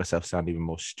make myself sound even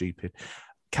more stupid.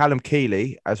 Callum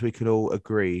Keely, as we can all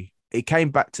agree, he came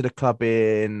back to the club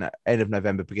in end of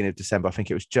November, beginning of December. I think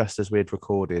it was just as we had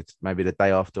recorded, maybe the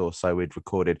day after or so we'd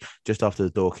recorded, just after the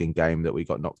Dorking game that we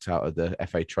got knocked out of the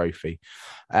FA Trophy.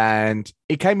 And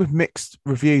he came with mixed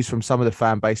reviews from some of the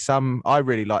fan base. Some, I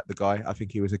really liked the guy. I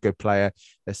think he was a good player.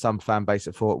 There's some fan base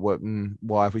that thought, well,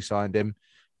 why have we signed him?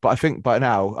 But I think by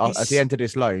now, at the end of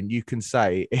this loan, you can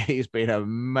say he's been an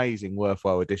amazing,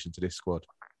 worthwhile addition to this squad.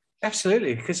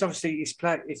 Absolutely, because obviously he's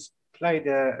played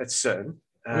at Sutton.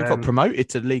 We got promoted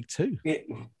to League Two.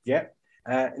 Yeah.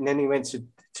 And then he went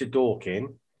to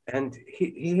Dorking, and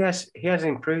he has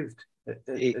improved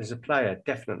as a player,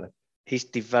 definitely. He's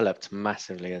developed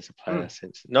massively as a player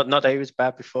since. Not that he was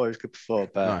bad before; he was good before.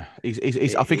 But no,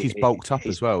 I think he's bulked up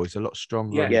as well. He's a lot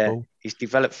stronger. Yeah, he's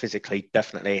developed physically,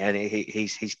 definitely, and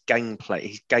his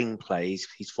gameplay,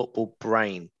 his football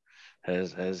brain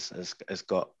has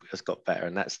got better,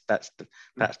 and that's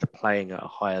the playing at a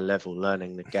higher level,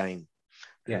 learning the game.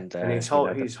 Yeah, and his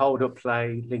hold up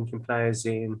play, linking players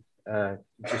in,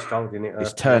 just holding it up.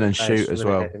 His turn and shoot as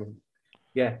well.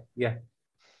 Yeah.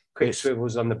 Quick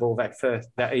swivels on the ball. That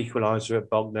equaliser at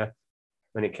Bognor,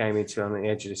 when it came into on the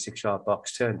edge of the 6-yard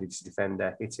box, turned into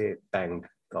defender, hit it, bang,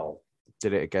 goal.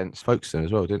 Did it against Folkestone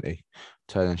as well, didn't he?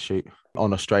 Turn and shoot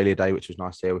on Australia Day, which was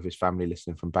nice to hear with his family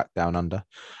listening from back down under.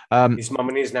 His mum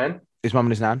and his nan.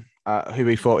 Who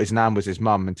we thought his nan was his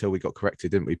mum until we got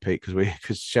corrected, didn't we, Pete?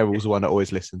 Because Cheryl's the one that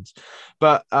always listens.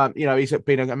 But he's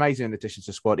been an amazing addition to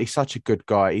the squad. He's such a good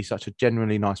guy. He's such a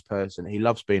genuinely nice person. He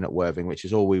loves being at Worthing, which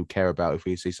is all we care about if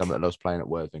we see someone that loves playing at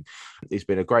Worthing. He's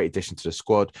been a great addition to the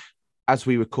squad. As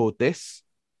we record this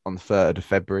on the 3rd of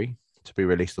February, to be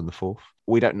released on the 4th.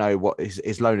 We don't know what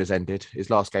his loan has ended. His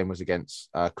last game was against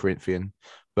Corinthian,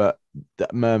 but the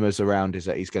murmurs around is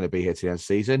that he's going to be here to the end of the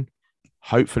season.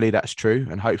 Hopefully that's true,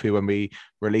 and hopefully when we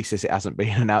release this, it hasn't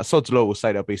been announced. Sod's Law will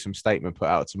say there'll be some statement put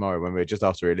out tomorrow when we're just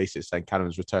after release it saying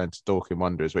Callum's returned to Dorking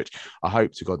Wanderers, which I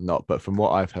hope to God not. But from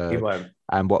what I've heard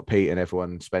and what Pete and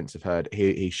everyone Spence have heard,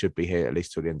 he should be here at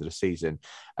least till the end of the season.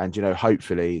 And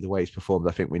hopefully the way he's performed,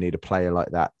 I think we need a player like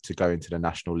that to go into the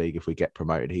National League if we get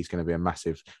promoted. He's going to be a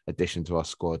massive addition to our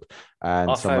squad.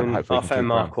 And I'll phone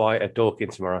Mark White at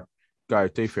Dorking tomorrow. Go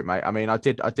do for it, mate. I mean, I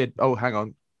did. Oh, hang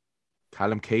on.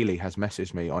 Callum Keely has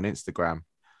messaged me on Instagram.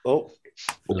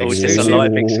 It's just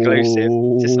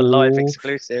a live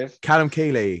exclusive. Callum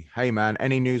Keely, hey man,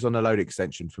 any news on the loan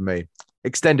extension for me?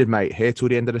 Extended, mate, here till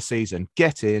the end of the season.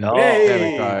 Get in.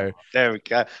 There we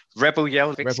go. Rebel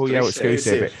Yell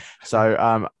exclusive.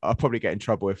 So I'll probably get in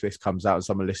trouble if this comes out and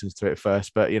someone listens to it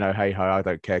first. But hey ho, I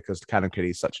don't care because Callum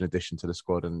Keely is such an addition to the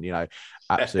squad, and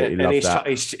absolutely love that.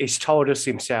 He's told us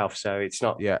himself, so it's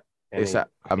not. Yeah. I'm just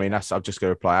going to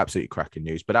reply. Absolutely cracking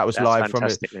news. But that's live from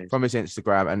his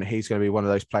Instagram, and he's going to be one of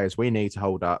those players we need to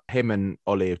hold up. Him and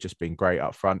Ollie have just been great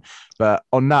up front. But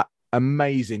on that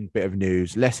amazing bit of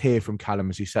news, let's hear from Callum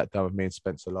as he sat down with me and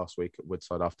Spencer last week at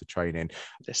Woodside after training.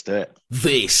 Let's do it.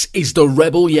 This is the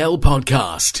Rebel Yell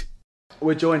podcast.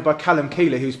 We're joined by Callum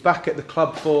Keely, who's back at the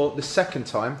club for the second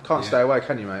time. Can't stay away,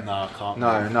 can you, mate? No, I can't.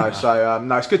 No. So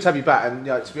it's good to have you back. And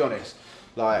to be honest,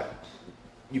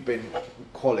 you've been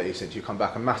quality since you come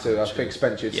back, and massive. I think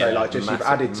Spencer would say, you've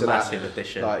added to that. Massive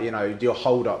addition. Your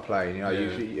hold-up play.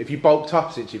 If you bulked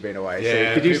up since you've been away.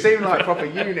 Yeah. Because you seem like a proper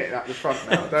unit at the front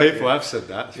now. People have said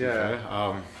that. To be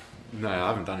fair. No, I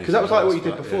haven't done it. Because that was like what you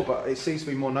did before, but it seems to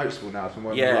be more noticeable now from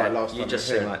when we were last time. You just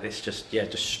seem like this, just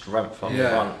strength on the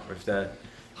front with the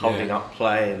holding up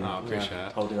play and I appreciate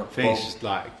that. holding up I think ball. it's just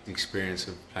like the experience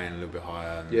of playing a little bit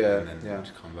higher and then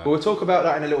just come back. Well, we'll talk about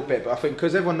that in a little bit, but I think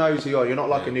because everyone knows who you are, you're not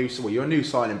like you're a new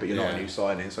signing, but you're not a new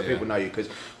signing, so people know you. Because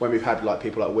when we've had like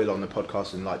people like Will on the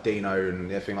podcast and like Dino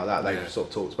and everything like that, they've sort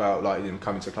of talked about like them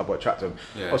coming to the club, what attracted them.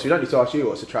 Obviously, we don't need to ask you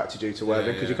what's attracted you to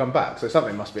Worthing because you come back, so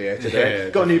something must be here today.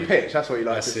 Got a new pitch, that's what you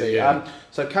like to see.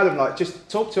 So Callum, like, just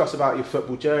talk to us about your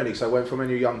football journey. So when from when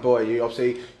you're a young boy, you're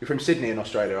from Sydney in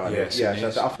Australia, aren't you?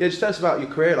 Just tell us about your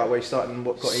career, like where you started and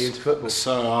what got you into football.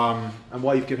 So and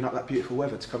why you've given up that beautiful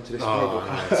weather to come to this table.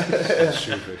 It's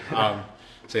stupid.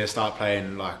 So I started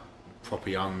playing like proper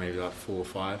young, maybe like 4 or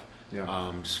 5.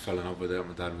 Just fell in love with it.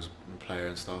 My dad was a player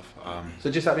and stuff. So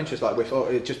just out of interest, like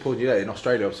with just pulling you there in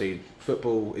Australia, obviously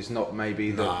football is not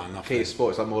maybe the key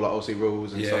sport. It's like more like Aussie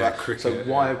rules and stuff like that. Cricket, so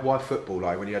why football?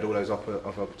 Like when you had all those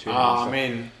opportunities. I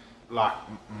mean, like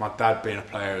my dad being a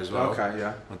player as well. Okay,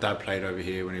 yeah. My dad played over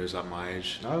here when he was like my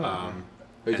age.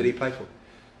 Who did he play for?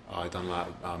 I done like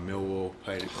Millwall,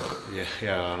 played.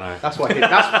 Yeah, I know. That's why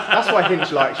that's why Hinch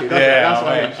likes you. That's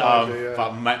why Hinch likes you.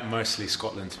 But mostly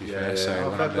Scotland, to be fair. So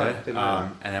when I'm there,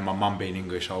 and then my mum being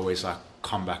English, I always like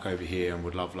come back over here and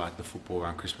would love like the football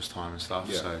around Christmas time and stuff.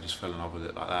 So just fell in love with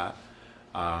it like that.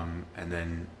 And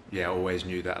then I always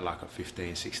knew that like at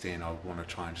 15, 16, I would want to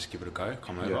try and just give it a go,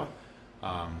 come over.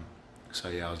 So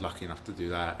I was lucky enough to do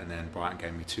that, and then Brighton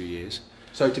gave me 2 years.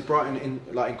 So did Brighton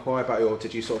inquire about you, or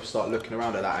did you sort of start looking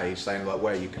around at that age, saying like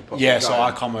where you could possibly go? So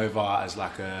I come over as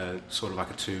like a sort of like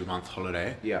a 2-month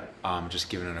holiday. Just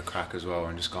giving it a crack as well,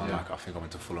 and just going like I think I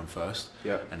went to Fulham first.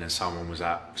 And then someone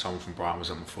from Brighton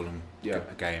was at the Fulham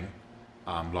game.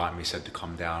 Like me said to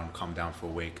come down for a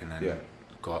week, and then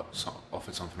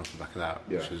offered something off the back of that,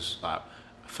 which was like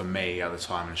for me at the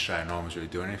time in Australia, no one was really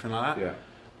doing anything like that.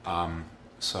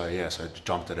 So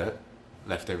jumped at it,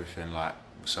 left everything like.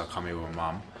 So I come here with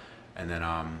my mum, and then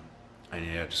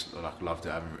just like loved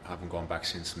it. I haven't gone back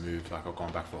since the move. Like I've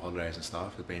gone back for holidays and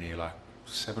stuff. I've been here like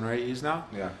 7 or 8 years now.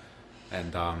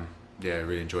 And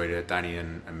really enjoyed it. Danny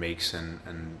and Meeks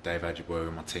and Dave Adjiboye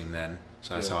were my team then.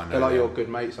 So that's how I know. They're like your good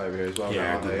mates over here as well.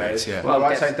 Yeah, good mates. Yeah. Well,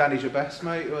 right, saying Danny's your best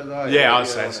mate. I'd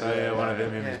say so. One of them,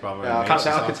 him and his brother. I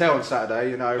could tell on Saturday.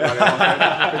 You know, we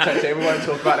won't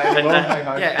talk about that anymore.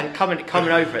 And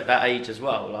coming over at that age as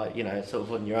well, like sort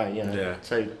of on your own.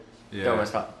 So you're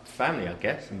almost like family, I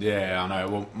guess. Yeah, I know.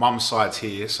 Well, mum's side's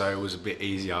here, so it was a bit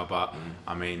easier. But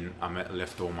I mean,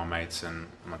 left all my mates and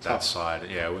my dad's side.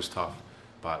 Yeah, it was tough.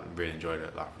 But really enjoyed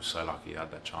it. Like, I was so lucky I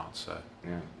had that chance.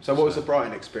 So what was the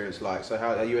Brighton experience like?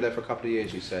 So you were there for a couple of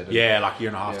years, you said? Like a year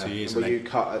and a half, 2 years. And were you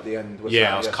cut at the end?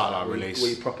 I was cut, like released. Were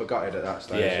you proper gutted at that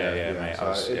stage?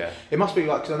 Mate. It must be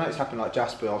like, because I know it's happened like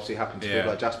Jasper, obviously happened to people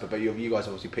like Jasper, but you guys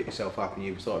obviously picked yourself up and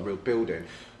you started real building.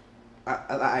 At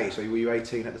that age, so were you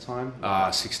 18 at the time?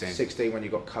 16. 16 when you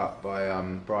got cut by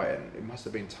Brighton. It must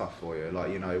have been tough for you.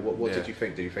 Like, what did you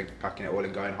think? Did you think packing it all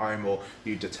and going home, or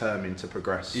you determined to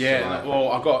progress?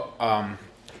 Well, I got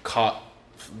cut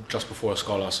just before a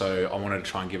scholar, so I wanted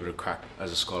to try and give it a crack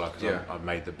as a scholar because I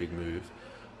made the big move.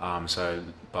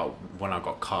 But when I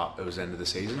got cut, it was the end of the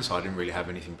season, so I didn't really have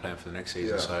anything planned for the next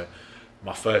season. So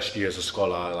my first year as a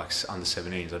scholar, like under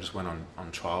 17s, I just went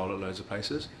on trial at loads of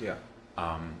places.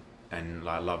 And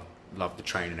like loved the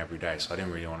training every day, so I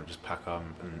didn't really want to just pack up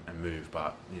and move,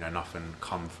 but nothing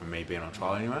come from me being on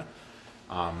trial anywhere.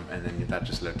 And then that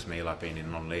just led to me like being in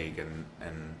non-league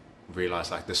and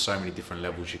realised like there's so many different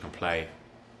levels you can play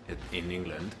in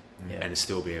England and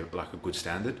still be like a good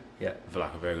standard, for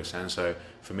like a very good standard. So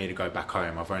for me to go back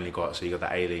home, I've only got, you got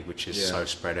the A-League, which is so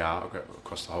spread out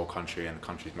across the whole country, and the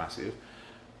country's massive,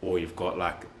 or you've got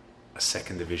like a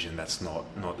second division that's not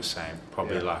the same,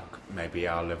 probably like maybe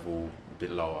our level a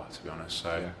bit lower, to be honest.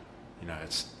 So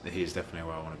he's definitely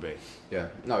where I want to be.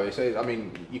 I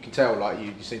mean, you can tell like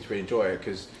you seem to really enjoy it,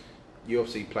 because you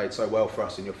obviously played so well for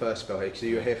us in your first spell here, because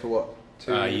you were here for what,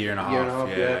 a year and a half,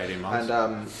 18 months.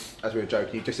 And as we were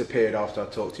joking, you disappeared after I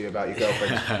talked to you about your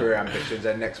girlfriend's career ambitions,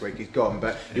 and next week he's gone,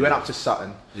 but you went up to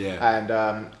Sutton, and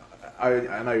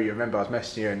I know you remember I was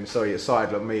messaging you and saw you at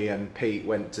Sideline. Me and Pete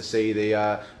went to see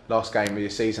the last game of your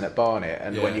season at Barnet,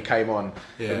 and when you came on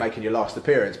and making your last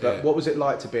appearance. But what was it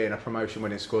like to be in a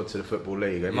promotion-winning squad to the Football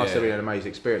League? It must have been an amazing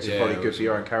experience. It's probably good for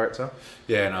your own character.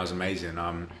 Yeah, no, it was amazing.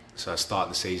 So I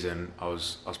started the season, I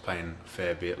was playing a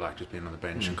fair bit, like just being on the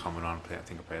bench and coming on. I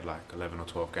think I played like 11 or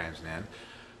 12 games in the end.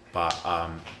 But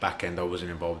back end I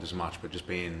wasn't involved as much, but just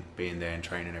being there and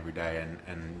training every day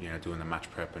and doing the match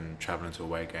prep and travelling to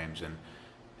away games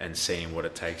and seeing what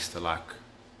it takes to like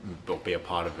be a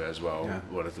part of it as well,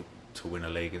 to win a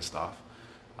league and stuff.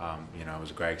 It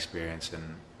was a great experience,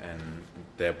 and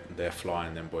they're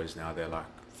flying, them boys now. They're like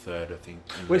third, I think.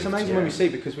 Well, it's amazing when we see,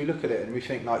 because we look at it and we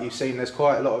think, like you've seen, there's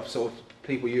quite a lot of sort of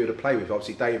people you would have played with.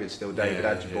 Obviously, David's still David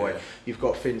Adjiboye. You've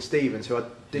got Finn Stevens, who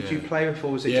did you play with,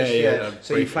 or was it just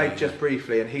so briefly, you played just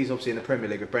briefly, and he's obviously in the Premier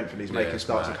League with Brentford. He's making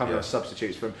starts and coming as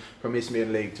substitutes from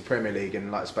Isthmian League to Premier League in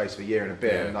like the space of a year and a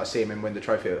bit, and like seeing him win the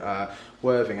trophy at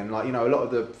Worthing, and like, you know, a lot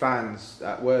of the fans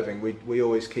at Worthing, we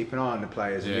always keep an eye on the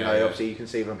players, and you know, obviously you can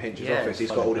see from Hinch's office,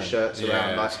 he's got all the shirts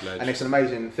around, like, and it's an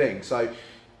amazing thing. So,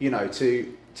 you know,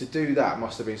 to do that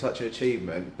must have been such an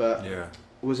achievement, but.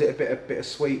 Was it a bit of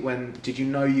sweet when? Did you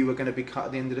know you were going to be cut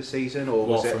at the end of the season, or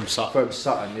was it from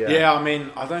Sutton? Yeah, I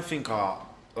mean, I don't think I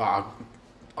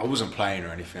wasn't playing or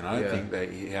anything. I don't think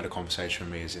that he had a conversation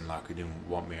with me, as in like he didn't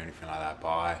want me or anything like that. But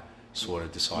I sort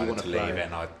of decided to leave,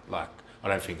 and I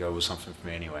don't think it was something for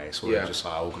me anyway. Sort of just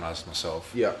like I organised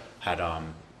myself. Had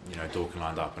you know, Dorking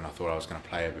lined up, and I thought I was going to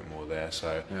play a bit more there,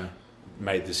 so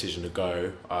made the decision to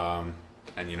go.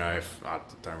 And you know, if I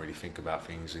don't really think about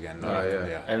things again.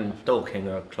 And Dorking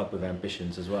are a club with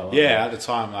ambitions as well. Yeah, at the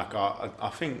time, like I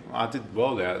think I did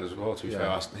well there as well. To be fair,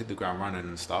 I hit the ground running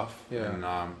and stuff. And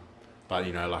but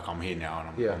you know, like I'm here now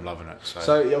and I'm loving it.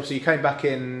 So obviously you came back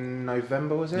in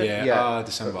November, was it?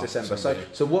 December.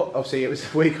 So what? Obviously it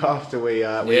was a week after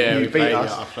you beat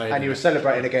us, and you were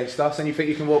celebrating against us, and you think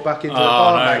you can walk back into the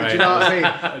bar, mate? Do you know what I mean?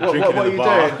 what are you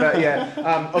doing? But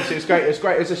obviously it's great. It's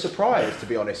great. It was a surprise, to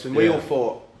be honest, and we all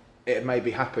thought it maybe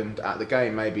happened at the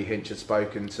game. Maybe Hinch had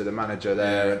spoken to the manager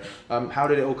there. And how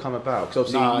did it all come about?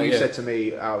 Because obviously you said to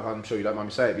me, I'm sure you don't mind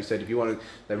me saying it, but you said if you wanted,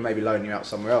 they would maybe loan you out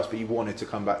somewhere else, but you wanted to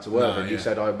come back to Worthing. You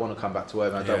said, I want to come back to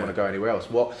Worthing, I don't want to go anywhere else.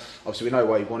 Obviously we know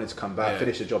why you wanted to come back,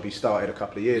 finish the job you started a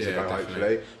couple of years ago,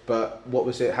 hopefully. But what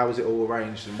was it? How was it all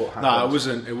arranged, and what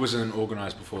happened? It wasn't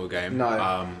organised before the game.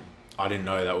 I didn't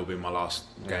know that would be my last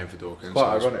game for Dorking.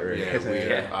 Quite ironic, really, isn't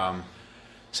it?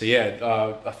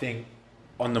 I think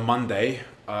on the Monday,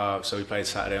 so we played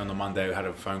Saturday. On the Monday, we had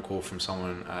a phone call from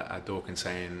someone at Dorking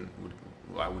saying,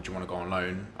 "Would you want to go on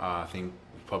loan?" I think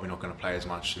we're probably not going to play as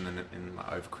much in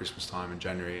over Christmas time in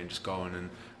January, and just go on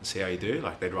and see how you do.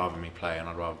 Like, they'd rather me play, and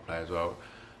I'd rather play as well.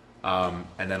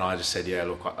 And then I just said, "Yeah,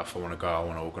 look, if I want to go, I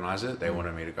want to organise it." They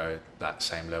wanted me to go that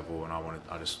same level, and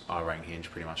I rang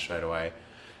Hinch pretty much straight away.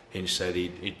 Hinch said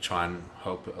he'd try and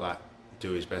help,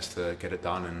 do his best to get it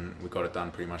done, and we got it done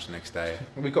pretty much the next day.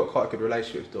 We've got quite a good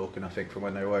relationship with Dorking, I think, from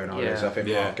when they were in Ireland. So I think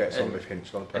Mark gets on with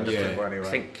Hinch on a personal level anyway. I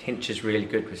think Hinch is really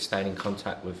good with staying in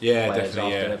contact with players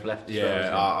after they've left as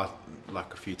well. I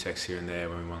like a few texts here and there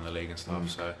when we won the league and stuff.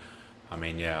 So, I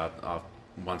mean,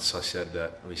 once we said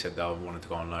that I wanted to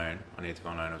go on loan, I needed to go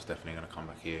on loan, I was definitely going to come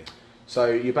back here. So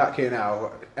you're back here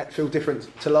now. Feel different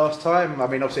to last time? I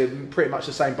mean, obviously, pretty much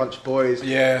the same bunch of boys.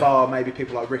 Bar maybe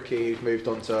people like Ricky, who's moved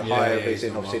on to higher. He's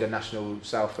in obviously the National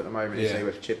South at the moment. He's here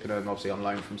with Chippenham, obviously on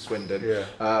loan from Swindon.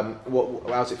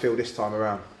 How's it feel this time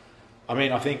around? I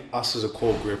mean, I think us as a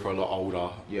core group are a lot older.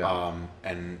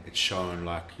 And it's shown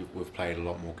like we've played a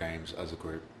lot more games as a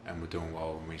group, and we're doing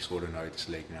well, and we sort of know this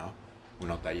league now. We're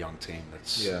not that young team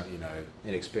that's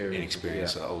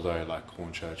inexperienced. Although like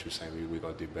Hornchurch would say we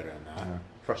got to do better than that.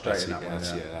 Frustrating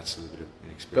that's a little bit of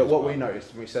inexperience. But what we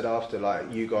noticed, we said after,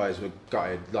 like, you guys were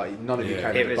gutted, like none of you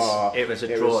came to the bar. It was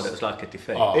a draw, and it was like a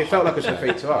defeat. It felt like a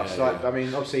defeat to us. I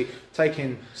mean, obviously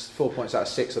taking 4 points out of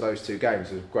 6 of those 2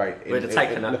 games was great. We'd have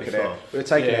taken that before. We'd have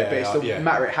taken it, but it still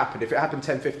matter it happened. If it happened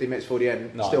 10-15 minutes before the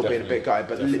end, still being a bit gutted.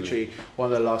 But literally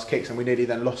one of the last kicks, and we nearly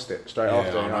then lost it straight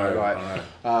after. I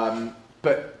know.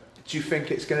 But do you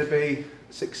think it's going to be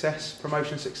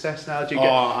promotion success now? Do you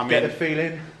get the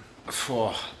feeling?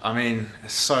 I mean,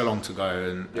 it's so long to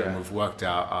go, and we've worked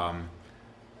out,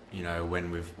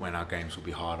 when our games will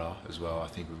be harder as well. I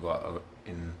think we've got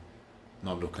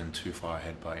not looking too far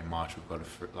ahead, but in March we've got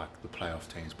the playoff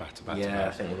teams back to back.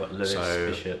 I think we've got Lewis,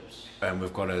 Bishops, and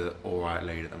we've got an all right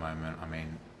lead at the moment. I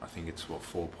mean, I think it's 4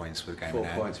 points for the game. 4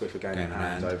 points with a game in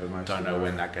hand over most. Don't know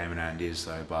when that game in hand is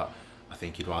though, but I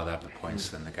think you'd rather have the points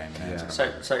than the game in hand.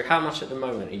 So how much at the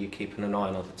moment are you keeping an eye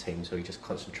on other teams, or are you just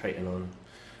concentrating on?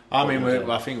 I mean,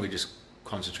 I think we just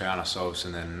concentrate on ourselves,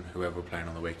 and then whoever we're playing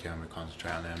on the weekend, we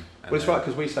concentrate on them. Well, it's right,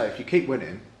 because we say if you keep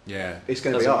winning, it's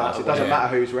going to be ours. It doesn't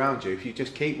matter who's around you. If you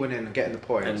just keep winning and getting the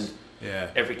points.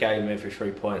 And every game, every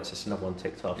 3 points, it's another one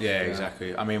ticked off. Yeah,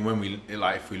 exactly. I mean, when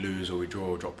if we lose or we draw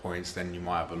or drop points, then you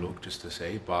might have a look just to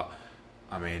see. But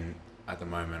I mean, at the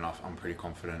moment, I'm pretty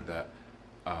confident that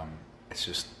it's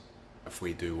just if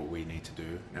we do what we need to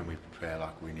do and we prepare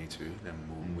like we need to,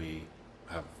 then we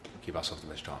give ourselves the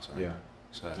best chance. I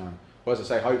think. Well,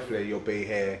 as I say, hopefully you'll be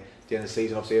here at the end of the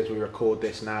season. Obviously, as we record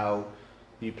this now,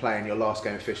 you playing your last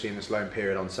game officially in this loan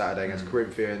period on Saturday against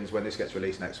Corinthians. When this gets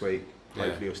released next week,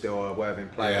 hopefully you're still a Worthing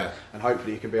player, and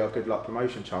hopefully you can be our good luck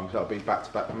promotion charm, because that'll be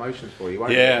back-to-back promotions for you,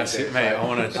 won't That's it, mate. I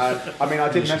want to. I mean,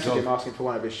 I did message him asking for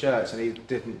one of his shirts, and he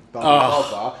didn't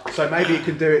bother. So maybe you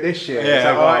can do it this year.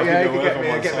 Yeah, you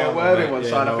can get me a Worthing one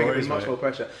signed. I think it'd be much more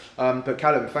pressure. But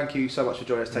Callum, thank you so much for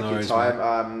joining us, taking your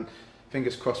time.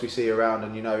 Fingers crossed we see you around,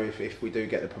 and if we do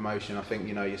get the promotion, I think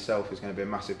yourself is going to be a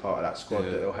massive part of that squad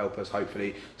that will help us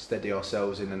hopefully steady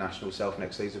ourselves in the national self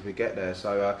next season if we get there.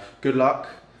 So good luck.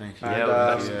 Thank you.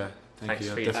 And, Thanks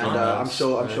for and I'm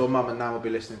sure Mum and Nan will be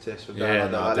listening to this from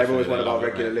down there. They're always one of our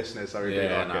regular listeners, so we really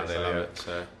like it. They love it.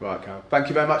 So. Right, Cal. Thank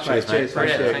you very much, mate. Cheers.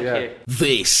 Thank you.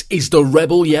 This is the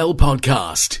Rebel Yell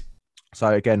podcast. So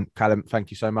again, Callum,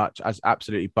 thank you so much. I was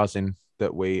absolutely buzzing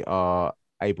that we are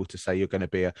able to say you're going to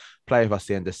be a player of us at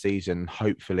the end of the season,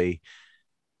 hopefully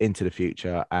into the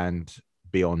future and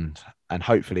beyond, and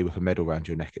hopefully with a medal around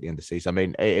your neck at the end of the season. I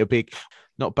mean, it'll be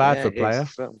not bad for a player.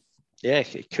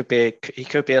 He could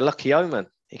be a lucky omen.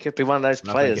 He could be one of those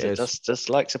players that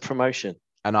just likes a promotion.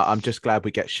 And I'm just glad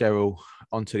we get Cheryl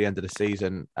onto the end of the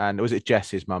season. And was it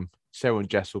Jess's mum? Cheryl and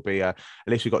Jess will be, at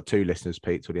least we've got 2 listeners,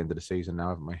 Pete, till the end of the season now,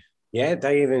 haven't we? Yeah,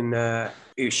 they even,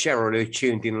 it was Cheryl who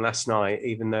tuned in last night,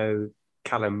 even though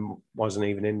Callum wasn't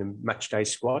even in the matchday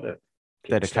squad.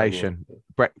 Dedication.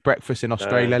 Breakfast in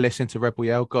Australia, listening to Rebel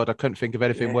Yell. God, I couldn't think of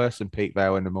anything worse than Pete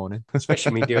Vale in the morning.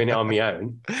 Especially me doing it on my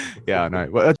own. Yeah, I know.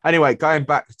 Well, anyway, going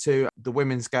back to the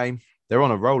women's game, they're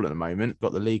on a roll at the moment.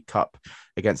 Got the League Cup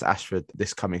against Ashford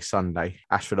this coming Sunday.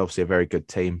 Ashford, obviously a very good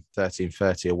team,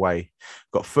 13:30 away.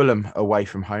 Got Fulham away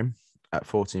from home at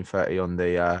 14:30 on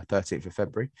the 13th of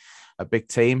February. A big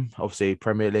team, obviously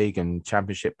Premier League and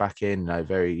Championship back in,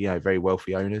 very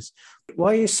wealthy owners.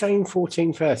 Why are you saying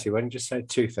 14:30? Why didn't you just say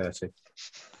 2:30?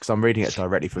 Because I'm reading it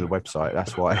directly from the website.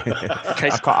 That's why.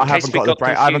 I haven't got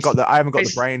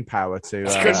the brain power to.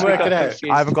 Couldn't work it out.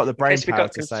 I haven't got the brain power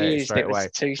to say it straight away.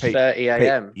 2:30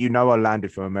 a.m. You know, I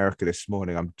landed from America this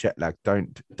morning. I'm jet lagged.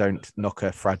 Don't knock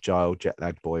a fragile jet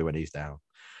lagged boy when he's down.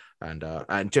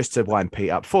 And just to wind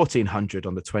Pete up, 1400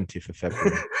 on the 20th of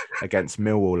February against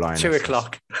Millwall Lionesses.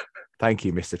 2:00. Thank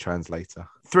you, Mr. Translator.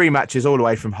 3 matches all the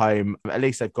way from home. At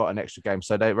least they've got an extra game.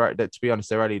 So to be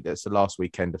honest, it's the last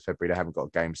weekend of February. They haven't got a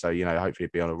game. So, hopefully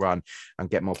be on a run and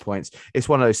get more points. It's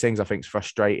one of those things I think is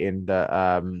frustrating that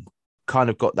kind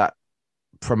of got that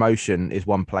promotion is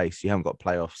one place. You haven't got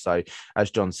playoffs. So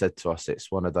as John said to us,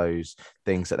 it's one of those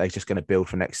things that they're just going to build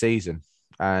for next season.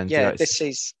 And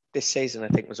this season, I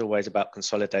think, was always about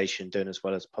consolidation, doing as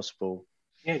well as possible.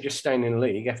 Yeah, just staying in the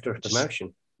league after a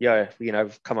promotion.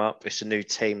 We've come up. It's a new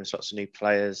team. There's lots of new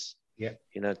players. Yeah.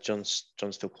 John's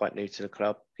still quite new to the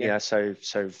club. Yeah. So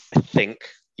I think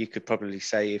you could probably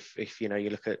say if you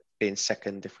look at being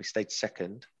second, if we stayed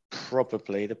second,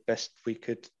 probably the best we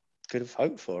could have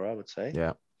hoped for, I would say.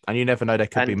 Yeah. And you never know, there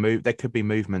could be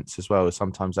movements as well.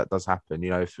 Sometimes that does happen,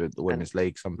 for the Women's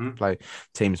League. Some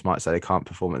teams might say they can't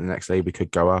perform at the next league. We could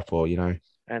go up or,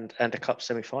 And a cup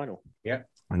semi-final. Yeah.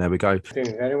 And there we go.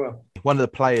 Doing very well. One of the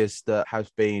players that has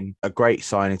been a great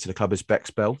signing to the club is Bex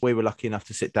Bell. We were lucky enough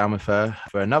to sit down with her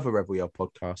for another Rebel Yell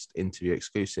podcast interview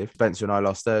exclusive. Spencer and I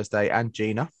last Thursday, and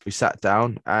Gina. We sat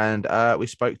down and we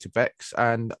spoke to Bex,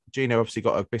 and Gina obviously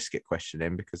got a biscuit question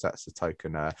in because that's the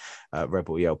token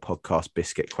Rebel Yell podcast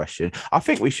biscuit question. I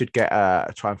think we should try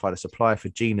and find a supplier for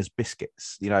Gina's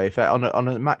biscuits. If on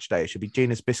a match day, it should be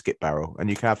Gina's biscuit barrel, and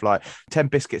you can have like 10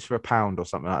 biscuits for £1 or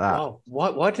something like that. Oh,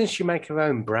 why doesn't she make her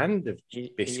own brand of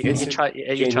biscuits?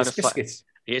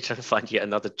 You're trying to find yet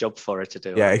another job for her to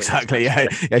do. Yeah, exactly. Yeah,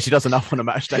 she does enough on a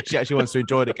match day. She actually wants to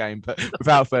enjoy the game. But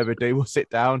without further ado, we'll sit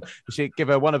down. She give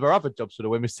her one of her other jobs for the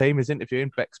women's team is interviewing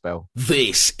Bex Bell.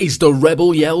 This is the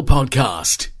Rebel Yell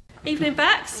podcast. Evening,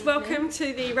 Bex. Welcome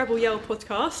to the Rebel Yell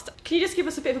podcast. Can you just give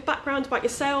us a bit of a background about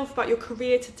yourself, about your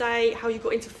career today, how you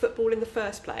got into football in the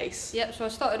first place? Yep. So I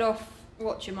started off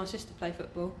watching my sister play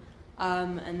football.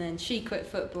 And then she quit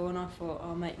football, and I thought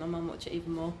I'll make my mum watch it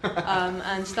even more,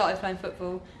 and started playing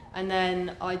football. And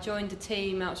then I joined a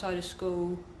team outside of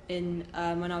school when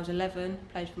I was 11,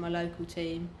 played for my local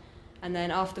team. And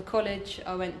then after college,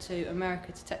 I went to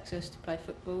America, to Texas, to play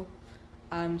football.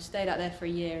 Stayed out there for a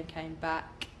year and came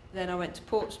back. Then I went to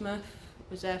Portsmouth,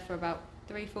 was there for about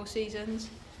 3-4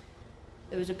 seasons.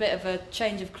 There was a bit of a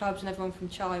change of clubs, and everyone from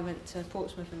Chai went to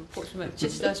Portsmouth, and Portsmouth went to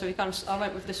Chichester. So I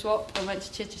went with the swap. I went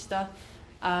to Chichester,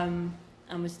 and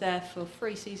was there for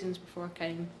 3 seasons before I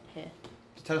came here.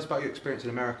 tell us about your experience in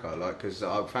America, like, because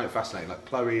I found it fascinating. Like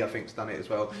Chloe, I think's done it as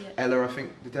well. Yeah. Ella, I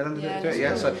think, did Ella do it?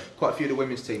 Yeah. So quite a few of the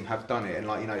women's team have done it, and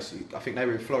like, you know, so I think they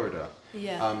were in Florida.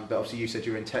 Yeah. But obviously you said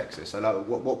you were in Texas. So like,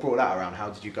 what brought that around? How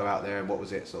did you go out there, and what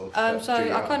was it sort of? So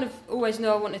I kind of always knew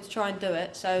I wanted to try and do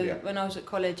it. So when I was at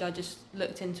college, I just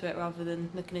looked into it rather than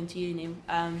looking into uni.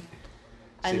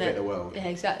 See a bit of the world. Yeah,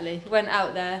 exactly. Went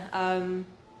out there.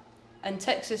 And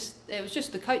Texas, it was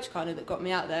just the coach kind of that got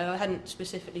me out there. I hadn't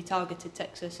specifically targeted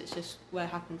Texas. It's just where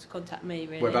happened to contact me,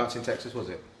 really. Whereabouts in Texas was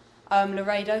it?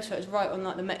 Laredo, so it was right on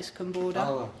like the Mexican border.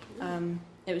 Oh.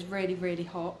 It was really, really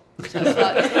hot. So it was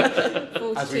like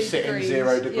 42 As we sit degrees. in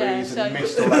 0 degrees Yeah, and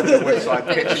mist all over the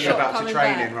website, picture you about to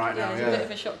train in right now. Yeah, it was a bit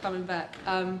of a shock coming back.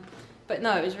 But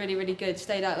no, it was really, really good.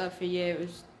 Stayed out there for a year. It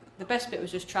was the best bit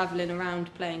was just travelling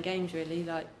around playing games, really.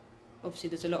 Like, obviously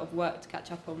there's a lot of work to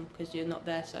catch up on because you're not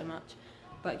there so much.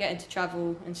 But getting to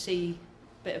travel and see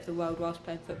a bit of the world whilst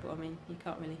playing football, I mean, you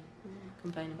can't really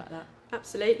complain about that.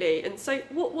 Absolutely. And so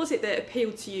what was it that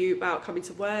appealed to you about coming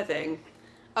to Worthing?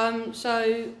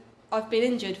 So I've been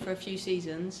injured for a few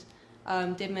seasons,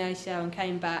 did my ACL and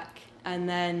came back, and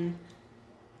then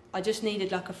I just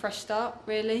needed like a fresh start,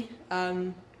 really.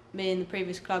 Me and the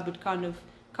previous club would kind of,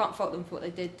 can't fault them for what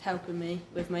they did helping me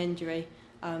with my injury.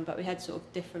 But we had sort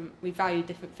of we valued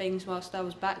different things whilst I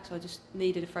was back, so I just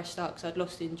needed a fresh start because I'd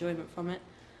lost the enjoyment from it.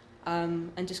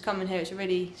 And just coming here, it's a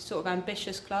really sort of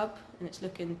ambitious club and it's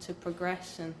looking to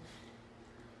progress, and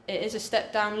it is a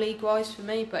step down league-wise for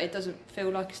me, but it doesn't feel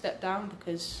like a step down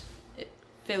because it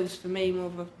feels for me more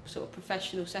of a sort of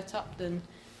professional setup than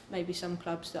maybe some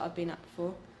clubs that I've been at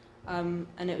before. And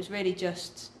it was really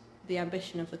just the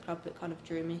ambition of the club that kind of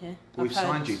drew me here. We've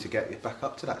signed you to get you back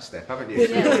up to that step, haven't you?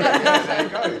 Yeah, exactly. There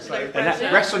you go. So, and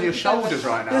that rests on your shoulders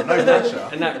right now, no pressure.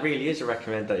 And that really is a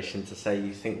recommendation to say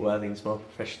you think Worthing's more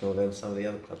professional than some of the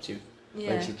other clubs you've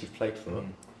mentioned you've played for.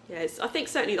 Yes, I think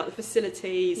certainly like the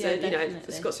facilities and definitely.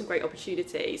 It's got some great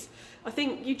opportunities. I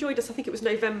think you joined us, I think it was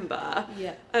November.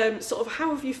 Yeah. Sort of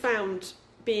how have you found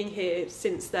being here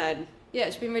since then? Yeah,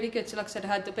 it's been really good. So like I said, I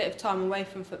had a bit of time away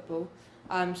from football.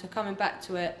 So coming back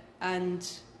to it, and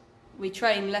we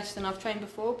train less than I've trained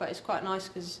before, but it's quite nice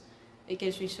because it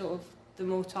gives me sort of the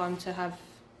more time to have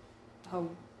the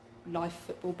whole life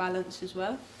football balance as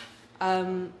well.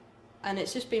 And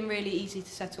it's just been really easy to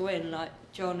settle in. Like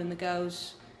John and the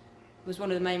girls was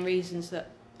one of the main reasons that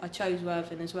I chose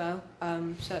Worthing as well.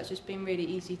 So it's just been really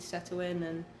easy to settle in,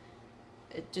 and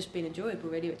it's just been enjoyable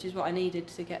really, which is what I needed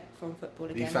to get from football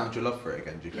again. You found your love for it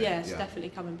again, do you think? Yeah, it's definitely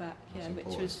coming back. Yeah,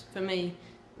 which was for me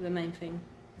the main thing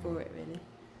for it really.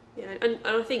 Yeah, and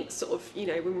I think sort of, you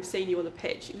know, when we've seen you on the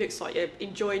pitch, it looks like you're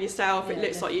enjoying yourself. Yeah, it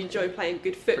looks like you enjoy playing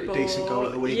good football. Pretty decent goal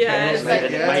at the weekend, wasn't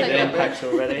it? Yeah, made an impact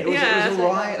already. It was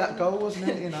alright, that goal, wasn't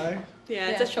it? You know.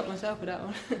 Yeah, I shot myself with that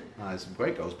one. There's some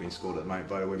great goals being scored at the moment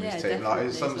by the women's team. Definitely.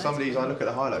 Like some of these, I look at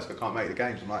the highlights, I can't make the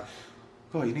games. I'm like,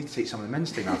 God, you need to teach some of the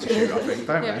men's team how to shoot. I think,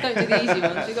 don't yeah, we? Don't do the easy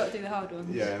ones. You've got to do the hard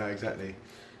ones. Yeah, no, exactly.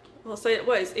 Well, so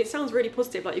it sounds really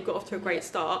positive, like you've got off to a great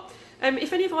start.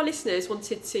 If any of our listeners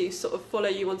wanted to sort of follow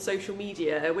you on social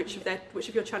media, which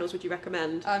of your channels would you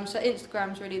recommend? So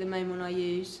Instagram's really the main one I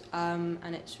use,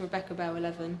 and it's Rebecca Bell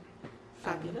 11.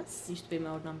 Fabulous. Used to be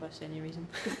my old number, so any reason.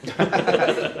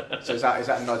 So is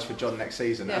that a nudge for John next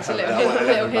season? Yeah, it's a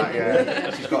little hint.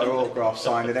 Yeah. She's got her autograph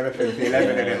signed and everything for the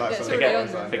 11 in it. Like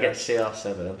forget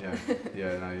CR7.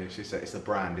 Yeah, no, she said it's the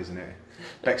brand, isn't it?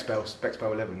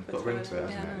 Bexbell 11, got a ring to it,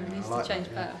 hasn't it? Needs to change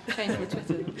better. Change my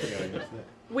Twitter.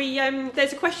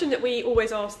 There's a question that we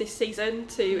always ask this season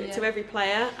to every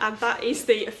player, and that is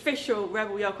the official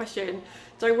Rebel Yell question.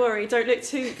 Don't worry, don't look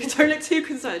too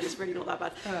concerned. It's really not that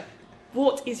bad. All right.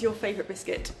 What is your favourite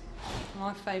biscuit?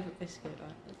 My favourite biscuit,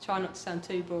 right? I try not to sound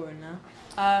too boring now.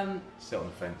 Sit on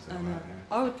the fence.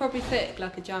 I would probably pick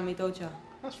like a jammy Dodger.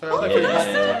 That's fair. I don't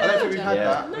think we've had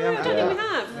that. No, we haven't I don't think we We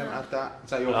have. haven't had that. Is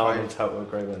that your I'm in favourite? total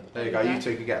agreement. There you go. You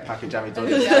two can get a pack of jammy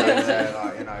Dodgers.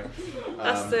 Like, you know.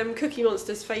 That's Cookie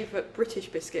Monster's favourite British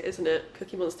biscuit, isn't it?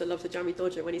 Cookie Monster loves a jammy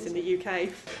Dodger when he's in the UK.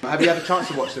 Have you had a chance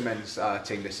to watch the men's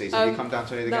team this season? Have you come down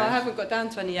to any of the games? No, I haven't got down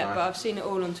to any yet, but I've seen it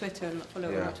all on Twitter and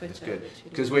follow it on Twitter. It's good.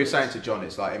 Because we were saying to John,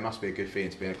 it's like it must be a good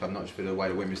feeling to be in a club, not just for the way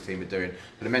the women's team are doing,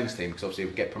 but the men's team, because obviously if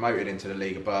we get promoted into the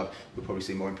league above, we'll probably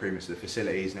see more improvements to the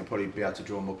facilities and they'll probably be able to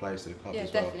draw more players to the club as well.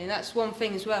 Yeah, definitely. And that's one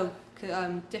thing as well,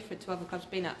 different to other clubs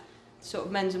been at. Sort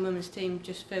of men's and women's team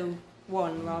just feel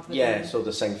one rather than... Yeah, it's all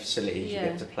the same facilities. You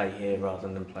get to play here rather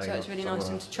than play. So it's really nice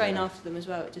and to train after them as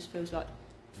well. It just feels like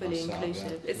fully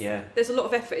inclusive. There's a lot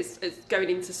of effort is going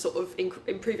into sort of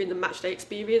improving the matchday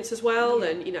experience as well,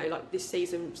 and you know, like this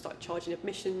season, start charging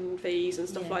admission fees and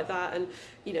stuff like that, and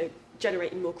you know,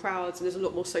 generating more crowds, and there's a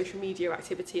lot more social media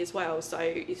activity as well. So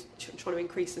it's trying to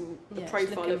increase the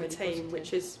profile of the team,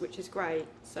 which is great.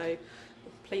 So I'm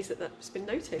pleased that that's been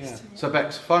noticed. Yeah. So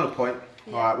Bex, final point.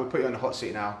 All right, we'll put you on the hot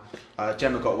seat now.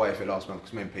 Gemma got away with it last month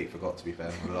because me and Pete forgot, to be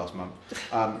fair, on the last month.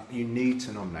 You need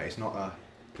to nominate. It's not a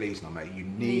please nominate. You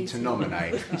need to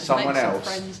nominate someone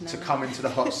else to come into the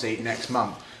hot seat next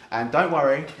month. And don't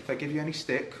worry, if they give you any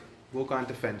stick, we'll go and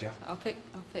defend you.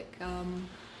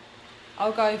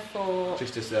 I'll go for...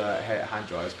 Just as a hand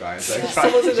dryers guy. So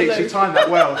she timed that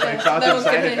well. So I don't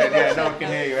say anything. Yeah, no one can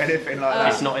hear you. Anything like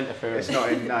that. It's not interfering. It's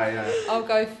not in. No. I'll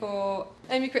go for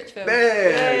Amy Critchfield.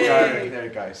 There we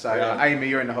go. So Amy,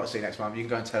 you're in the hot seat next month. You can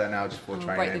go and tell her now just before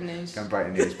training. Break the news. Go and break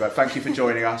the news. But thank you for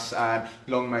joining us. And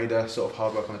long may the sort of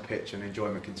hard work on the pitch and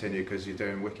enjoyment continue, because you're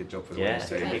doing a wicked job for the women's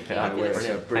team.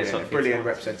 It's a brilliant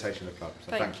representation of the club.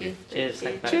 So thank you. Cheers.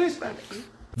 Cheers.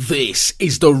 This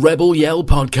is the Rebel Yell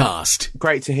podcast.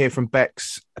 Great to hear from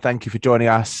Bex. Thank you for joining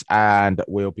us, and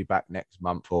we'll be back next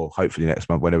month, or hopefully next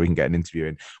month, whenever we can get an interview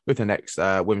in with the next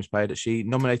women's player that she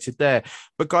nominated there.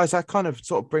 But guys, that kind of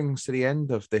sort of brings to the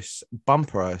end of this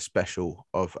bumper special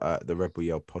of the Rebel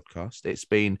Yell podcast. It's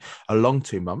been a long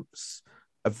 2 months.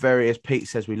 As Pete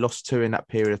says, we lost 2 in that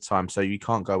period of time, so you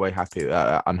can't go away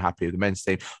unhappy with the men's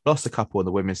team. Lost a couple on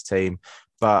the women's team,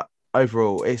 but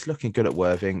overall, it's looking good at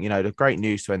Worthing. You know, the great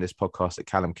news to end this podcast that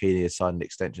Callum Keeley has signed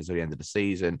extensions at the end of the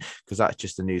season, because that's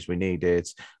just the news we needed.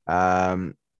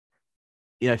 You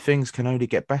know, things can only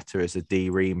get better, as the D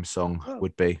Ream song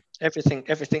would be.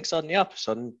 Everything's on the up. It's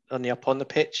on the up on the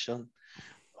pitch,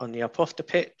 on the up off the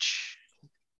pitch.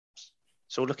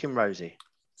 It's all looking rosy.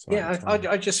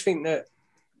 I just think that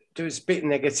there was a bit of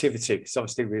negativity, because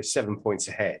obviously we were 7 points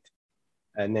ahead,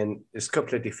 and then there's a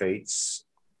couple of defeats,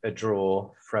 a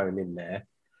draw thrown in there,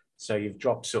 so you've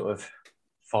dropped sort of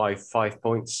 5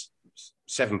 points,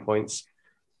 7 points,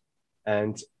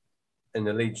 and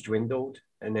the lead's dwindled,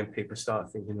 and then people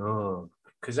start thinking,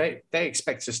 because they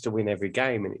expect us to win every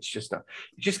game, and it's just not.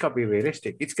 You just got to be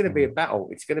realistic. It's going to be a battle.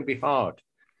 It's going to be hard.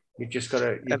 You just got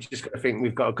to think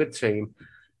we've got a good team.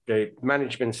 The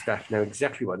management staff know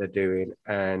exactly what they're doing,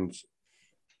 and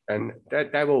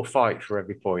they will fight for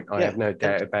every point. I have no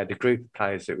doubt about the group of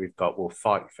players that we've got will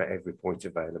fight for every point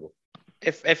available.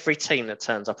 If every team that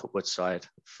turns up at Woodside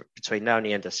between now and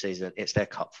the end of the season, it's their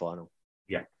cup final.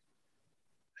 Yeah,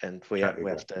 and we have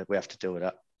to deal with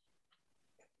that.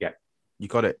 Yeah, you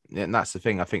got it, and that's the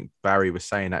thing. I think Barry was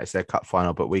saying that it's their cup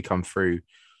final, but we come through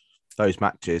those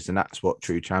matches, and that's what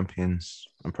true champions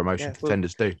and promotion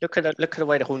contenders do. Look at the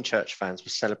way the Hornchurch fans were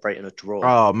celebrating a draw.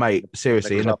 Oh mate,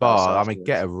 seriously, in the bar. I mean,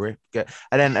 get a rip,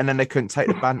 and then they couldn't take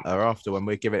the banter after when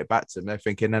we give it back to them. They're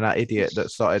thinking, and that idiot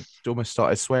that almost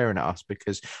started swearing at us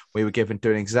because we were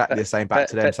doing exactly the same back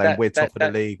to them, saying we're top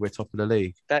of the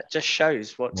league. That just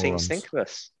shows what teams think of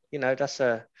us. You know, that's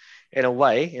in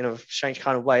a strange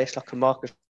kind of way, it's like a mark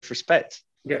of respect.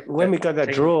 Yeah, when we got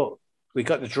that draw. We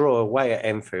got the draw away at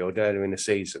Enfield earlier in the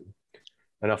season,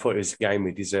 and I thought it was a game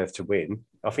we deserved to win.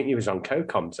 I think you was on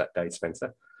co-coms that day,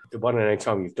 Spencer. The one and only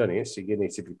time you've done it, so you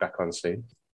need to be back on soon.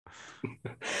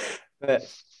 But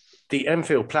the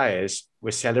Enfield players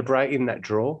were celebrating that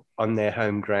draw on their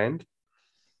home ground,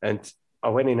 and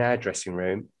I went in our dressing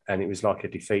room, and it was like a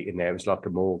defeat in there. It was like a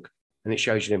morgue, and it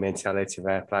shows you the mentality of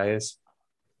our players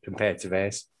compared to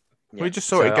theirs. We just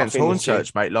saw it against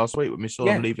Hornchurch, mate, last week when we saw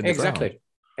them leaving the ground.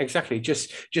 Exactly.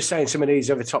 Just saying some of these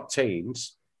other top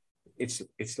teams, it's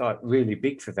like really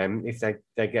big for them if they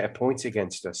get a point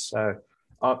against us. So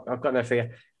I've got no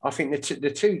fear. I think the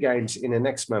two games in the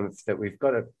next month that we've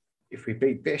got to, if we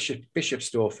beat Bishop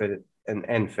Stortford and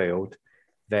Enfield,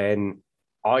 then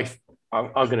I'm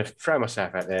going to throw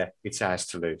myself out there. It's ours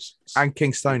to lose. And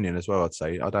Kingstonian as well, I'd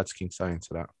say. I'd add Kingstonian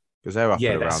to that. Because they're up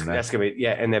and around there. That's going to be,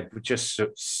 and they've just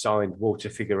signed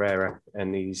Walter Figueroa,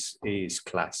 and he's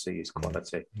class, he's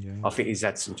quality. Yeah. I think he's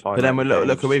had some time. But then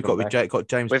look who we've got. We've got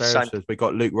James Beresford, we've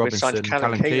got Luke Robinson,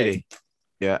 Callum Keeley.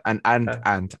 Yeah,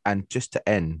 and just to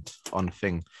end on a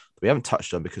thing we haven't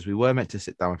touched on, because we were meant to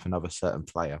sit down with another certain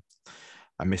player,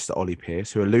 and Mr. Ollie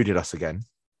Pearce, who eluded us again.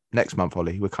 Next month,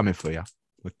 Ollie, we're coming for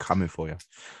you.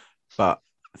 But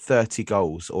 30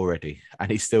 goals already,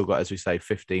 and he's still got, as we say,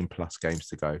 15 plus games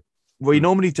to go. We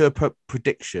normally do a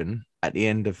prediction at the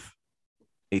end of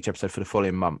each episode for the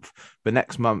following month, but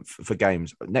next month for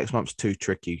games, next month's too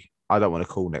tricky. I don't want to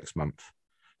call next month,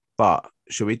 but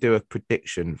should we do a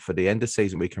prediction for the end of the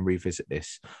season? We can revisit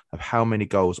this of how many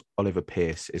goals Oliver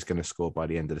Pearce is going to score by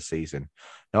the end of the season.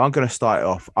 Now I'm going to start it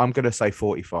off. I'm going to say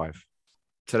 45.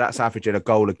 So that's averaging a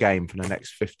goal a game for the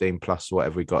next 15 plus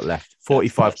whatever we got left.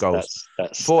 45 goals.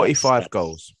 45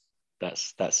 goals.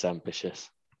 That's ambitious.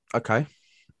 Okay.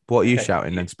 What are you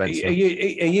shouting then, Spencer? Are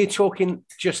you talking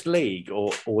just league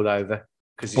or all over?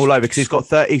 All over, because he's got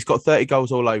 30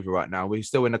 goals all over right now. We're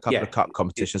still in a couple of cup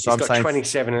competitions. So he's got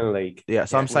 27 in the league. Yeah,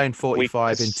 so I'm saying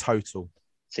 45 in total.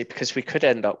 See, because we could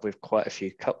end up with quite a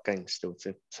few cup games still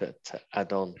to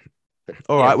add on. But,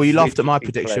 all right, well, you laughed at my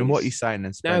prediction. What are you saying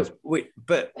then, Spencer? No,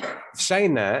 but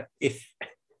saying that, if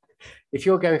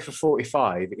you're going for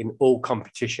 45 in all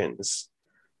competitions,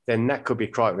 then that could be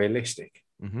quite realistic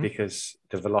because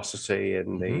the velocity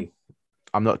and the...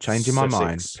 I'm not changing my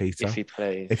mind, Peter.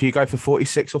 If you go for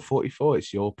 46 or 44,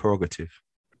 it's your prerogative.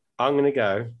 I'm going to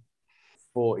go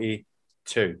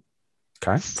 42.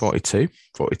 Okay,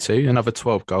 42. Another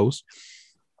 12 goals.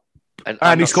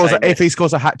 And he scores. If he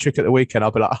scores a hat trick at the weekend,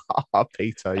 I'll be like,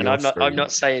 Peter. And I'm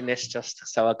not saying this just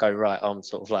so I go right. I'm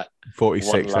sort of like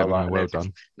 46. Well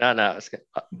done. No.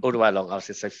 All the way along, I was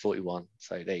going to say 41.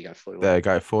 So there you go, 41. There you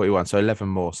go, 41. So 11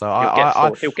 more. So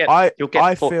he'll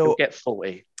get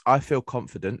 40. I feel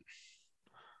confident.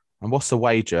 And what's the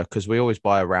wager? Because we always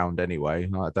buy a round anyway.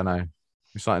 I don't know.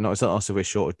 It's not us if we're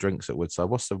short of drinks at Woodside.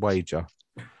 What's the wager?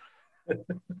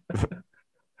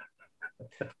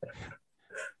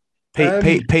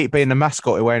 Pete being the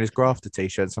mascot, wearing his grafter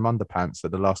t-shirt and some underpants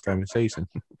at the last game of the season.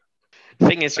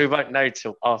 Thing is, we won't know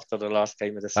till after the last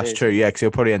game of the season. That's true, yeah, because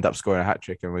he'll probably end up scoring a hat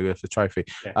trick and we lift the trophy.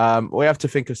 Yeah. We have to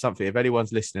think of something. If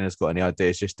anyone's listening has got any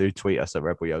ideas, just do tweet us at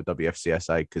Rebel Yell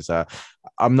WFCSA, because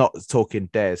I'm not talking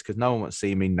dares, because no one wants to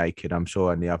see me naked. I'm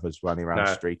sure, and the others running around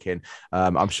streaking.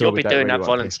 I'm sure you'll be doing that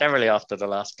voluntarily after the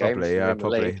last game.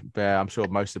 Probably. Yeah, I'm sure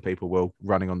most of the people will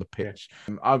running on the pitch.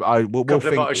 We'll think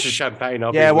of bottles of champagne.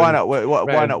 Why not?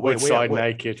 Why not? We're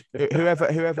naked.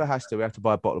 Whoever has to, we have to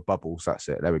buy a bottle of bubbles. That's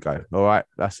it. There we go. All right,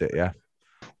 that's it. Yeah,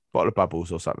 bottle of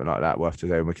bubbles or something like that. We'll have to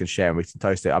do, and we can share and we can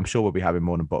toast it. I'm sure we'll be having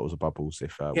more than bottles of bubbles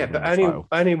if. But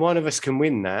only one of us can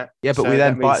win that. Yeah, but so we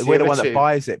then we're the one that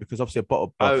buys it, because obviously a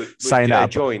bottle. Saying that a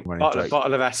joint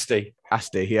bottle of Asti.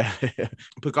 Asti, yeah.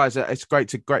 But guys, it's great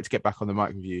to get back on the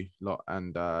mic with you lot,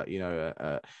 and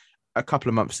a couple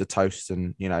of months to toast,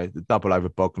 and the double over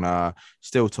Bognor,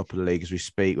 still top of the league as we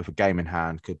speak, with a game in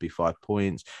hand, could be 5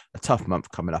 points. A tough month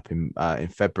coming up in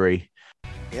February.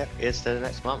 Yeah, here's to the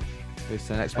next month.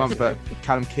 But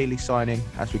Callum Keeley signing,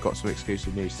 as we got some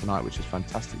exclusive news tonight, which is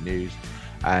fantastic news.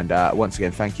 And once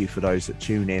again, thank you for those that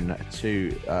tune in to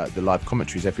the live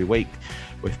commentaries every week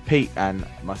with Pete and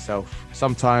myself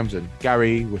sometimes, and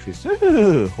Gary with his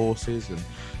horses, and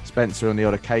Spencer on the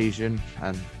odd occasion,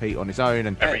 and Pete on his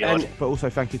own. But also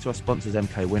thank you to our sponsors,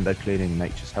 MK Window Cleaning and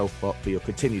Nature's Health Bot, for your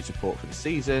continued support for the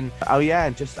season. Oh yeah,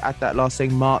 and just to add that last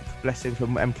thing, Mark Blessing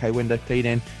from MK Window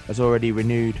Cleaning has already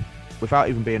renewed without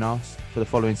even being asked for the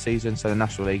following season, so the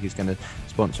National League is going to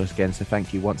sponsor us again. So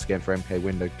thank you once again for MK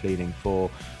Window Cleaning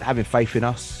for having faith in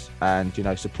us and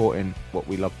supporting what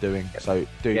we love doing. So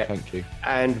thank you.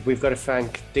 And we've got to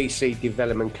thank DC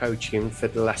Development Coaching for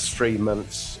the last 3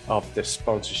 months of the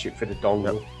sponsorship for the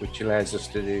dongle, which allows us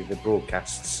to do the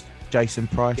broadcasts. Jason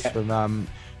Price from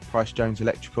Price Jones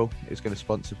Electrical is going to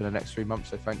sponsor for the next 3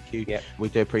 months, so thank you. We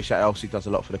do appreciate it. Elsie does a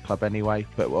lot for the club anyway,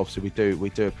 but obviously we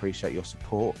do appreciate your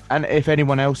support. And if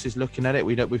anyone else is looking at it,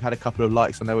 we've had a couple of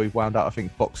likes. I know we've wound up, I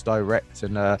think, Box Direct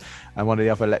and one of the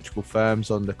other electrical firms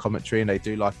on the commentary, and they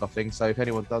do like our thing. So if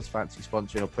anyone does fancy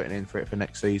sponsoring or putting in for it for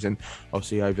next season,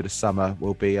 obviously over the summer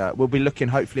we'll be looking,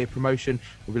 hopefully, a promotion.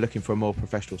 We'll be looking for a more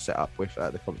professional setup with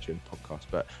the commentary and podcast,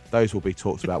 but those will be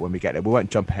talked about when we get there. We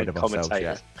won't jump ahead of ourselves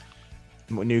yet.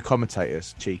 New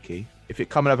commentators, cheeky. If it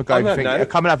come and have a go,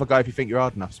 if you think you're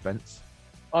hard enough, Spence.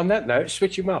 On that note,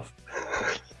 switch him off.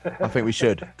 I think we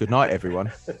should. Good night, everyone.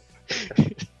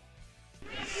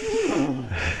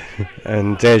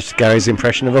 And there's Gary's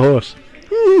impression of a horse.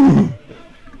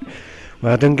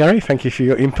 Well done, Gary. Thank you for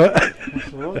your input.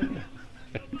 That's all right.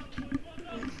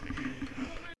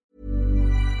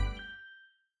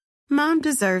 Mom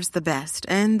deserves the best,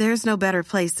 and there's no better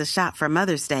place to shop for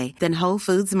Mother's Day than Whole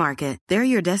Foods Market. They're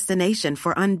your destination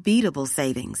for unbeatable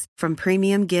savings, from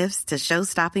premium gifts to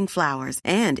show-stopping flowers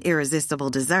and irresistible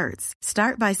desserts.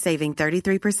 Start by saving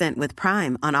 33% with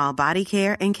Prime on all body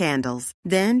care and candles.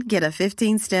 Then get a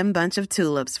 15-stem bunch of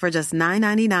tulips for just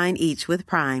 $9.99 each with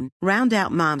Prime. Round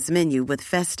out Mom's menu with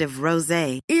festive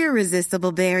rosé,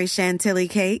 irresistible berry chantilly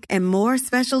cake, and more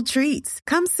special treats.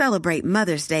 Come celebrate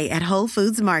Mother's Day at Whole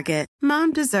Foods Market. Mom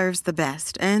Mom deserves the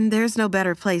best, and there's no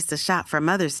better place to shop for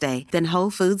Mother's Day than Whole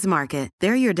Foods Market.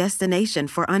 They're your destination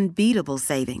for unbeatable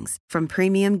savings, from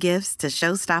premium gifts to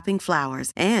show-stopping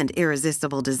flowers and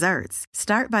irresistible desserts.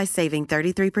 Start by saving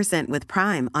 33% with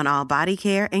Prime on all body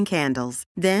care and candles.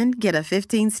 Then get a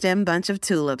 15-stem bunch of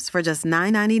tulips for just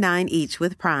 $9.99 each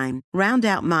with Prime. Round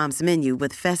out Mom's menu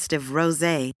with festive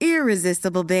rosé,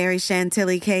 irresistible berry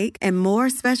chantilly cake, and more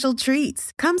special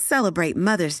treats. Come celebrate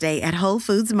Mother's Day at Whole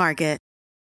Foods Market.